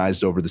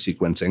scrutinized over the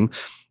sequencing.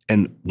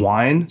 And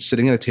wine,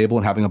 sitting at a table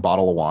and having a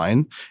bottle of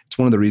wine, it's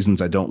one of the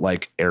reasons I don't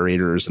like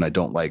aerators and I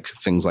don't like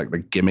things like the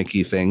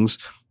gimmicky things.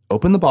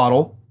 Open the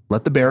bottle,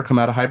 let the bear come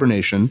out of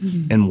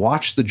hibernation and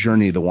watch the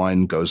journey the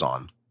wine goes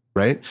on,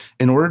 right?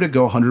 In order to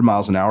go 100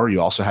 miles an hour, you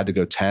also had to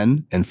go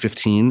 10 and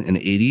 15 and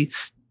 80.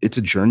 It's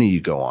a journey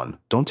you go on.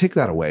 Don't take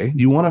that away.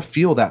 You want to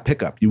feel that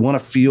pickup. You want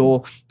to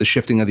feel the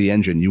shifting of the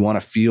engine. You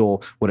want to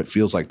feel what it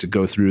feels like to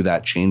go through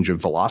that change of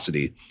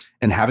velocity.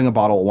 And having a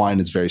bottle of wine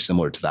is very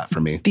similar to that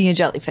for me. Be a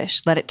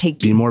jellyfish. Let it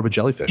take you. Be more of a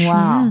jellyfish.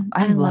 Wow.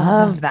 I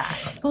love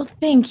that. Well,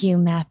 thank you,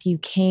 Matthew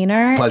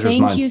Kaner. Pleasure's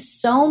Thank mine. you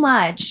so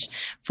much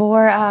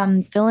for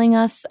filling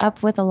us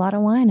up with a lot of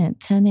wine at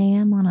 10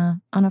 a.m.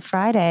 on a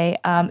Friday,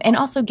 and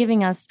also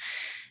giving us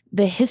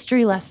the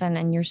history lesson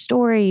and your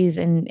stories.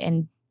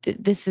 And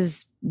this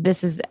is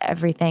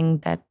everything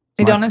that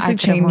it honestly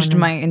changed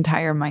my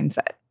entire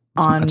mindset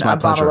on That's my a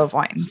bottle pleasure. of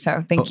wine.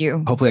 So thank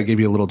you. Hopefully I gave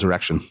you a little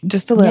direction.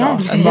 Just a little.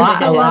 Yes, a just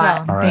lot. a A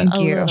lot. little. All right.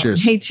 Thank you.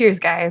 Cheers. Hey, cheers,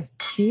 guys.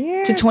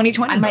 Cheers To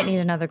 2020. I might need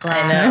another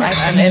glass. I know. I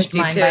I'm finished empty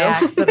mine too. by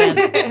accident.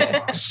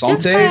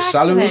 Santé,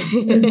 salut.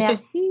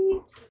 Merci.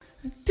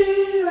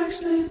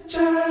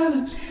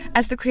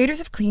 As the creators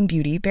of Clean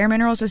Beauty, Bare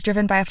Minerals is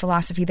driven by a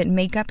philosophy that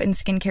makeup and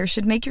skincare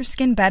should make your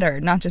skin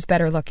better, not just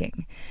better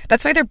looking.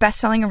 That's why their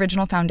best-selling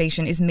original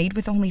foundation is made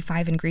with only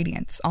 5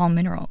 ingredients, all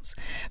minerals.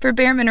 For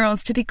Bare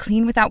Minerals, to be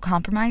clean without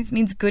compromise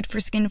means good for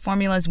skin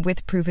formulas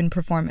with proven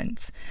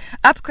performance.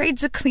 Upgrade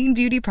to Clean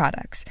Beauty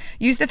products.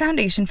 Use the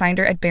foundation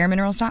finder at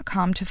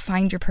bareminerals.com to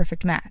find your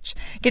perfect match.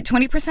 Get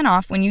 20%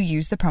 off when you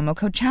use the promo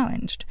code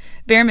CHALLENGED.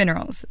 Bare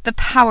Minerals, the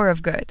power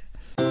of good.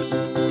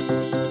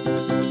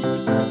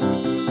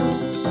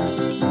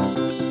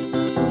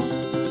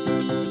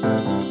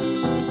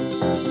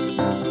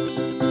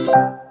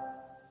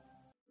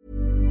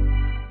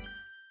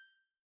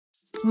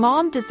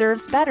 Mom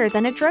deserves better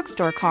than a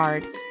drugstore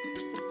card.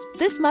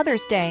 This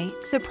Mother's Day,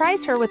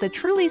 surprise her with a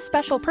truly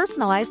special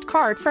personalized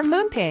card from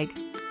Moonpig.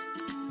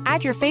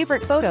 Add your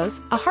favorite photos,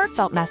 a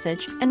heartfelt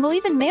message, and we'll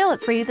even mail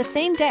it for you the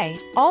same day,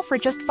 all for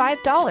just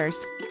 $5.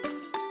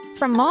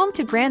 From mom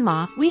to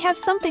grandma, we have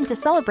something to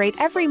celebrate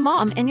every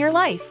mom in your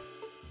life.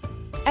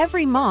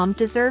 Every mom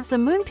deserves a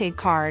Moonpig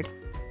card.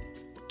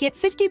 Get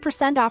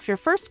 50% off your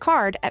first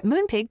card at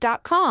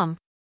moonpig.com.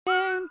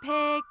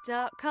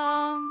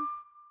 Moonpig.com.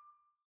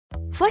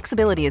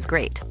 Flexibility is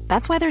great.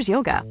 That's why there's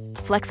yoga.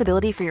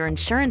 Flexibility for your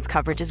insurance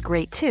coverage is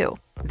great too.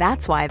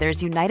 That's why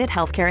there's United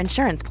Healthcare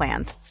Insurance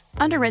Plans.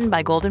 Underwritten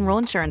by Golden Rule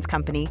Insurance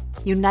Company,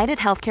 United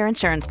Healthcare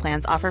Insurance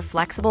Plans offer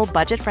flexible,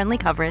 budget-friendly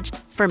coverage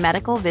for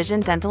medical, vision,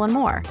 dental, and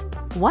more.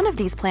 One of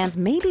these plans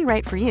may be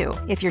right for you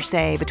if you're,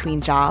 say, between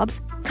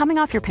jobs, coming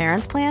off your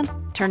parents' plan,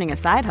 turning a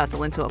side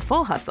hustle into a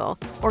full hustle,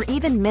 or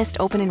even missed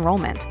open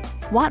enrollment.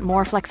 Want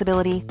more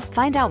flexibility?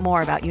 Find out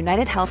more about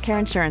United Healthcare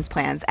Insurance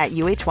Plans at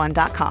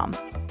uh1.com.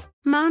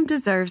 Mom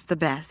deserves the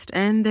best,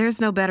 and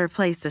there's no better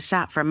place to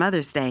shop for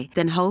Mother's Day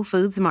than Whole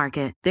Foods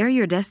Market. They're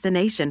your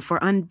destination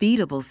for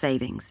unbeatable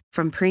savings,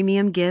 from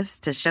premium gifts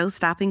to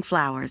show-stopping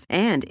flowers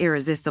and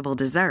irresistible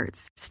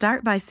desserts.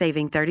 Start by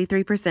saving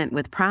 33%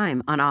 with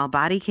Prime on all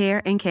body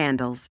care and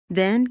candles.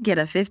 Then get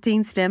a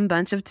 15-stem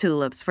bunch of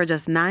tulips for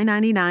just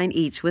 $9.99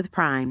 each with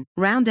Prime.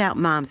 Round out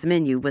Mom's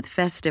menu with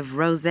festive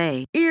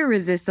rosé,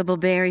 irresistible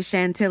berry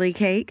chantilly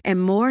cake,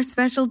 and more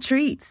special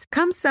treats.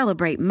 Come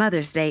celebrate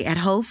Mother's Day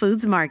at Whole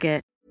Foods Market.